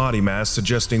analysis of body mass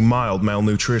suggesting mild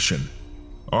malnutrition.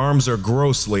 Arms are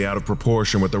grossly out of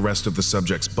proportion with the rest of the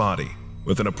subject's body,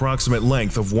 with an approximate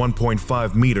length of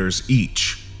 1.5 meters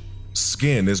each.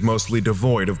 Skin is mostly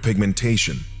devoid of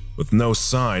pigmentation, with no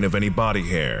sign of any body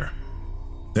hair.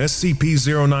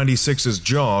 SCP-096's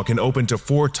jaw can open to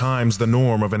 4 times the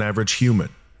norm of an average human.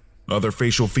 Other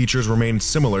facial features remain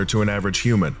similar to an average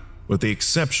human, with the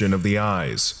exception of the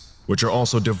eyes, which are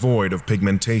also devoid of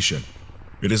pigmentation.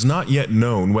 It is not yet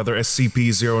known whether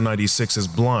SCP-096 is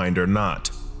blind or not.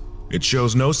 It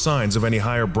shows no signs of any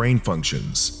higher brain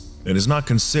functions, and is not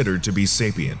considered to be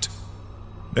sapient.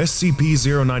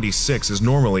 SCP-096 is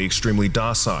normally extremely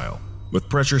docile, with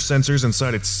pressure sensors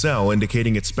inside its cell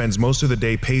indicating it spends most of the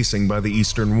day pacing by the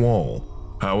eastern wall.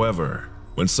 However,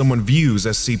 when someone views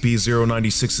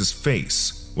SCP-096's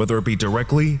face, whether it be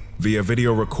directly, via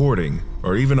video recording,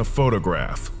 or even a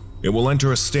photograph, it will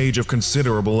enter a stage of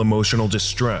considerable emotional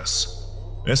distress.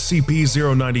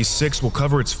 SCP-096 will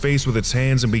cover its face with its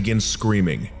hands and begin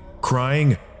screaming,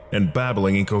 crying, and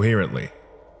babbling incoherently.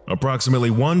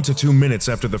 Approximately 1 to 2 minutes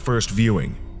after the first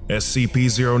viewing,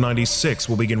 SCP-096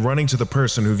 will begin running to the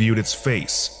person who viewed its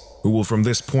face, who will from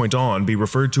this point on be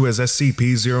referred to as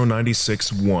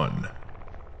SCP-096-1.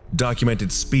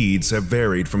 Documented speeds have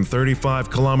varied from 35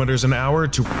 km an hour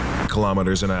to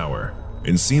km an hour,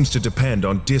 and seems to depend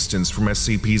on distance from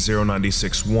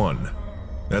SCP-096-1.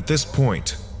 At this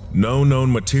point, no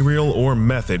known material or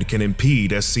method can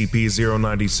impede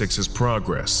SCP-096's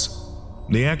progress.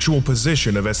 The actual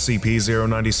position of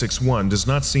SCP-096-1 does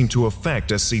not seem to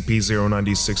affect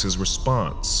SCP-096's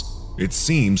response. It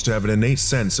seems to have an innate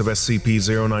sense of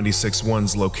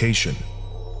SCP-096-1's location.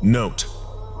 Note: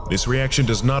 this reaction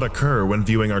does not occur when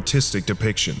viewing artistic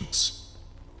depictions.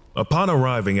 Upon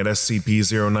arriving at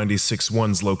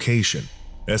SCP-096-1's location,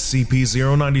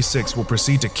 SCP-096 will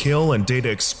proceed to kill and data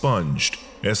expunged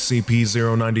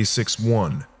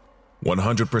SCP-096-1.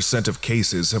 100% of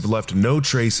cases have left no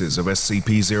traces of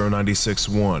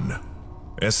SCP-096-1.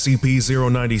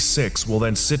 SCP-096 will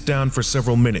then sit down for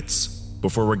several minutes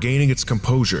before regaining its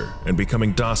composure and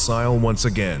becoming docile once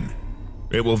again.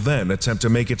 It will then attempt to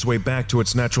make its way back to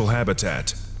its natural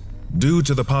habitat. Due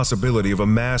to the possibility of a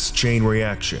mass chain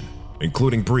reaction,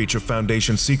 including breach of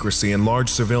Foundation secrecy and large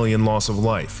civilian loss of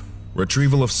life.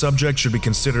 Retrieval of subject should be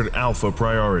considered alpha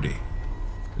priority.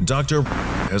 Dr.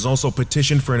 has also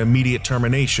petitioned for an immediate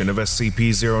termination of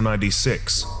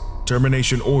SCP-096.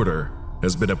 Termination order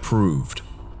has been approved.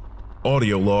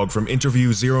 Audio log from Interview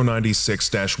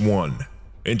 096-1.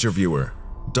 Interviewer: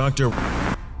 Dr.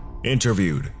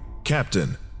 Interviewed: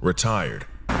 Captain, retired.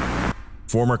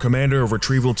 Former Commander of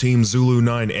Retrieval Team Zulu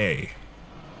 9A.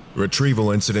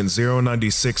 Retrieval Incident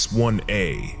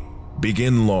 096-1A.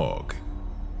 Begin log.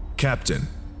 Captain: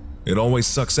 It always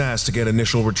sucks ass to get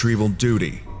initial retrieval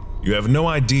duty. You have no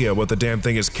idea what the damn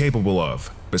thing is capable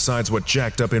of, besides what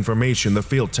jacked up information the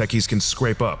field techies can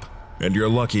scrape up, and you're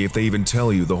lucky if they even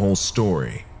tell you the whole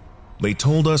story. They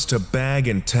told us to bag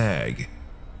and tag.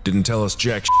 Didn't tell us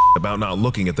jack shit about not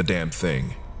looking at the damn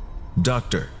thing.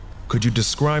 Doctor, could you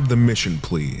describe the mission,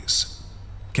 please?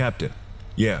 Captain: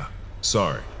 Yeah,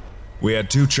 sorry. We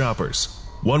had 2 choppers,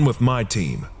 one with my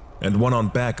team, and one on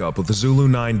backup with the Zulu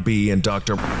 9B and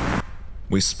Dr.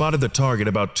 We spotted the target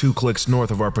about 2 clicks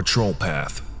north of our patrol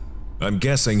path. I'm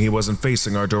guessing he wasn't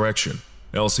facing our direction,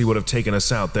 else he would have taken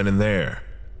us out then and there.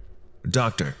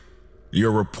 Doctor,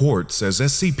 your report says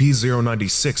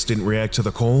SCP-096 didn't react to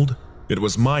the cold? It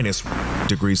was minus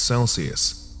degrees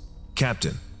Celsius.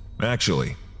 Captain,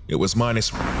 actually, it was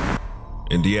minus,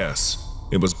 and yes,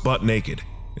 it was butt naked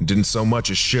and didn't so much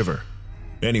as shiver.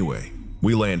 Anyway,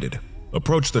 we landed,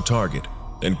 approached the target,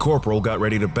 and Corporal got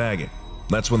ready to bag it.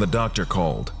 That's when the doctor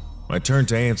called. I turned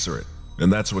to answer it,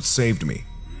 and that's what saved me.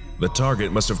 The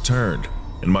target must have turned,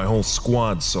 and my whole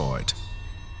squad saw it.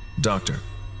 Doctor,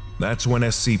 that's when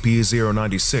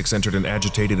SCP-096 entered an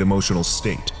agitated emotional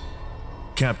state.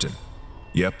 Captain: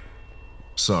 Yep.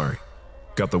 Sorry.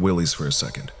 Got the willies for a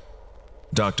second.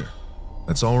 Doctor: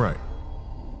 That's all right.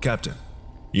 Captain: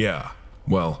 Yeah,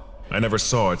 well, I never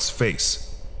saw its face.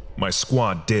 My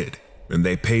squad did, and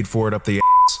they paid for it up the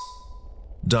ass.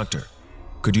 Doctor: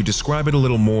 Could you describe it a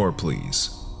little more, please?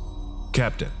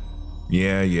 Captain: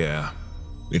 Yeah.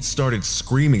 It started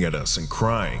screaming at us and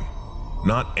crying.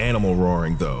 Not animal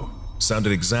roaring, though.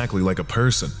 Sounded exactly like a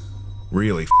person.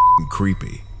 Really f***ing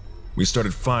creepy. We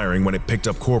started firing when it picked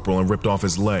up Corporal and ripped off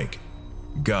his leg.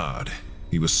 God,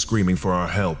 he was screaming for our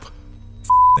help.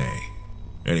 F***ing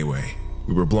A. Anyway,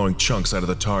 we were blowing chunks out of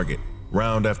the target,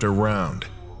 round after round.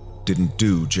 Didn't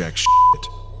do jack shit.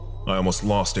 I almost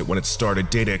lost it when it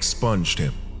started data expunged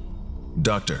him.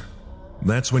 Doctor,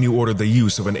 that's when you ordered the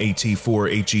use of an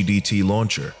AT-4 HEDT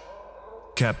launcher.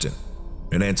 Captain: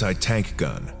 An anti-tank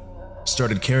gun.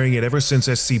 Started carrying it ever since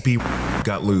SCP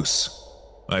got loose.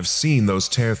 I've seen those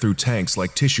tear through tanks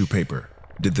like tissue paper.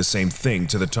 Did the same thing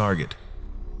to the target.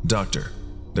 Doctor,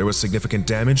 there was significant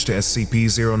damage to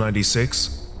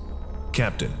SCP-096?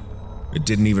 Captain: It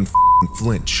didn't even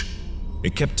flinch.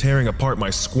 It kept tearing apart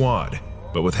my squad,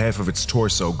 but with half of its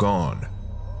torso gone.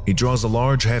 He draws a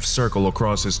large half circle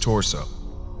across his torso.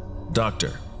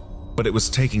 Doctor, but it was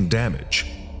taking damage.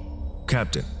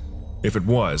 Captain: If it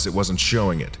wasn't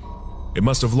showing it. It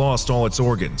must have lost all its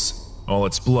organs, all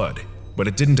its blood, but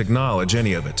it didn't acknowledge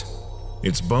any of it.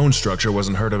 Its bone structure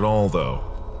wasn't hurt at all, though.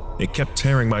 It kept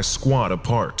tearing my squad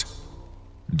apart.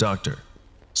 Doctor,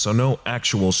 so no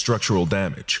actual structural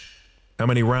damage. How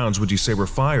many rounds would you say were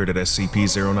fired at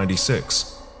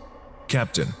SCP-096?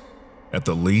 Captain: At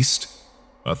the least,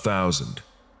 1,000.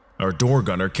 Our door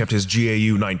gunner kept his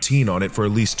GAU-19 on it for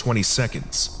at least 20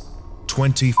 seconds.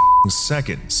 20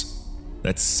 seconds.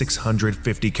 That's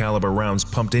 650 caliber rounds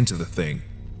pumped into the thing.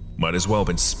 Might as well have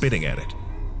been spitting at it.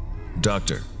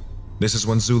 Doctor, this is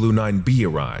when Zulu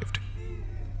 9B arrived.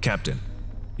 Captain: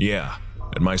 Yeah,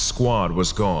 and my squad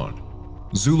was gone.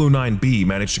 Zulu 9B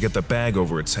managed to get the bag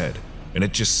over its head, and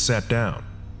it just sat down.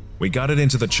 We got it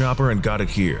into the chopper and got it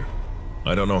here.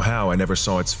 I don't know how I never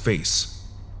saw its face.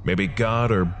 Maybe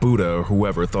God or Buddha or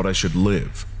whoever thought I should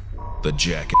live. The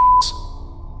jackass.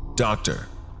 Doctor,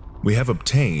 we have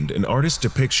obtained an artist's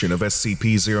depiction of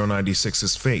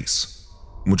SCP-096's face.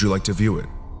 Would you like to view it?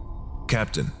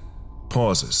 Captain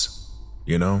pauses.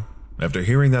 You know, after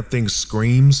hearing that thing's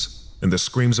screams, and the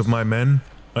screams of my men,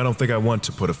 I don't think I want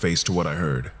to put a face to what I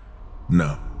heard.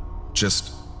 No.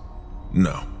 Just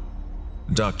no.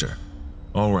 Doctor,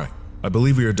 all right, I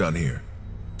believe we are done here.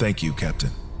 Thank you,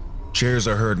 Captain. Chairs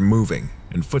are heard moving,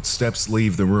 and footsteps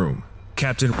leave the room.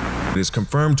 Captain is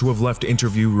confirmed to have left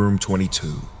interview room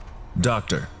 22.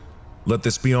 Doctor, let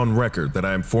this be on record that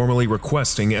I am formally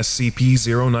requesting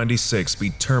SCP-096 be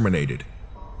terminated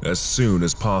as soon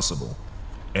as possible.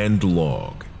 End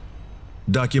log.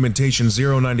 Documentation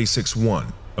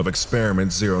 096-1 of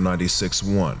Experiment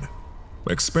 096-1.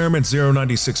 Experiment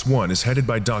 096-1 is headed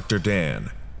by Dr. Dan.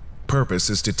 purpose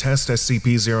is to test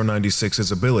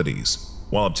SCP-096's abilities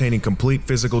while obtaining complete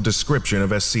physical description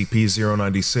of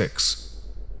SCP-096.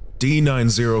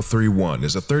 D9031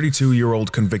 is a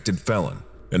 32-year-old convicted felon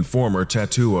and former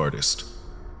tattoo artist.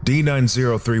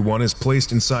 D9031 is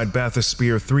placed inside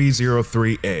Bathysphere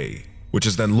 303A, which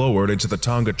is then lowered into the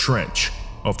Tonga Trench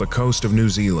off the coast of New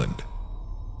Zealand.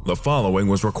 The following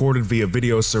was recorded via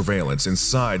video surveillance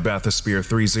inside Bathysphere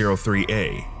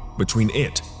 303A, between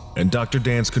it and Dr.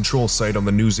 Dan's control site on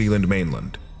the New Zealand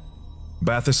mainland.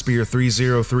 Bathysphere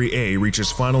 303A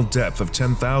reaches final depth of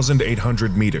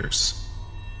 10,800 meters.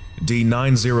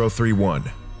 D9031.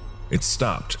 It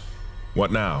stopped.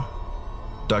 What now?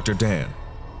 Dr. Dan,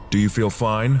 do you feel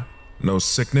fine? No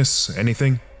sickness?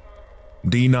 Anything?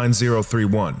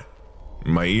 D9031.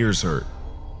 My ears hurt.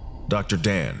 Dr.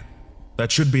 Dan,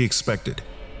 that should be expected.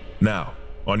 Now,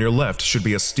 on your left should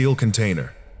be a steel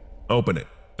container. Open it,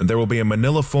 and there will be a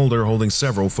manila folder holding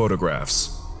several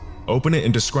photographs. Open it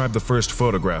and describe the first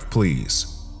photograph,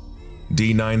 please.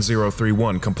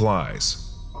 D9031 complies.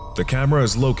 The camera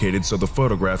is located so the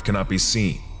photograph cannot be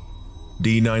seen.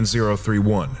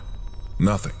 D9031.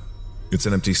 Nothing. It's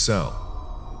an empty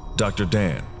cell. Dr.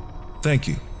 Dan, thank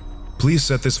you. Please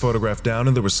set this photograph down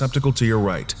in the receptacle to your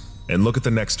right and look at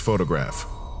the next photograph.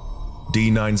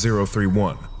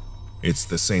 D9031. It's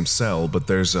the same cell, but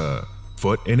there's a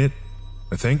foot in it,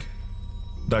 I think?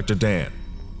 Dr. Dan,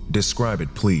 describe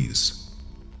it, please.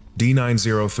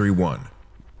 D9031.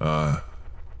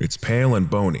 It's pale and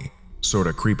bony.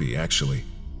 Sorta creepy, actually.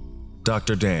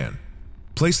 Dr. Dan,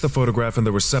 place the photograph in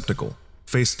the receptacle,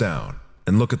 face down,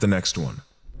 and look at the next one.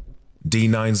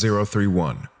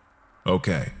 D9031.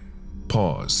 Okay.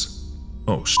 Pause.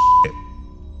 Oh, shit.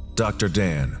 Dr.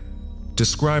 Dan,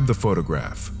 describe the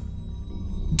photograph.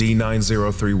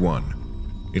 D9031.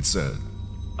 It's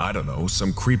I don't know,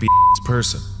 some creepy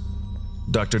person.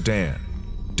 Dr. Dan,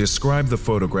 describe the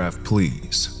photograph,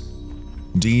 please.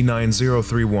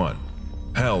 D9031.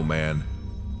 Hell, man.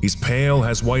 He's pale,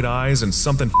 has white eyes, and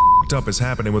something f***ed up is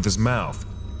happening with his mouth.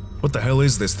 What the hell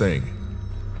is this thing?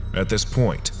 At this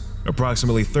point,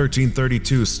 approximately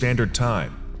 1332 Standard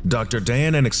Time, Dr.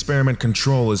 Dan and Experiment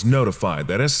Control is notified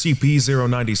that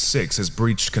SCP-096 has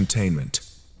breached containment.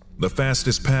 The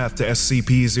fastest path to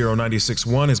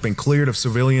SCP-096-1 has been cleared of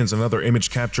civilians and other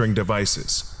image-capturing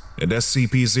devices, and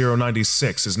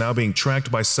SCP-096 is now being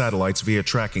tracked by satellites via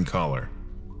tracking collar.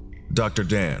 Dr.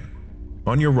 Dan,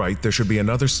 on your right there should be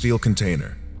another steel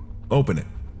container. Open it.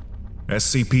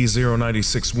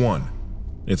 SCP-096-1.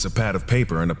 It's a pad of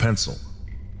paper and a pencil.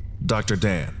 Dr.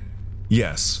 Dan,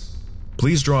 yes.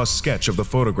 Please draw a sketch of the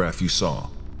photograph you saw.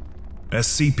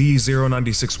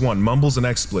 SCP-096-1 mumbles an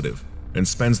expletive and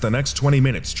spends the next 20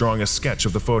 minutes drawing a sketch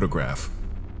of the photograph.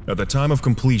 At the time of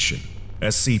completion,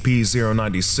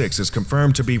 SCP-096 is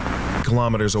confirmed to be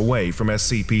kilometers away from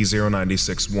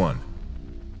SCP-096-1.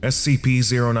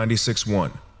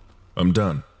 SCP-096-1. I'm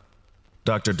done.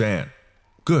 Dr. Dan.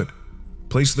 Good.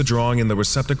 Place the drawing in the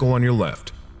receptacle on your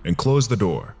left and close the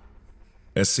door.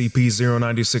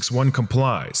 SCP-096-1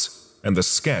 complies, and the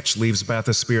sketch leaves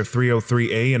Bathysphere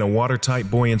 303A in a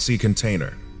watertight buoyancy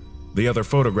container. The other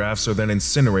photographs are then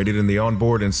incinerated in the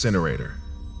onboard incinerator.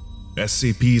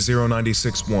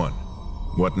 SCP-096-1.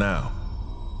 What now?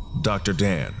 Dr.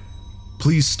 Dan,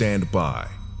 please stand by.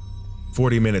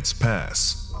 40 minutes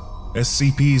pass.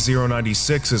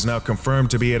 SCP-096 is now confirmed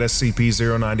to be at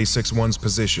SCP-096-1's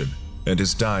position and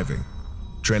is diving.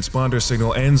 Transponder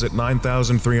signal ends at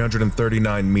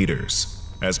 9,339 meters,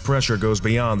 as pressure goes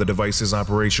beyond the device's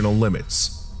operational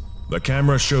limits. The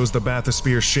camera shows the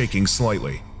bathysphere shaking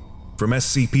slightly. From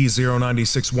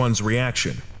SCP-096-1's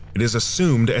reaction, it is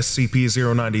assumed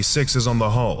SCP-096 is on the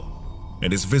hull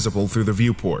and is visible through the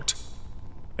viewport.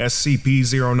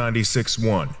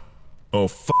 SCP-096-1. Oh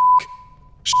fuck.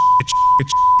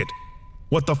 Shit.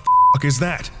 What the fuck is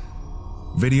that?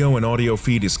 Video and audio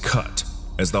feed is cut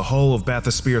as the hull of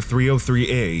Bathysphere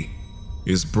 303A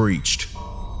is breached.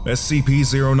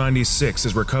 SCP-096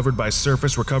 is recovered by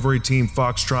Surface Recovery Team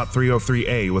Foxtrot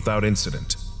 303A without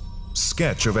incident.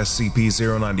 Sketch of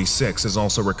SCP-096 is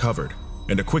also recovered,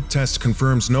 and a quick test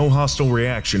confirms no hostile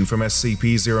reaction from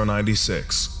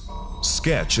SCP-096.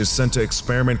 Sketch is sent to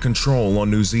Experiment Control on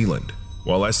New Zealand,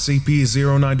 while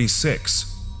SCP-096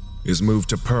 is moved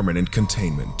to permanent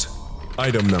containment.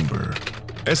 Item Number: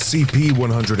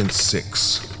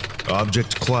 SCP-106.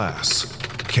 Object Class: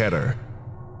 Keter.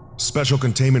 Special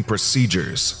Containment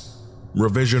Procedures: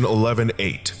 Revision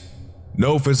 11-8.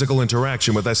 No physical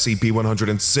interaction with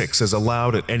SCP-106 is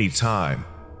allowed at any time.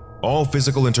 All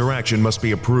physical interaction must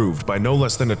be approved by no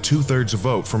less than a 2/3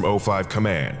 vote from O5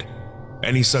 Command.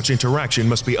 Any such interaction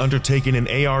must be undertaken in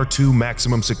AR2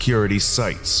 maximum security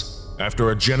sites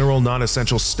after a general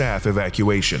non-essential staff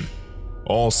evacuation.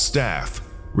 All staff,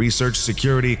 research,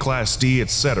 security, Class D,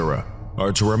 etc.,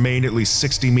 are to remain at least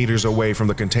 60 meters away from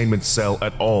the containment cell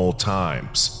at all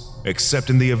times,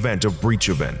 except in the event of breach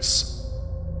events.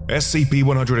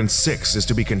 SCP-106 is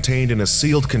to be contained in a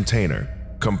sealed container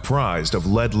comprised of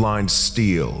lead-lined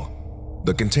steel.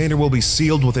 The container will be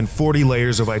sealed within 40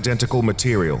 layers of identical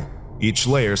material, each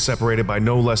layer separated by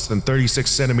no less than 36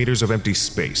 centimeters of empty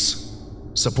space.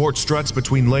 Support struts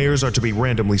between layers are to be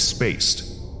randomly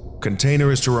spaced.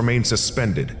 Container is to remain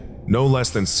suspended, no less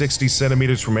than 60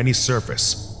 centimeters from any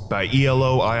surface, by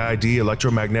ELO-IID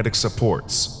electromagnetic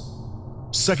supports.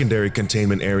 Secondary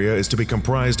containment area is to be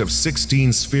comprised of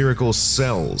 16 spherical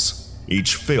cells,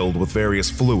 each filled with various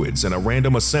fluids and a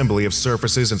random assembly of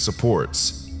surfaces and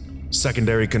supports.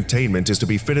 Secondary containment is to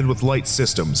be fitted with light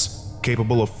systems,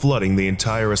 capable of flooding the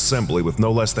entire assembly with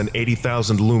no less than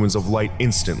 80,000 lumens of light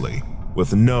instantly,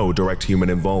 with no direct human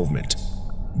involvement.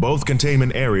 Both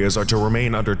containment areas are to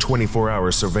remain under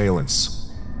 24-hour surveillance.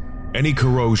 Any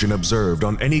corrosion observed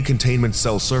on any containment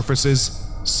cell surfaces,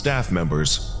 staff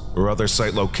members, or other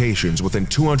site locations within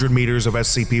 200 meters of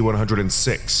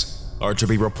SCP-106 are to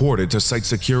be reported to site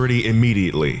security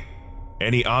immediately.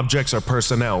 Any objects or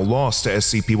personnel lost to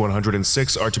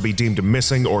SCP-106 are to be deemed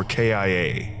missing or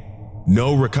KIA.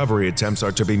 No recovery attempts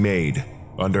are to be made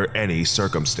under any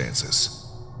circumstances.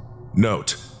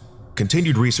 Note: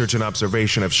 continued research and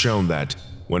observation have shown that,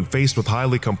 when faced with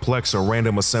highly complex or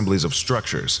random assemblies of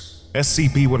structures,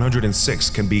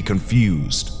 SCP-106 can be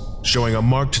confused, showing a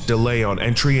marked delay on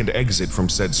entry and exit from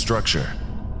said structure.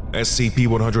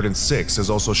 SCP-106 has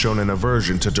also shown an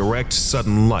aversion to direct,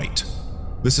 sudden light.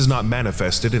 This is not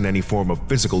manifested in any form of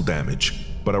physical damage,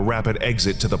 but a rapid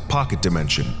exit to the pocket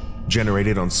dimension,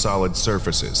 generated on solid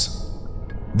surfaces.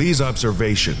 These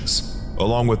observations,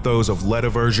 along with those of lead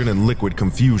aversion and liquid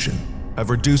confusion, have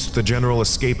reduced the general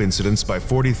escape incidence by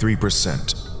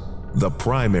 43%. The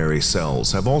primary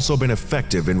cells have also been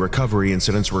effective in recovery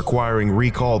incidents requiring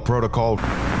recall protocol.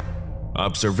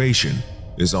 Observation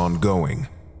is ongoing.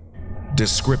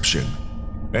 Description: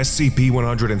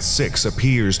 SCP-106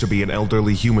 appears to be an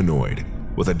elderly humanoid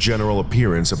with a general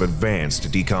appearance of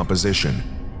advanced decomposition.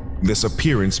 This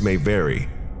appearance may vary,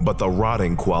 but the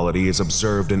rotting quality is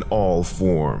observed in all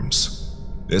forms.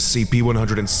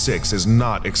 SCP-106 is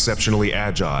not exceptionally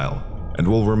agile and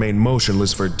will remain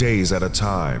motionless for days at a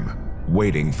time,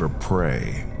 waiting for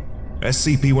prey.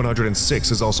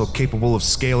 SCP-106 is also capable of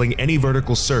scaling any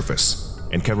vertical surface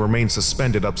and can remain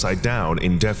suspended upside down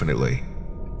indefinitely.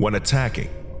 When attacking,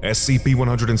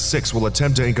 SCP-106 will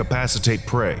attempt to incapacitate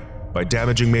prey by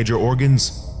damaging major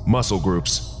organs, muscle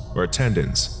groups, or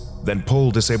tendons, then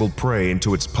pull disabled prey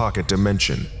into its pocket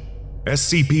dimension.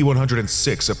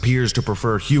 SCP-106 appears to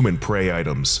prefer human prey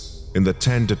items in the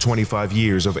 10 to 25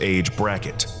 years of age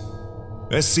bracket.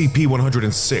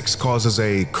 SCP-106 causes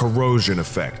a corrosion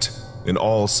effect in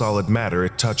all solid matter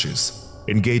it touches,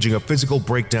 engaging a physical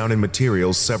breakdown in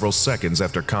materials several seconds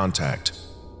after contact.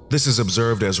 This is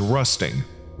observed as rusting,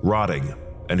 rotting,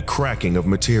 and cracking of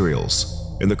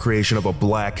materials in the creation of a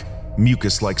black,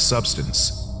 mucus-like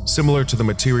substance, similar to the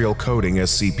material coating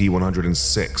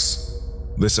SCP-106.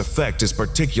 This effect is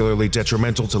particularly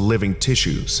detrimental to living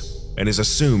tissues and is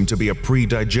assumed to be a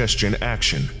pre-digestion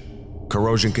action.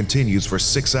 Corrosion continues for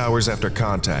 6 hours after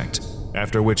contact,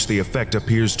 after which the effect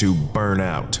appears to burn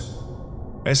out.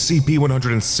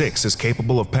 SCP-106 is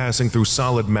capable of passing through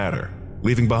solid matter,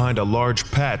 leaving behind a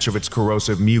large patch of its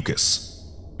corrosive mucus.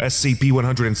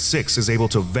 SCP-106 is able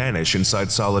to vanish inside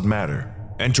solid matter,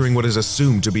 entering what is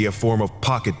assumed to be a form of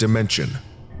pocket dimension.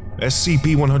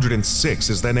 SCP-106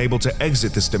 is then able to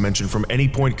exit this dimension from any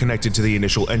point connected to the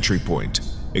initial entry point.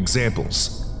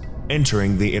 Examples: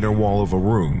 entering the inner wall of a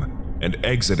room and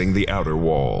exiting the outer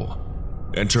wall,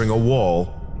 entering a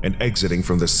wall and exiting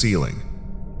from the ceiling.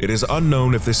 It is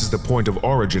unknown if this is the point of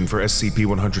origin for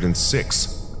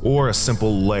SCP-106 or a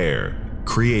simple lair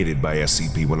created by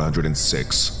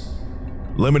SCP-106.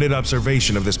 Limited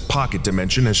observation of this pocket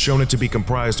dimension has shown it to be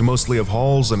comprised mostly of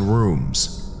halls and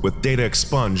rooms, with data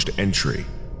expunged entry.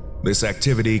 This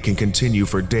activity can continue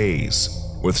for days,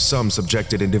 with some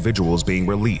subjected individuals being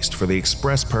released for the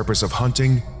express purpose of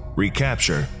hunting,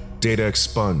 recapture, data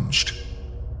expunged.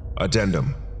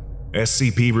 Addendum: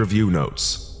 SCP Review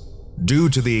Notes. Due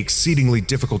to the exceedingly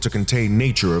difficult to contain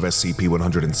nature of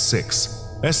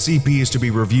SCP-106, SCP is to be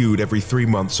reviewed every 3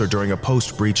 months or during a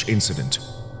post-breach incident.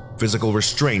 Physical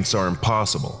restraints are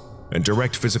impossible, and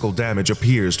direct physical damage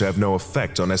appears to have no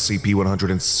effect on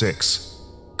SCP-106.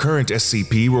 current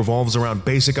SCP revolves around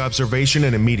basic observation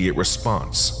and immediate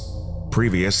response.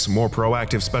 Previous, more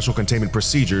proactive special containment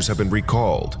procedures have been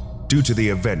recalled due to the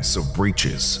events of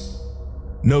breaches.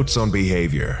 Notes on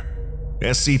behavior.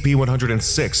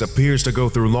 SCP-106 appears to go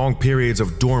through long periods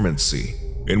of dormancy,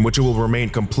 in which it will remain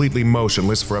completely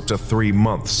motionless for up to 3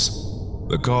 months.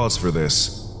 The cause for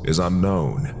this is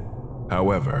unknown.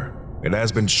 However, it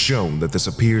has been shown that this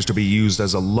appears to be used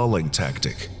as a lulling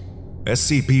tactic.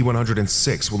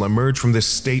 SCP-106 will emerge from this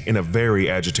state in a very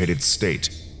agitated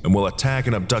state and will attack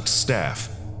and abduct staff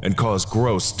and cause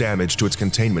gross damage to its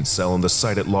containment cell and the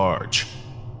site at large.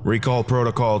 Recall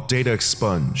protocol data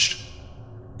expunged.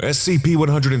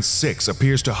 SCP-106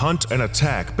 appears to hunt and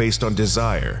attack based on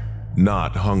desire,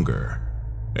 not hunger.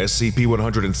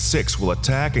 SCP-106 will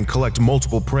attack and collect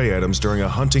multiple prey items during a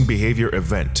hunting behavior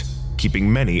event,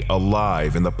 keeping many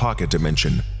alive in the pocket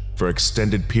dimension for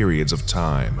extended periods of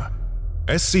time.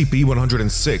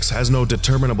 SCP-106 has no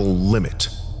determinable limit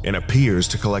and appears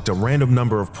to collect a random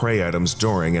number of prey items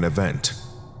during an event.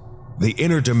 The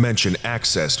inner dimension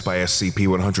accessed by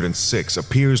SCP-106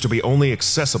 appears to be only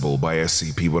accessible by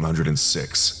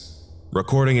SCP-106.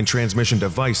 Recording and transmission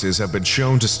devices have been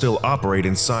shown to still operate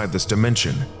inside this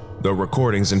dimension, though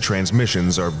recordings and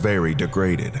transmissions are very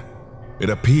degraded. It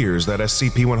appears that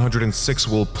SCP-106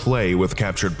 will play with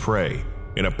captured prey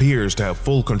and appears to have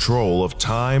full control of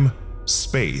time,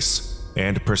 space,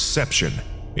 and perception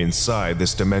inside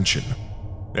this dimension.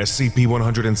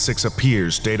 SCP-106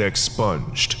 appears data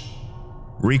expunged.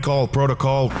 Recall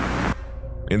protocol.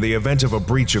 In the event of a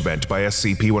breach event by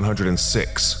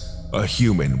SCP-106, a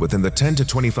human within the 10 to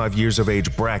 25 years of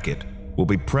age bracket will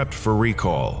be prepped for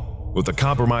recall, with the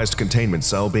compromised containment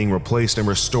cell being replaced and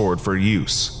restored for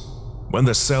use. When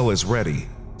the cell is ready,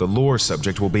 the lore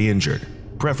subject will be injured,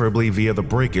 preferably via the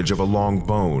breakage of a long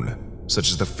bone, such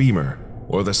as the femur,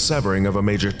 or the severing of a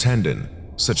major tendon,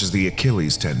 such as the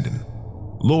Achilles tendon.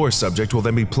 Lore subject will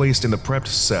then be placed in the prepped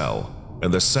cell,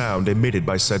 and the sound emitted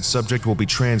by said subject will be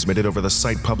transmitted over the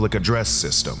site public address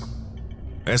system.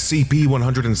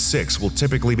 SCP-106 will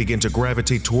typically begin to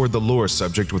gravitate toward the lore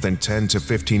subject within 10 to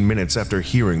 15 minutes after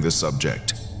hearing the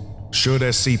subject. Should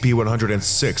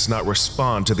SCP-106 not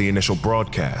respond to the initial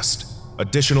broadcast,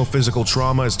 additional physical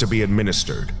trauma is to be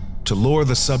administered to lure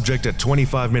the subject at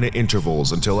 25-minute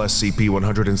intervals until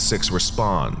SCP-106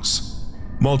 responds.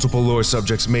 Multiple lore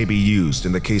subjects may be used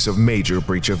in the case of major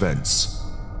breach events.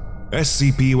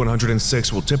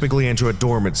 SCP-106 will typically enter a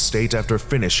dormant state after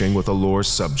finishing with a lore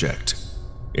subject.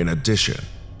 In addition,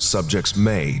 subjects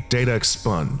may data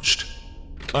expunged.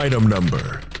 Item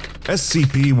number: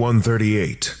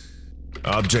 SCP-138.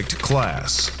 Object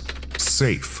Class: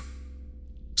 Safe.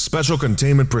 Special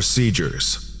Containment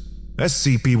Procedures.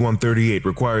 SCP-138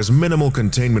 requires minimal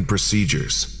containment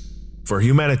procedures. For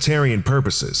humanitarian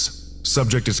purposes,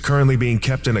 subject is currently being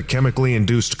kept in a chemically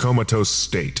induced comatose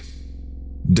state.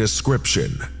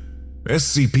 Description: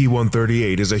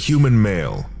 SCP-138 is a human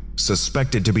male,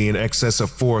 suspected to be in excess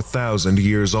of 4,000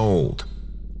 years old.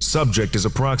 Subject is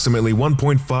approximately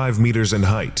 1.5 meters in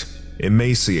height,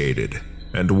 emaciated,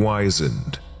 and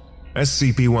wizened.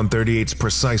 SCP-138's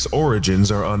precise origins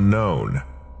are unknown.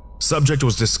 Subject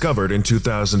was discovered in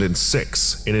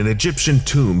 2006 in an Egyptian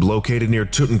tomb located near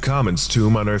Tutankhamun's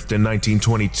tomb unearthed in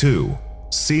 1922,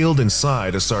 sealed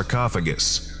inside a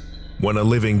sarcophagus. When a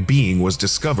living being was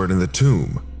discovered in the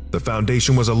tomb, the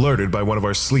Foundation was alerted by one of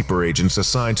our sleeper agents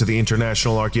assigned to the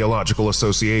International Archaeological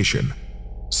Association.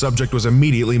 Subject was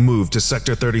immediately moved to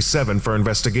Sector 37 for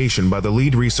investigation by the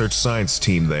lead research science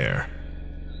team there.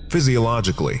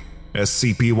 Physiologically,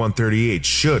 SCP-138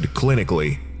 should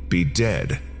clinically be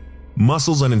dead.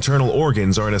 Muscles and internal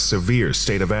organs are in a severe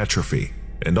state of atrophy,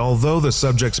 and although the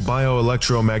subject's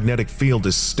bioelectromagnetic field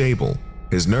is stable,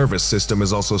 his nervous system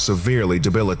is also severely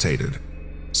debilitated.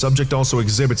 Subject also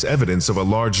exhibits evidence of a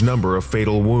large number of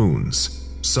fatal wounds,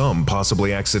 some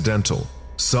possibly accidental,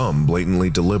 some blatantly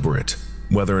deliberate,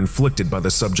 whether inflicted by the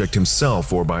subject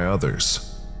himself or by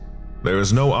others. There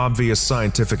is no obvious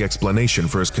scientific explanation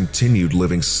for his continued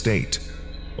living state.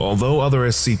 Although other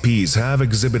SCPs have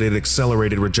exhibited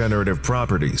accelerated regenerative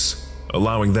properties,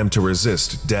 allowing them to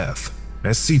resist death,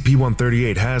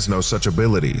 SCP-138 has no such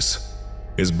abilities.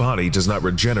 His body does not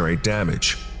regenerate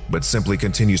damage, but simply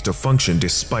continues to function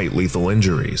despite lethal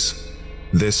injuries.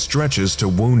 This stretches to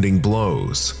wounding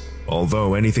blows,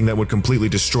 although anything that would completely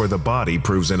destroy the body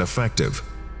proves ineffective.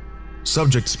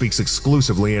 Subject speaks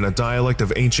exclusively in a dialect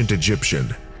of ancient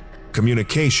Egyptian.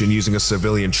 Communication using a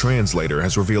civilian translator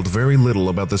has revealed very little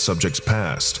about the subject's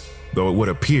past, though it would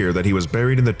appear that he was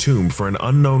buried in the tomb for an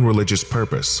unknown religious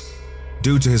purpose.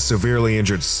 Due to his severely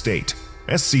injured state,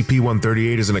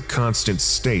 SCP-138 is in a constant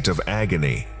state of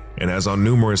agony and has on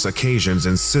numerous occasions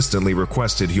insistently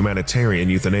requested humanitarian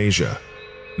euthanasia.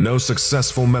 No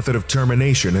successful method of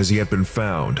termination has yet been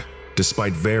found,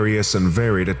 despite various and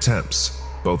varied attempts,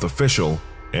 both official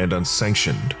and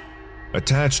unsanctioned.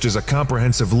 Attached is a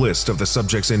comprehensive list of the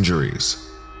subject's injuries.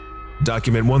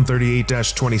 Document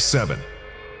 138-27.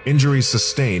 Injuries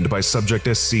sustained by subject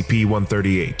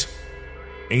SCP-138.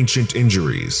 Ancient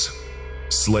injuries.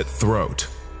 Slit throat.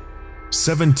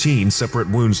 17 separate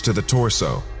wounds to the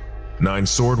torso. 9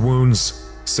 sword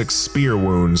wounds, 6 spear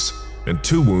wounds, and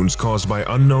 2 wounds caused by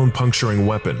unknown puncturing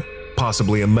weapon,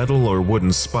 possibly a metal or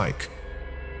wooden spike.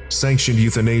 Sanctioned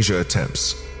euthanasia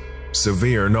attempts.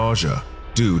 Severe nausea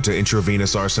due to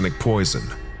intravenous arsenic poison.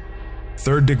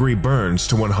 Third-degree burns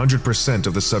to 100%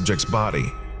 of the subject's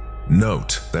body.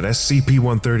 Note that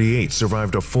SCP-138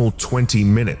 survived a full 20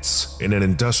 minutes in an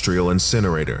industrial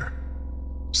incinerator.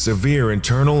 Severe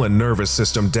internal and nervous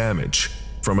system damage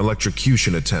from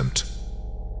electrocution attempt.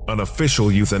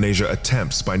 Unofficial euthanasia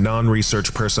attempts by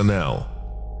non-research personnel.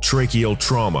 Tracheal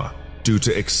trauma due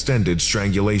to extended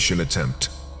strangulation attempt.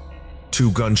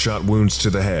 2 gunshot wounds to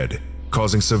the head,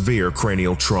 causing severe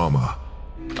cranial trauma.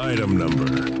 Item number: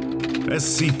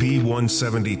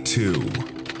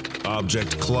 SCP-172.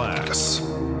 Object Class: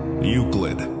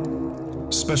 Euclid.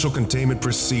 Special containment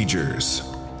procedures.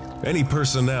 Any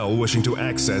personnel wishing to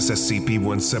access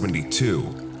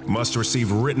SCP-172 must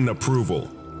receive written approval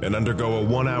and undergo a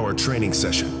 1-hour training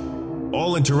session.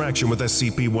 All interaction with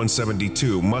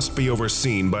SCP-172 must be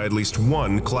overseen by at least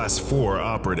one Class 4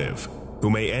 operative, who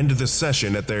may end the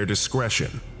session at their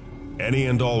discretion. Any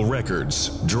and all records,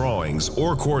 drawings,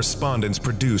 or correspondence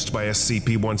produced by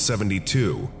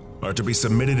SCP-172 are to be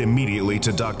submitted immediately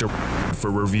to Dr.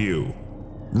 for review.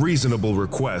 Reasonable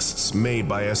requests made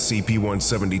by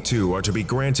SCP-172 are to be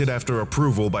granted after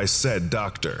approval by said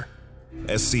doctor.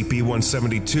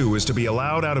 SCP-172 is to be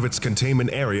allowed out of its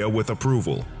containment area with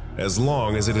approval, as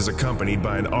long as it is accompanied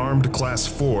by an armed Class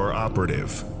 4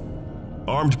 operative.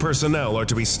 Armed personnel are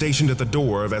to be stationed at the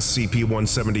door of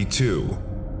SCP-172.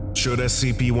 Should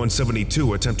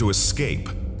SCP-172 attempt to escape,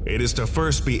 it is to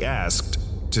first be asked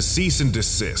to cease and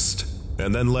desist,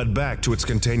 and then led back to its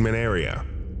containment area.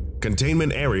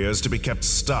 Containment area is to be kept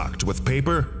stocked with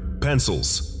paper,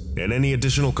 pencils, and any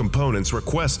additional components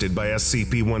requested by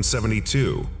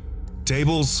SCP-172.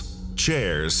 Tables,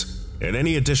 chairs, and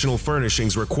any additional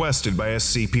furnishings requested by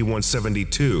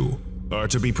SCP-172 are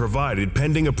to be provided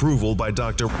pending approval by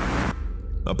Dr.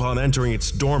 Upon entering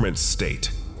its dormant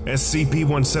state,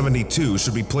 SCP-172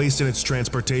 should be placed in its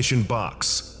transportation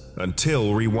box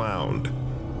until rewound.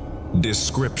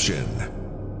 Description: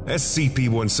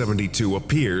 SCP-172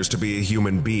 appears to be a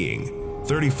human being,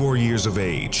 34 years of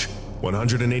age,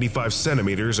 185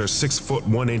 centimeters or 6 foot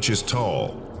 1 inches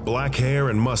tall, black hair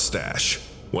and mustache,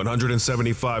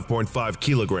 175.5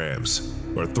 kilograms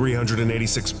or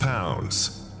 386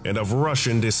 pounds, and of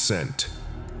Russian descent.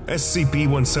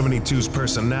 SCP-172's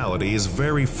personality is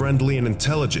very friendly and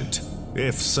intelligent,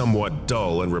 if somewhat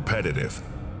dull and repetitive.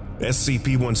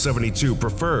 SCP-172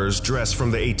 prefers dress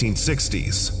from the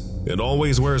 1860s, and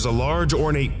always wears a large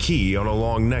ornate key on a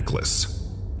long necklace.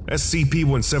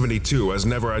 SCP-172 has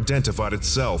never identified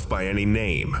itself by any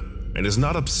name, and is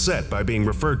not upset by being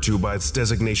referred to by its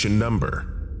designation number.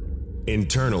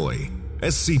 Internally,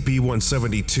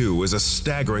 SCP-172 is a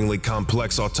staggeringly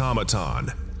complex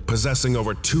automaton, possessing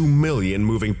over 2 million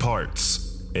moving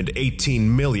parts, and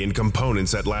 18 million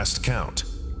components at last count.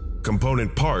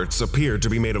 Component parts appear to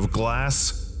be made of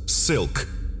glass, silk,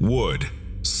 wood,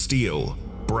 steel,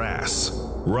 brass,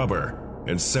 rubber,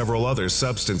 and several other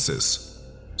substances.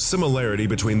 Similarity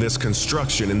between this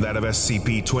construction and that of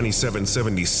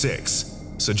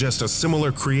SCP-2776 suggests a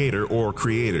similar creator or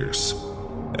creators.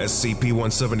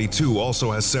 SCP-172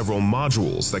 also has several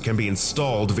modules that can be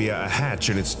installed via a hatch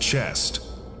in its chest.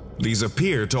 These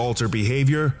appear to alter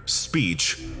behavior,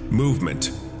 speech,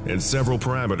 movement, and several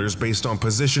parameters based on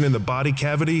position in the body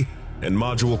cavity and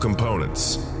module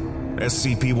components.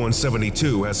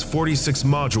 SCP-172 has 46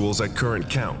 modules at current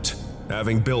count,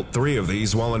 having built 3 of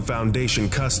these while in Foundation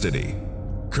custody.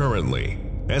 Currently,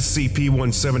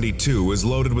 SCP-172 is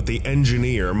loaded with the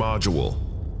Engineer module.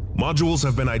 Modules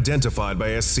have been identified by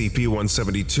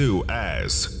SCP-172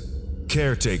 as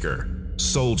Caretaker,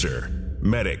 Soldier,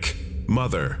 Medic,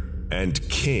 Mother, and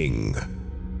King,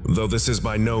 though this is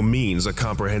by no means a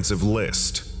comprehensive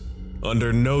list.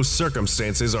 Under no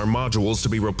circumstances are modules to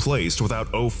be replaced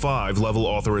without O5 level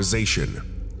authorization.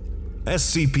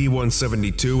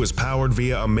 SCP-172 is powered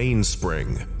via a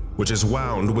mainspring, which is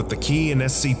wound with the key in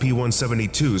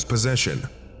SCP-172's possession.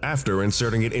 after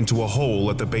inserting it into a hole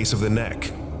at the base of the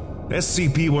neck.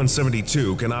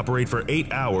 SCP-172 can operate for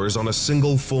 8 hours on a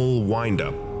single full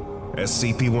windup.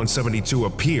 SCP-172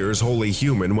 appears wholly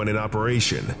human when in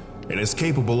operation, and is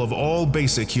capable of all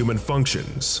basic human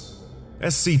functions.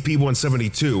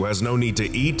 SCP-172 has no need to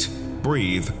eat,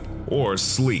 breathe, or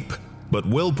sleep, but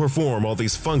will perform all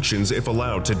these functions if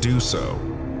allowed to do so.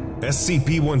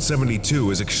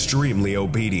 SCP-172 is extremely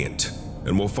obedient,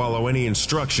 and will follow any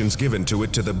instructions given to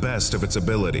it to the best of its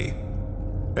ability.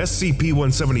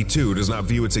 SCP-172 does not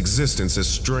view its existence as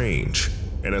strange,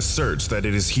 and asserts that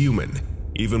it is human,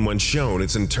 even when shown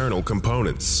its internal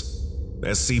components.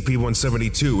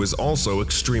 SCP-172 is also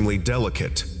extremely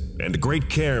delicate, and great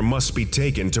care must be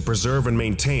taken to preserve and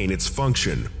maintain its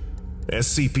function.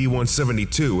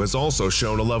 SCP-172 has also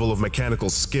shown a level of mechanical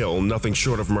skill nothing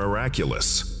short of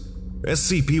miraculous.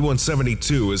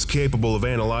 SCP-172 is capable of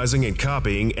analyzing and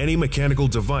copying any mechanical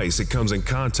device it comes in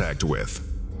contact with.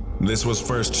 This was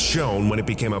first shown when it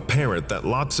became apparent that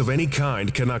locks of any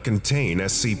kind cannot contain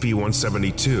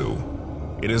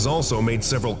SCP-172. It has also made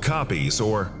several copies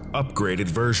or upgraded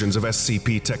versions of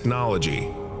SCP technology,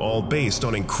 all based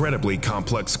on incredibly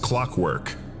complex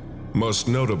clockwork. Most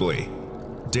notably,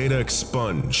 data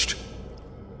expunged.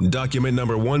 Document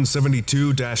number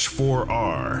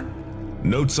 172-4R.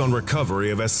 Notes on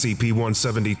recovery of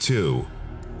SCP-172.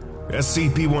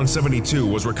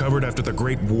 SCP-172 was recovered after the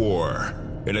Great War,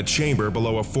 in a chamber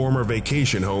below a former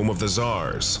vacation home of the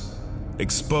Tsars.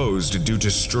 Exposed due to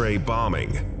stray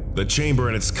bombing, the chamber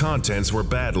and its contents were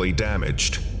badly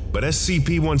damaged, but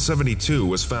SCP-172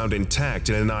 was found intact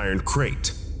in an iron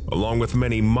crate, along with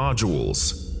many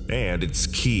modules and its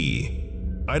key.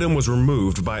 Item was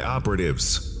removed by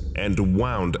operatives and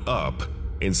wound up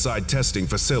inside testing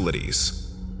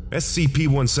facilities.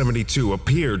 SCP-172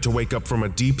 appeared to wake up from a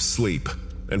deep sleep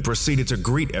and proceeded to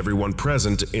greet everyone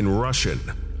present in Russian.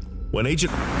 When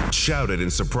Agent shouted in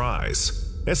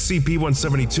surprise,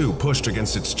 SCP-172 pushed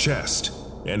against its chest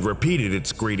and repeated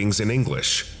its greetings in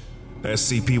English.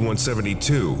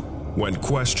 SCP-172, when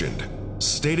questioned,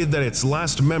 stated that its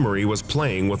last memory was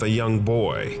playing with a young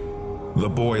boy. The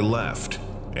boy left,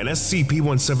 and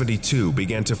SCP-172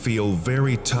 began to feel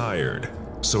very tired,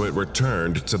 so it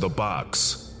returned to the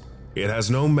box. It has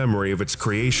no memory of its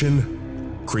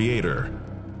creation, creator,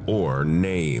 or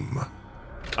name.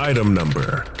 Item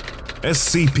number: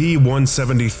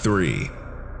 SCP-173.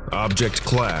 Object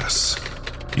Class: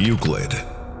 Euclid.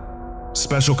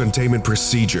 Special Containment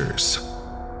Procedures.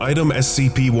 Item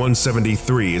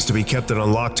SCP-173 is to be kept in a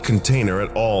locked container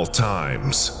at all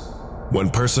times. When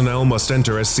personnel must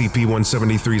enter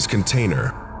SCP-173's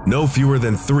container, no fewer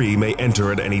than 3 may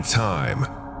enter at any time,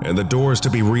 and the door is to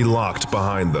be relocked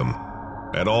behind them.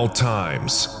 At all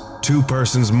times, 2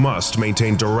 persons must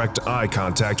maintain direct eye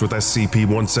contact with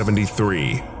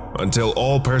SCP-173 until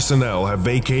all personnel have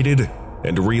vacated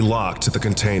and relocked the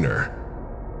container.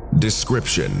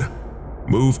 Description: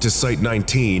 moved to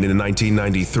Site-19 in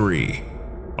 1993.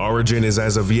 Origin is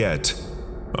as of yet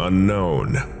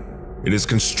unknown. It is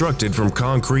constructed from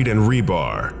concrete and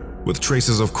rebar, with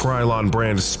traces of Krylon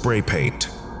brand spray paint.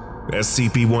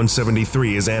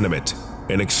 SCP-173 is animate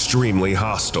and extremely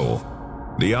hostile.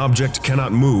 The object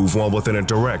cannot move while within a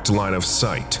direct line of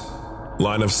sight.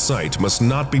 Line of sight must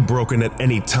not be broken at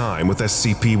any time with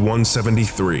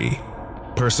SCP-173.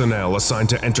 Personnel assigned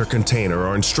to enter container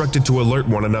are instructed to alert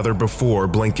one another before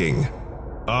blinking.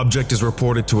 Object is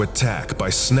reported to attack by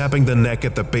snapping the neck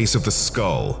at the base of the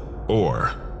skull,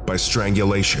 or by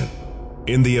strangulation.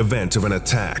 In the event of an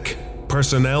attack,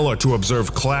 personnel are to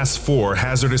observe Class 4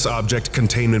 hazardous object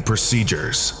containment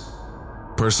procedures.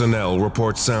 Personnel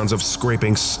report sounds of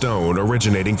scraping stone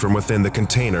originating from within the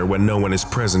container when no one is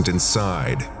present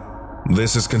inside.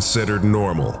 This is considered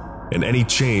normal, and any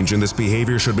change in this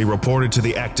behavior should be reported to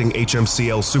the acting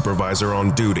HMCL supervisor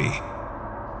on duty.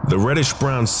 The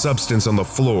reddish-brown substance on the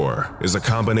floor is a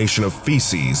combination of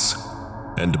feces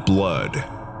and blood.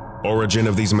 Origin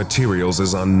of these materials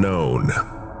is unknown.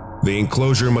 The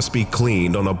enclosure must be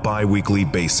cleaned on a bi-weekly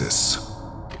basis.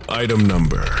 Item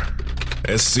number: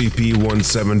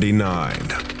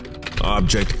 SCP-179.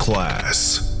 Object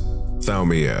Class: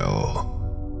 Thaumiel.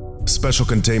 Special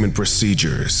Containment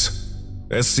Procedures.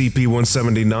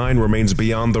 SCP-179 remains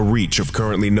beyond the reach of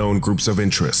currently known groups of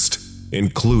interest,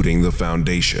 including the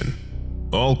Foundation.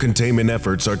 All containment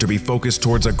efforts are to be focused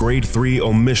towards a Grade 3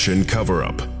 omission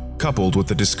cover-up, coupled with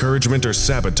the discouragement or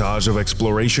sabotage of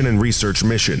exploration and research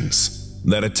missions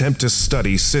that attempt to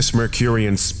study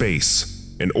cis-Mercurian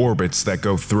space and orbits that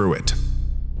go through it.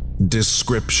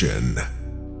 Description: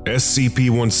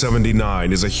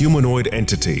 SCP-179 is a humanoid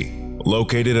entity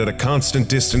located at a constant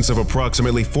distance of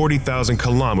approximately 40,000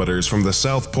 kilometers from the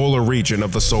south polar region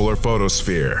of the solar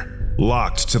photosphere,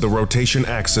 locked to the rotation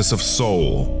axis of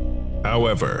Sol.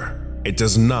 However, it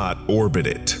does not orbit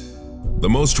it. The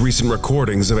most recent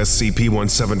recordings of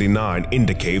SCP-179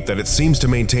 indicate that it seems to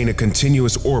maintain a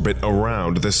continuous orbit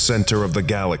around the center of the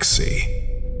galaxy.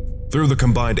 Through the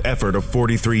combined effort of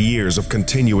 43 years of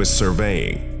continuous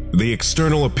surveying, the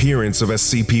external appearance of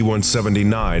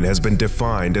SCP-179 has been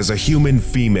defined as a human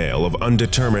female of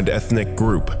undetermined ethnic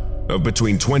group of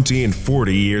between 20 and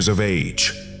 40 years of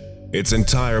age. Its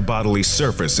entire bodily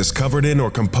surface is covered in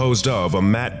or composed of a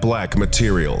matte black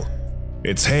material.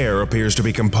 Its hair appears to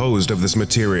be composed of this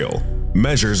material,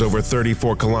 measures over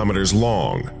 34 kilometers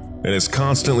long, and is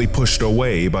constantly pushed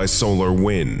away by solar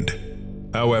wind.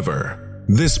 However,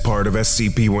 this part of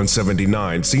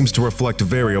SCP-179 seems to reflect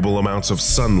variable amounts of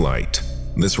sunlight,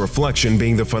 this reflection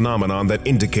being the phenomenon that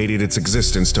indicated its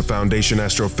existence to Foundation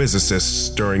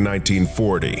astrophysicists during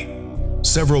 1940.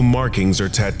 Several markings or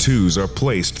tattoos are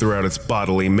placed throughout its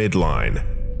bodily midline.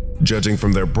 Judging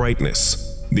from their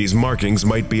brightness, these markings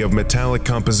might be of metallic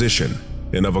composition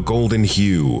and of a golden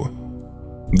hue.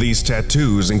 These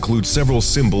tattoos include several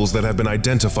symbols that have been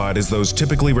identified as those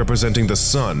typically representing the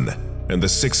Sun and the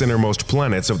 6 innermost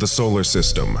planets of the solar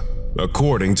system,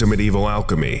 according to medieval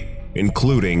alchemy,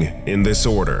 including in this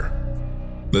order: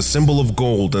 the symbol of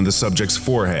gold in the subject's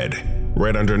forehead,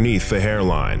 right underneath the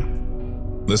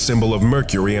hairline; the symbol of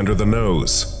Mercury under the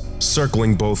nose,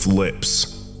 circling both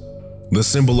lips; the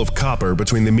symbol of copper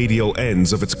between the medial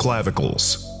ends of its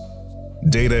clavicles;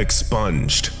 data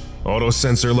expunged,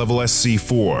 autosensor level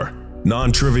SC4,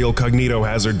 non-trivial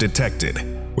cognitohazard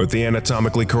detected, with the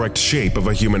anatomically correct shape of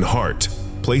a human heart,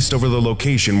 placed over the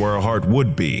location where a heart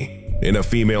would be, in a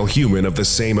female human of the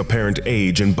same apparent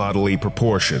age and bodily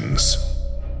proportions;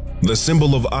 the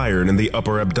symbol of iron in the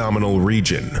upper abdominal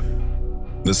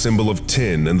region; the symbol of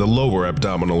tin in the lower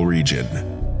abdominal region;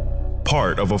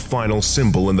 part of a final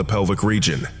symbol in the pelvic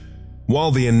region.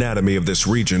 While the anatomy of this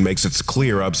region makes its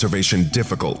clear observation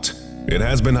difficult, it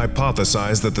has been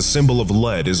hypothesized that the symbol of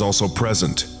lead is also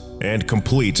present and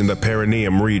complete in the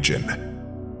perineum region.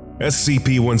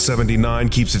 SCP-179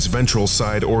 keeps its ventral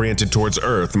side oriented towards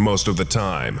Earth most of the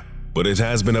time, but it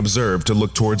has been observed to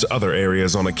look towards other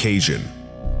areas on occasion.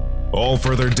 All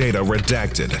further data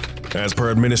redacted, as per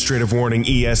Administrative Warning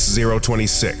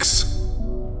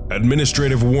ES-026.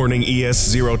 Administrative Warning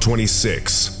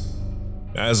ES-026.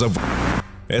 As of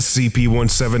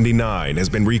SCP-179 has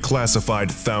been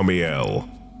reclassified Thaumiel.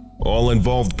 All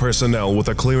involved personnel with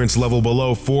a clearance level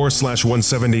below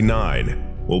 4/179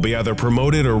 will be either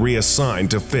promoted or reassigned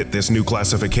to fit this new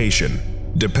classification,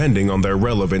 depending on their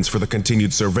relevance for the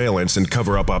continued surveillance and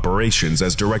cover-up operations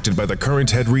as directed by the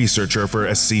current head researcher for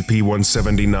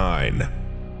SCP-179.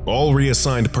 All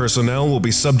reassigned personnel will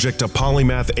be subject to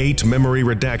Polymath 8 memory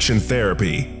redaction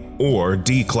therapy, or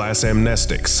D-Class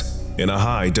amnestics, in a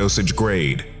high dosage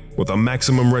grade, with a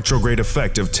maximum retrograde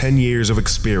effect of 10 years of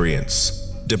experience,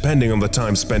 depending on the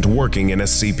time spent working in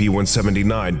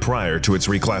SCP-179 prior to its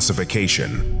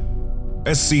reclassification.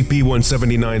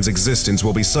 SCP-179's existence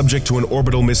will be subject to an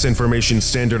Orbital Misinformation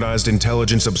Standardized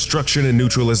Intelligence Obstruction and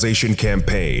Neutralization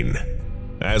Campaign.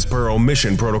 As per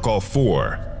Omission Protocol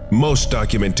 4, most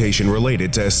documentation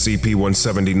related to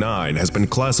SCP-179 has been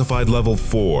classified Level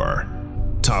 4,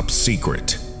 Top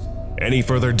Secret. Any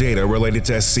further data related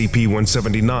to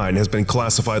SCP-179 has been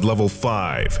classified Level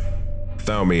 5,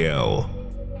 Thaumiel,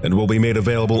 and will be made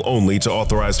available only to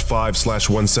authorized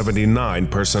 5/179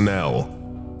 personnel.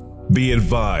 Be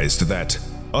advised that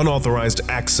unauthorized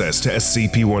access to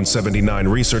SCP-179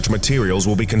 research materials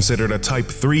will be considered a Type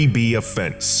 3B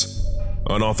offense.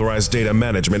 Unauthorized data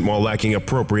management while lacking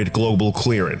appropriate global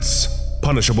clearance,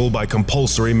 punishable by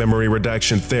compulsory memory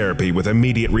redaction therapy with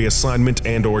immediate reassignment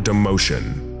and/or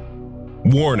demotion.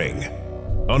 Warning: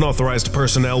 unauthorized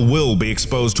personnel will be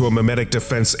exposed to a mimetic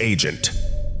defense agent.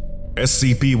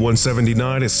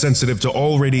 SCP-179 is sensitive to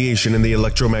all radiation in the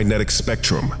electromagnetic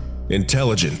spectrum,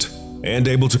 intelligent, and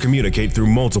able to communicate through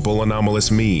multiple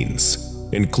anomalous means,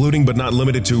 including but not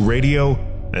limited to radio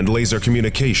and laser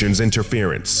communications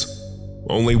interference.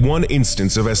 Only one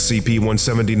instance of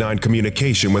SCP-179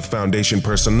 communication with Foundation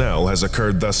personnel has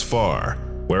occurred thus far,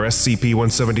 where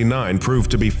SCP-179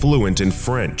 proved to be fluent in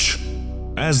French.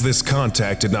 As this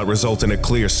contact did not result in a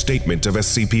clear statement of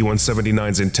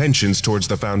SCP-179's intentions towards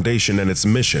the Foundation and its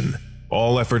mission,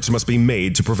 all efforts must be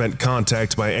made to prevent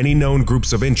contact by any known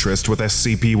groups of interest with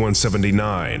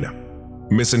SCP-179.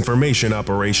 Misinformation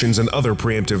operations and other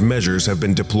preemptive measures have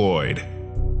been deployed.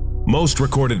 Most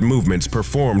recorded movements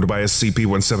performed by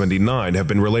SCP-179 have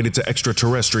been related to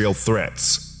extraterrestrial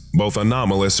threats, both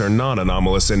anomalous or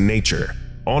non-anomalous in nature,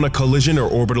 on a collision or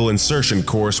orbital insertion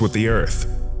course with the Earth.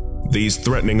 These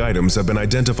threatening items have been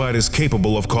identified as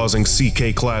capable of causing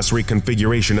CK Class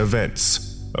reconfiguration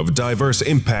events, of diverse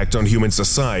impact on human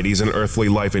societies and earthly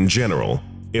life in general,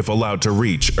 if allowed to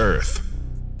reach Earth.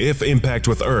 If impact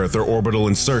with Earth or orbital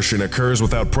insertion occurs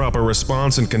without proper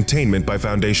response and containment by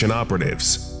Foundation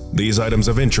operatives, these items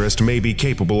of interest may be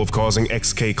capable of causing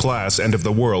XK Class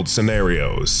end-of-the-world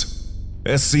scenarios.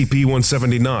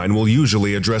 SCP-179 will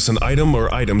usually address an item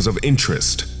or items of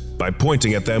interest by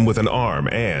pointing at them with an arm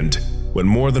and, when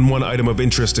more than one item of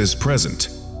interest is present,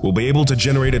 will be able to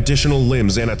generate additional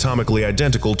limbs anatomically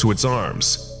identical to its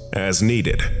arms, as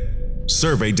needed.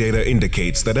 Survey data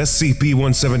indicates that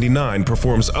SCP-179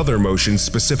 performs other motions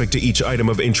specific to each item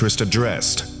of interest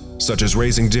addressed, such as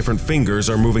raising different fingers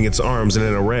or moving its arms in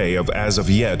an array of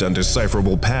as-of-yet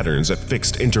undecipherable patterns at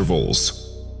fixed intervals.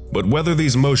 But whether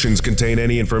these motions contain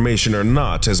any information or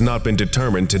not has not been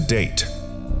determined to date.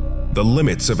 The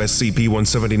limits of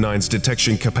SCP-179's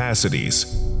detection capacities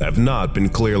have not been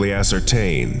clearly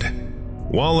ascertained.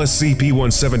 While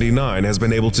SCP-179 has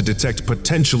been able to detect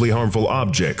potentially harmful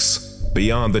objects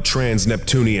beyond the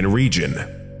trans-Neptunian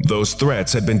region, those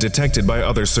threats had been detected by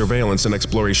other surveillance and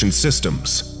exploration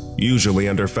systems, usually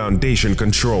under Foundation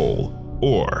control,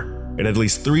 or, in at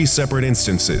least 3 separate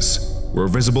instances, were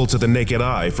visible to the naked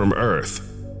eye from Earth.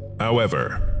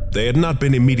 However, they had not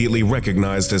been immediately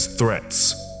recognized as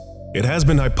threats. It has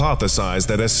been hypothesized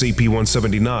that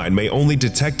SCP-179 may only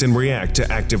detect and react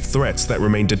to active threats that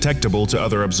remain detectable to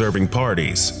other observing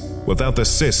parties, without the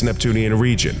cis-Neptunian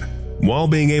region, while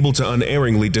being able to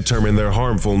unerringly determine their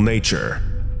harmful nature.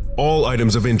 All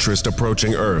items of interest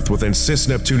approaching Earth within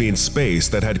cis-Neptunian space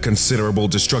that had considerable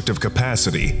destructive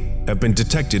capacity have been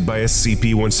detected by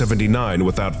SCP-179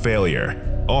 without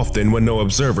failure, often when no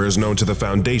observers known to the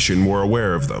Foundation were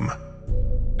aware of them.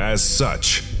 As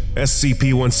such,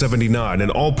 SCP-179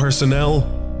 and all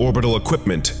personnel, orbital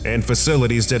equipment, and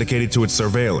facilities dedicated to its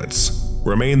surveillance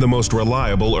remain the most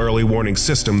reliable early warning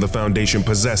system the Foundation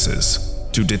possesses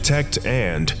to detect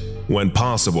and, when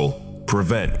possible,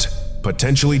 prevent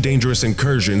potentially dangerous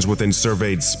incursions within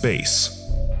surveyed space.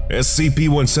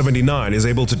 SCP-179 is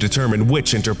able to determine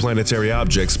which interplanetary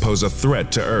objects pose a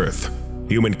threat to Earth,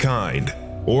 humankind,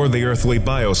 or the earthly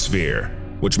biosphere,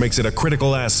 which makes it a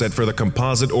critical asset for the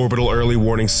Composite Orbital Early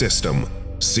Warning System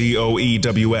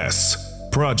 (COEWS)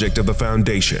 project of the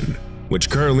Foundation,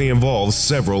 which currently involves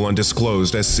several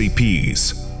undisclosed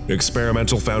SCPs,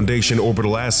 Experimental Foundation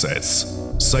Orbital Assets,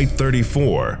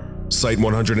 Site-34,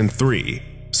 Site-103,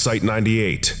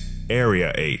 Site-98,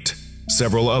 Area 8,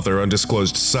 several other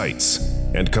undisclosed sites,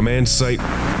 and Command Site,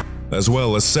 as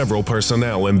well as several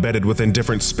personnel embedded within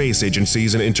different space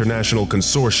agencies and international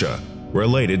consortia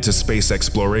related to space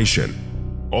exploration.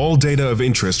 All data of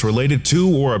interest related to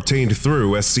or obtained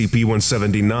through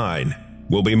SCP-179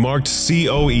 will be marked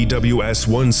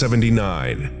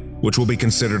COEWS-179, which will be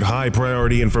considered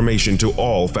high-priority information to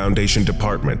all Foundation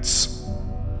departments.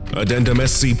 Addendum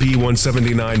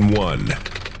SCP-179-1.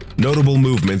 Notable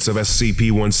movements of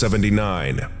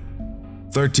SCP-179.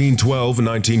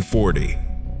 13/12/1940.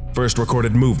 First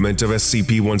recorded movement of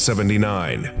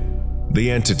SCP-179.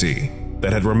 The entity,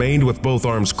 that had remained with both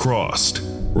arms crossed,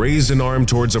 raised an arm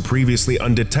towards a previously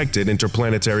undetected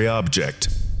interplanetary object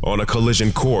on a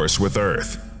collision course with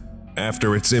Earth.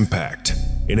 After its impact,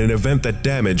 in an event that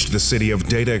damaged the city of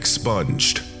Data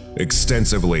expunged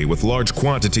extensively with large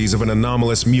quantities of an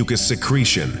anomalous mucus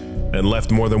secretion and left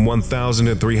more than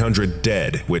 1,300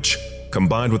 dead, which,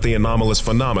 combined with the anomalous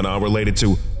phenomena related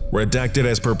to redacted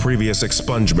as per previous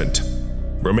expungement,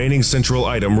 remaining central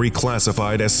item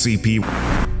reclassified as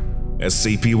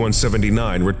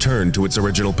SCP-179 returned to its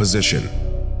original position.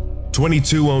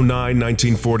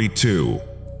 22/09/1942.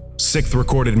 Sixth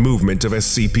recorded movement of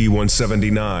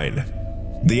SCP-179.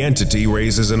 The entity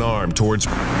raises an arm towards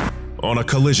on a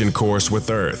collision course with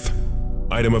Earth.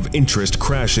 Item of interest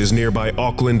crashes nearby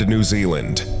Auckland, New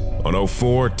Zealand on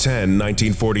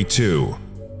 04/10/1942.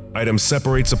 Item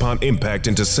separates upon impact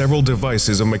into several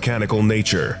devices of mechanical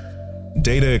nature.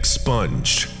 Data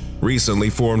expunged. Recently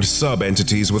formed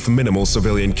sub-entities with minimal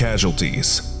civilian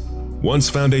casualties. Once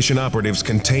Foundation operatives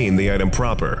contain the item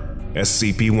proper,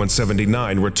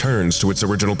 SCP-179 returns to its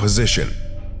original position.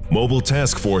 Mobile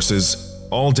task forces,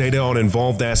 all data on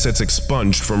involved assets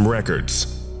expunged from records,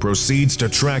 proceeds to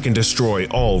track and destroy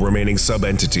all remaining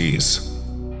sub-entities.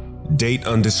 Date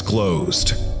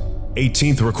undisclosed.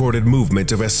 18th recorded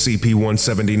movement of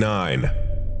SCP-179.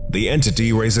 The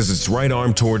entity raises its right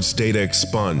arm towards data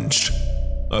expunged.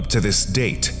 Up to this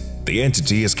date, the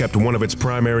entity has kept one of its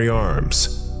primary arms,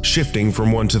 shifting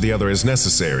from one to the other as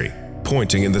necessary,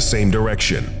 pointing in the same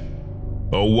direction.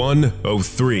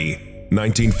 0103,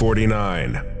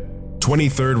 1949.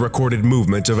 23rd recorded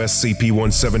movement of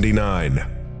SCP-179.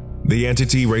 The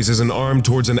entity raises an arm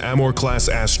towards an Amor Class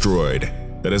asteroid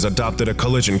that has adopted a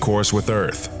collision course with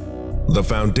Earth. The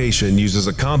Foundation uses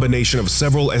a combination of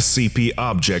several SCP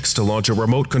objects to launch a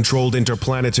remote-controlled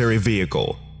interplanetary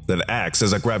vehicle that acts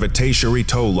as a gravitationary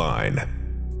tow line.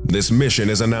 This mission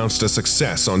is announced a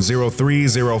success on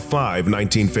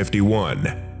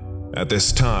 03/05/1951. At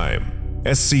this time,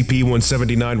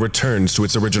 SCP-179 returns to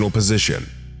its original position.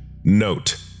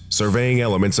 Note: surveying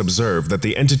elements observed that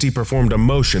the entity performed a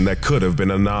motion that could have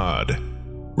been a nod.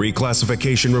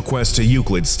 Reclassification request to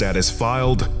Euclid status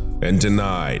filed and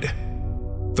denied.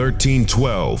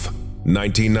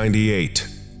 13/12/1998.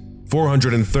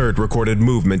 403rd recorded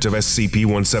movement of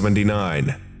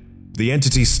SCP-179. The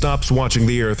entity stops watching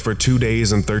the Earth for 2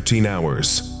 days and 13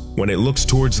 hours when it looks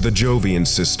towards the Jovian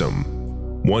system.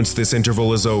 Once this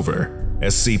interval is over,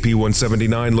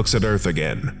 SCP-179 looks at Earth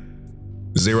again.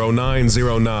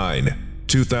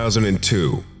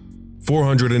 0909/2002.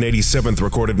 487th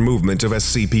recorded movement of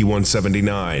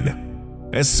SCP-179.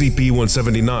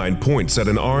 SCP-179 points at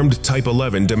an armed Type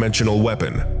 11 dimensional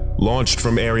weapon launched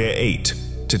from Area 8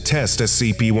 to test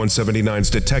SCP-179's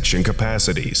detection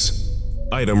capacities.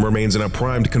 Item remains in a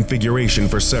primed configuration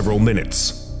for several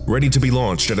minutes, ready to be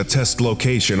launched at a test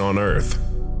location on Earth.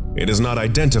 It is not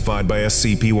identified by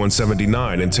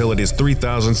SCP-179 until it is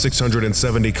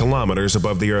 3,670 kilometers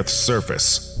above the Earth's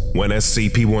surface, when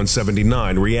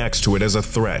SCP-179 reacts to it as a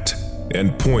threat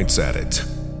and points at it.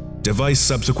 Device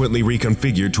subsequently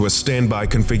reconfigured to a standby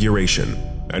configuration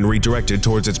and redirected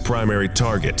towards its primary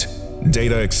target.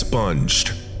 Data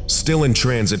expunged. Still in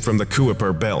transit from the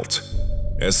Kuiper belt.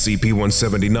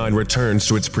 SCP-179 returns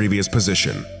to its previous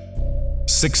position.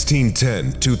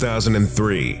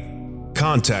 16/10/2003.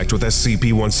 Contact with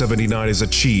SCP-179 is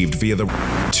achieved via the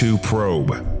 2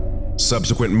 probe.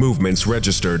 Subsequent movements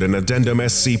registered in Addendum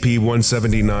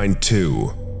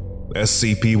SCP-179-2.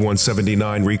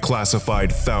 SCP-179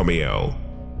 reclassified Thaumiel.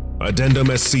 Addendum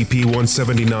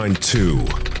SCP-179-2.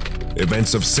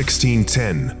 Events of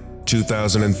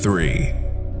 16/10/2003.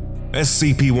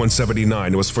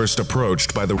 SCP-179 was first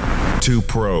approached by the 2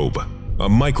 probe, a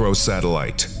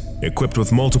microsatellite equipped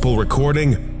with multiple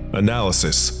recording,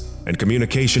 analysis, and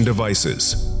communication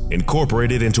devices,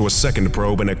 incorporated into a second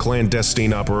probe in a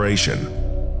clandestine operation.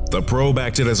 The probe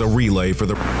acted as a relay for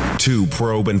the 2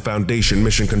 probe and Foundation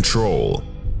mission control.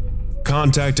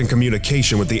 Contact and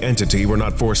communication with the entity were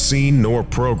not foreseen nor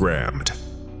programmed.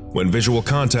 When visual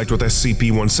contact with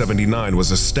SCP-179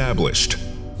 was established,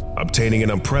 obtaining an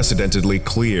unprecedentedly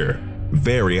clear,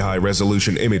 very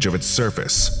high-resolution image of its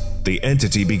surface, the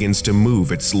entity begins to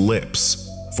move its lips,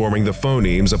 forming the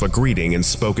phonemes of a greeting in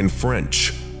spoken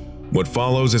French. What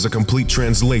follows is a complete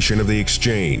translation of the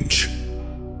exchange.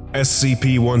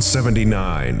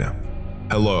 SCP-179.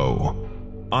 Hello.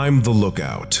 I'm the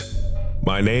Lookout.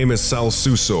 My name is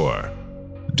Salsusor.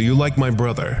 Do you like my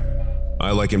brother?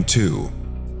 I like him too.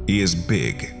 He is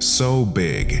big, so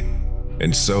big,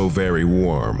 and so very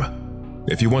warm.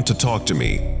 If you want to talk to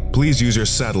me, please use your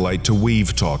satellite to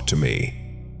weave talk to me.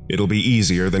 It'll be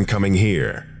easier than coming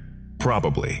here.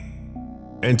 Probably.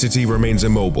 Entity remains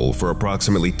immobile for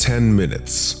approximately 10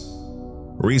 minutes.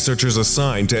 Researchers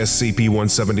assigned to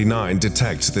SCP-179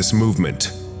 detect this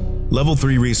movement. Level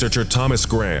 3 researcher Thomas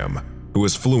Graham, who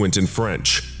is fluent in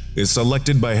French, is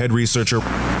selected by head researcher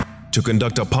to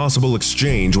conduct a possible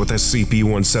exchange with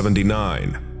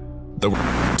SCP-179. The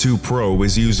 2 probe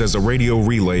is used as a radio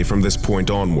relay from this point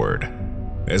onward.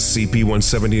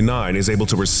 SCP-179 is able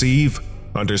to receive,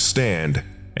 understand,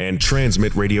 and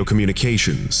transmit radio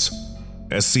communications.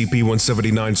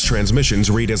 SCP-179's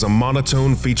transmissions read as a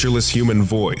monotone, featureless human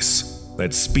voice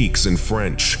that speaks in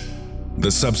French.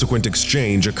 The subsequent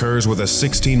exchange occurs with a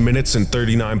 16 minutes and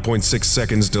 39.6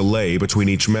 seconds delay between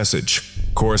each message,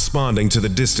 corresponding to the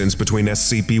distance between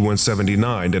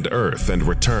SCP-179 and Earth and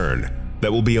return,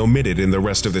 that will be omitted in the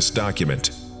rest of this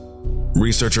document.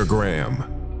 Researcher Graham,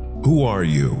 who are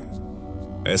you?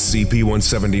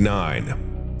 SCP-179.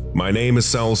 My name is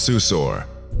Salsusor.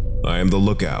 I am the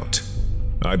Lookout.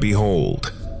 I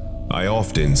behold. I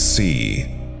often see.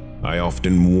 I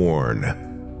often warn.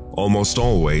 Almost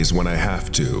always when I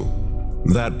have to.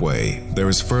 That way, there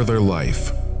is further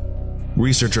life.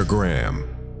 Researcher Graham,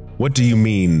 what do you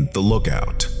mean, the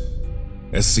Lookout?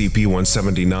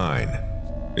 SCP-179.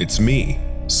 It's me,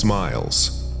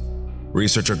 Smiles.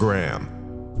 Researcher Graham,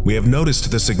 we have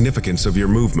noticed the significance of your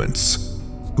movements.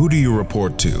 Who do you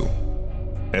report to?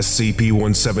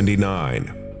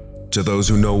 SCP-179. To those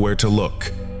who know where to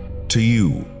look, to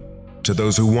you, to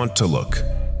those who want to look.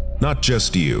 Not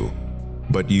just you,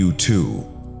 but you too.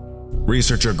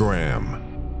 Researcher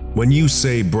Graham, when you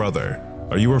say brother,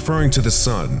 are you referring to the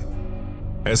sun?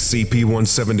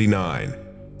 SCP-179.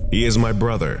 He is my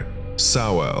brother,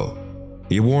 Sowell.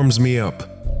 He warms me up.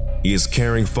 He is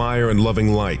carrying fire and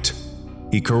loving light.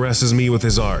 He caresses me with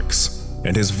his arcs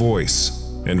and his voice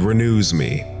and renews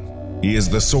me. He is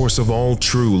the source of all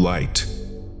true light.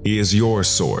 He is your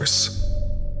source.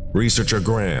 Researcher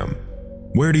Graham,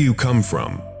 where do you come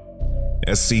from?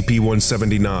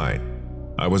 SCP-179.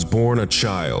 I was born a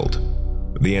child.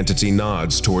 The entity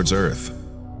nods towards Earth.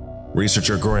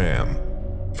 Researcher Graham,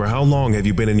 for how long have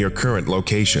you been in your current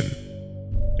location?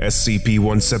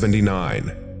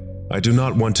 SCP-179. I do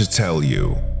not want to tell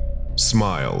you.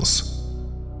 Smiles.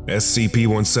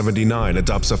 SCP-179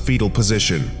 adopts a fetal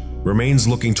position, remains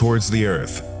looking towards the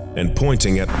Earth, and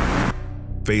pointing at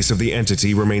face of the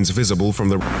entity remains visible from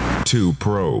the 2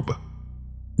 probe.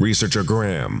 Researcher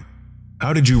Graham,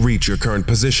 how did you reach your current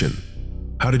position?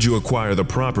 How did you acquire the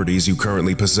properties you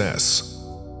currently possess?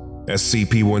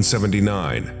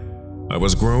 SCP-179. I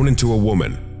was grown into a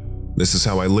woman. This is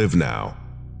how I live now.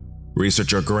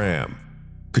 Researcher Graham,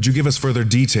 could you give us further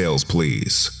details,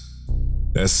 please?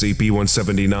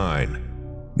 SCP-179.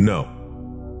 No.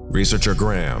 Researcher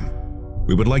Graham,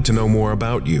 we would like to know more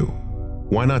about you.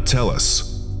 Why not tell us?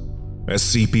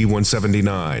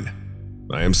 SCP-179.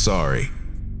 I am sorry.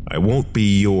 I won't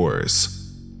be yours.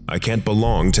 I can't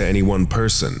belong to any one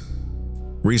person.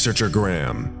 Researcher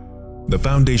Graham, the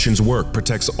Foundation's work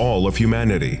protects all of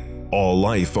humanity, all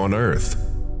life on Earth.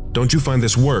 Don't you find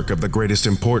this work of the greatest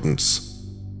importance?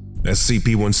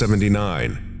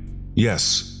 SCP-179.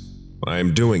 Yes, I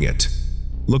am doing it.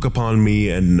 Look upon me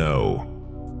and know.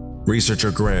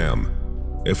 Researcher Graham,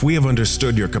 if we have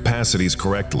understood your capacities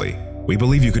correctly, we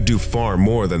believe you could do far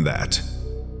more than that.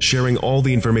 Sharing all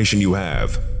the information you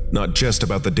have, not just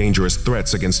about the dangerous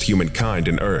threats against humankind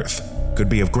and Earth, could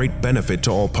be of great benefit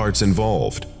to all parts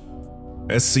involved.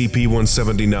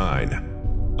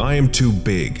 SCP-179. I am too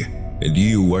big, and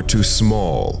you are too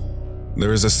small.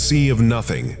 There is a sea of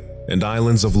nothing, and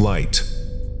islands of light.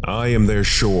 I am their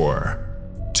shore.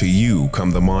 To you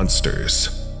come the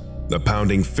monsters, the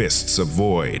pounding fists of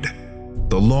void,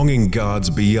 the longing gods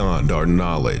beyond our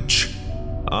knowledge.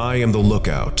 I am the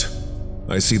lookout.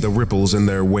 I see the ripples in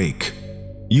their wake.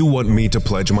 You want me to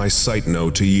pledge my sight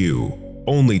node to you,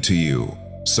 only to you,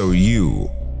 so you,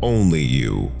 only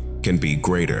you, can be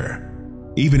greater.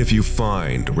 Even if you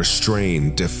find,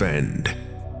 restrain, defend,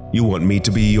 you want me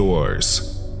to be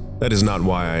yours. That is not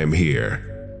why I am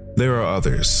here. There are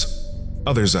others.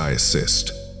 Others I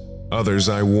assist. Others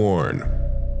I warn.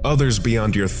 Others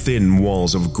beyond your thin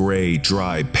walls of gray,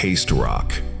 dry paste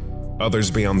rock.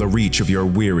 Others beyond the reach of your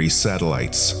weary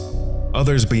satellites.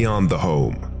 Others beyond the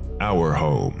home, our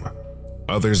home.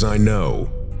 Others I know.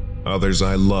 Others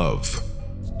I love.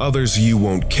 Others you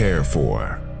won't care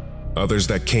for. Others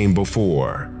that came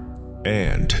before.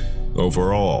 And,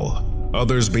 overall,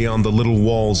 others beyond the little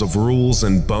walls of rules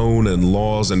and bone and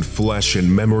laws and flesh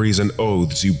and memories and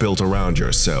oaths you built around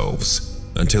yourselves,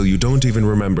 until you don't even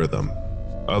remember them.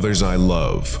 Others I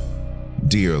love,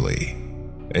 dearly.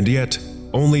 And yet,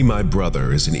 only my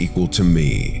brother is an equal to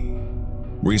me.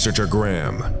 Researcher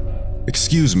Graham,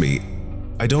 excuse me,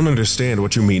 I don't understand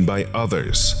what you mean by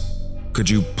others. Could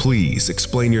you please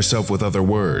explain yourself with other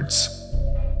words?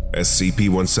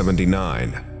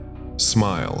 SCP-179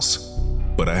 smiles.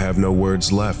 But I have no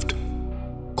words left.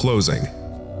 Closing.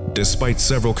 Despite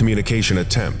several communication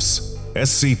attempts,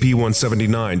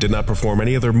 SCP-179 did not perform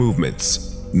any other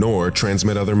movements, nor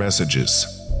transmit other messages.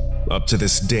 Up to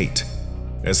this date,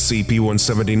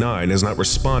 SCP-179 has not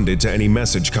responded to any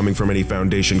message coming from any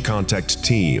Foundation contact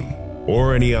team,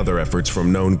 or any other efforts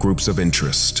from known groups of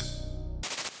interest.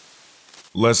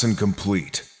 Lesson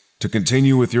complete. To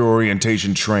continue with your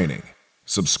orientation training,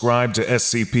 subscribe to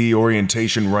SCP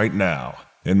Orientation right now,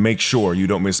 and make sure you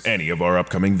don't miss any of our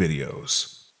upcoming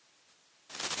videos.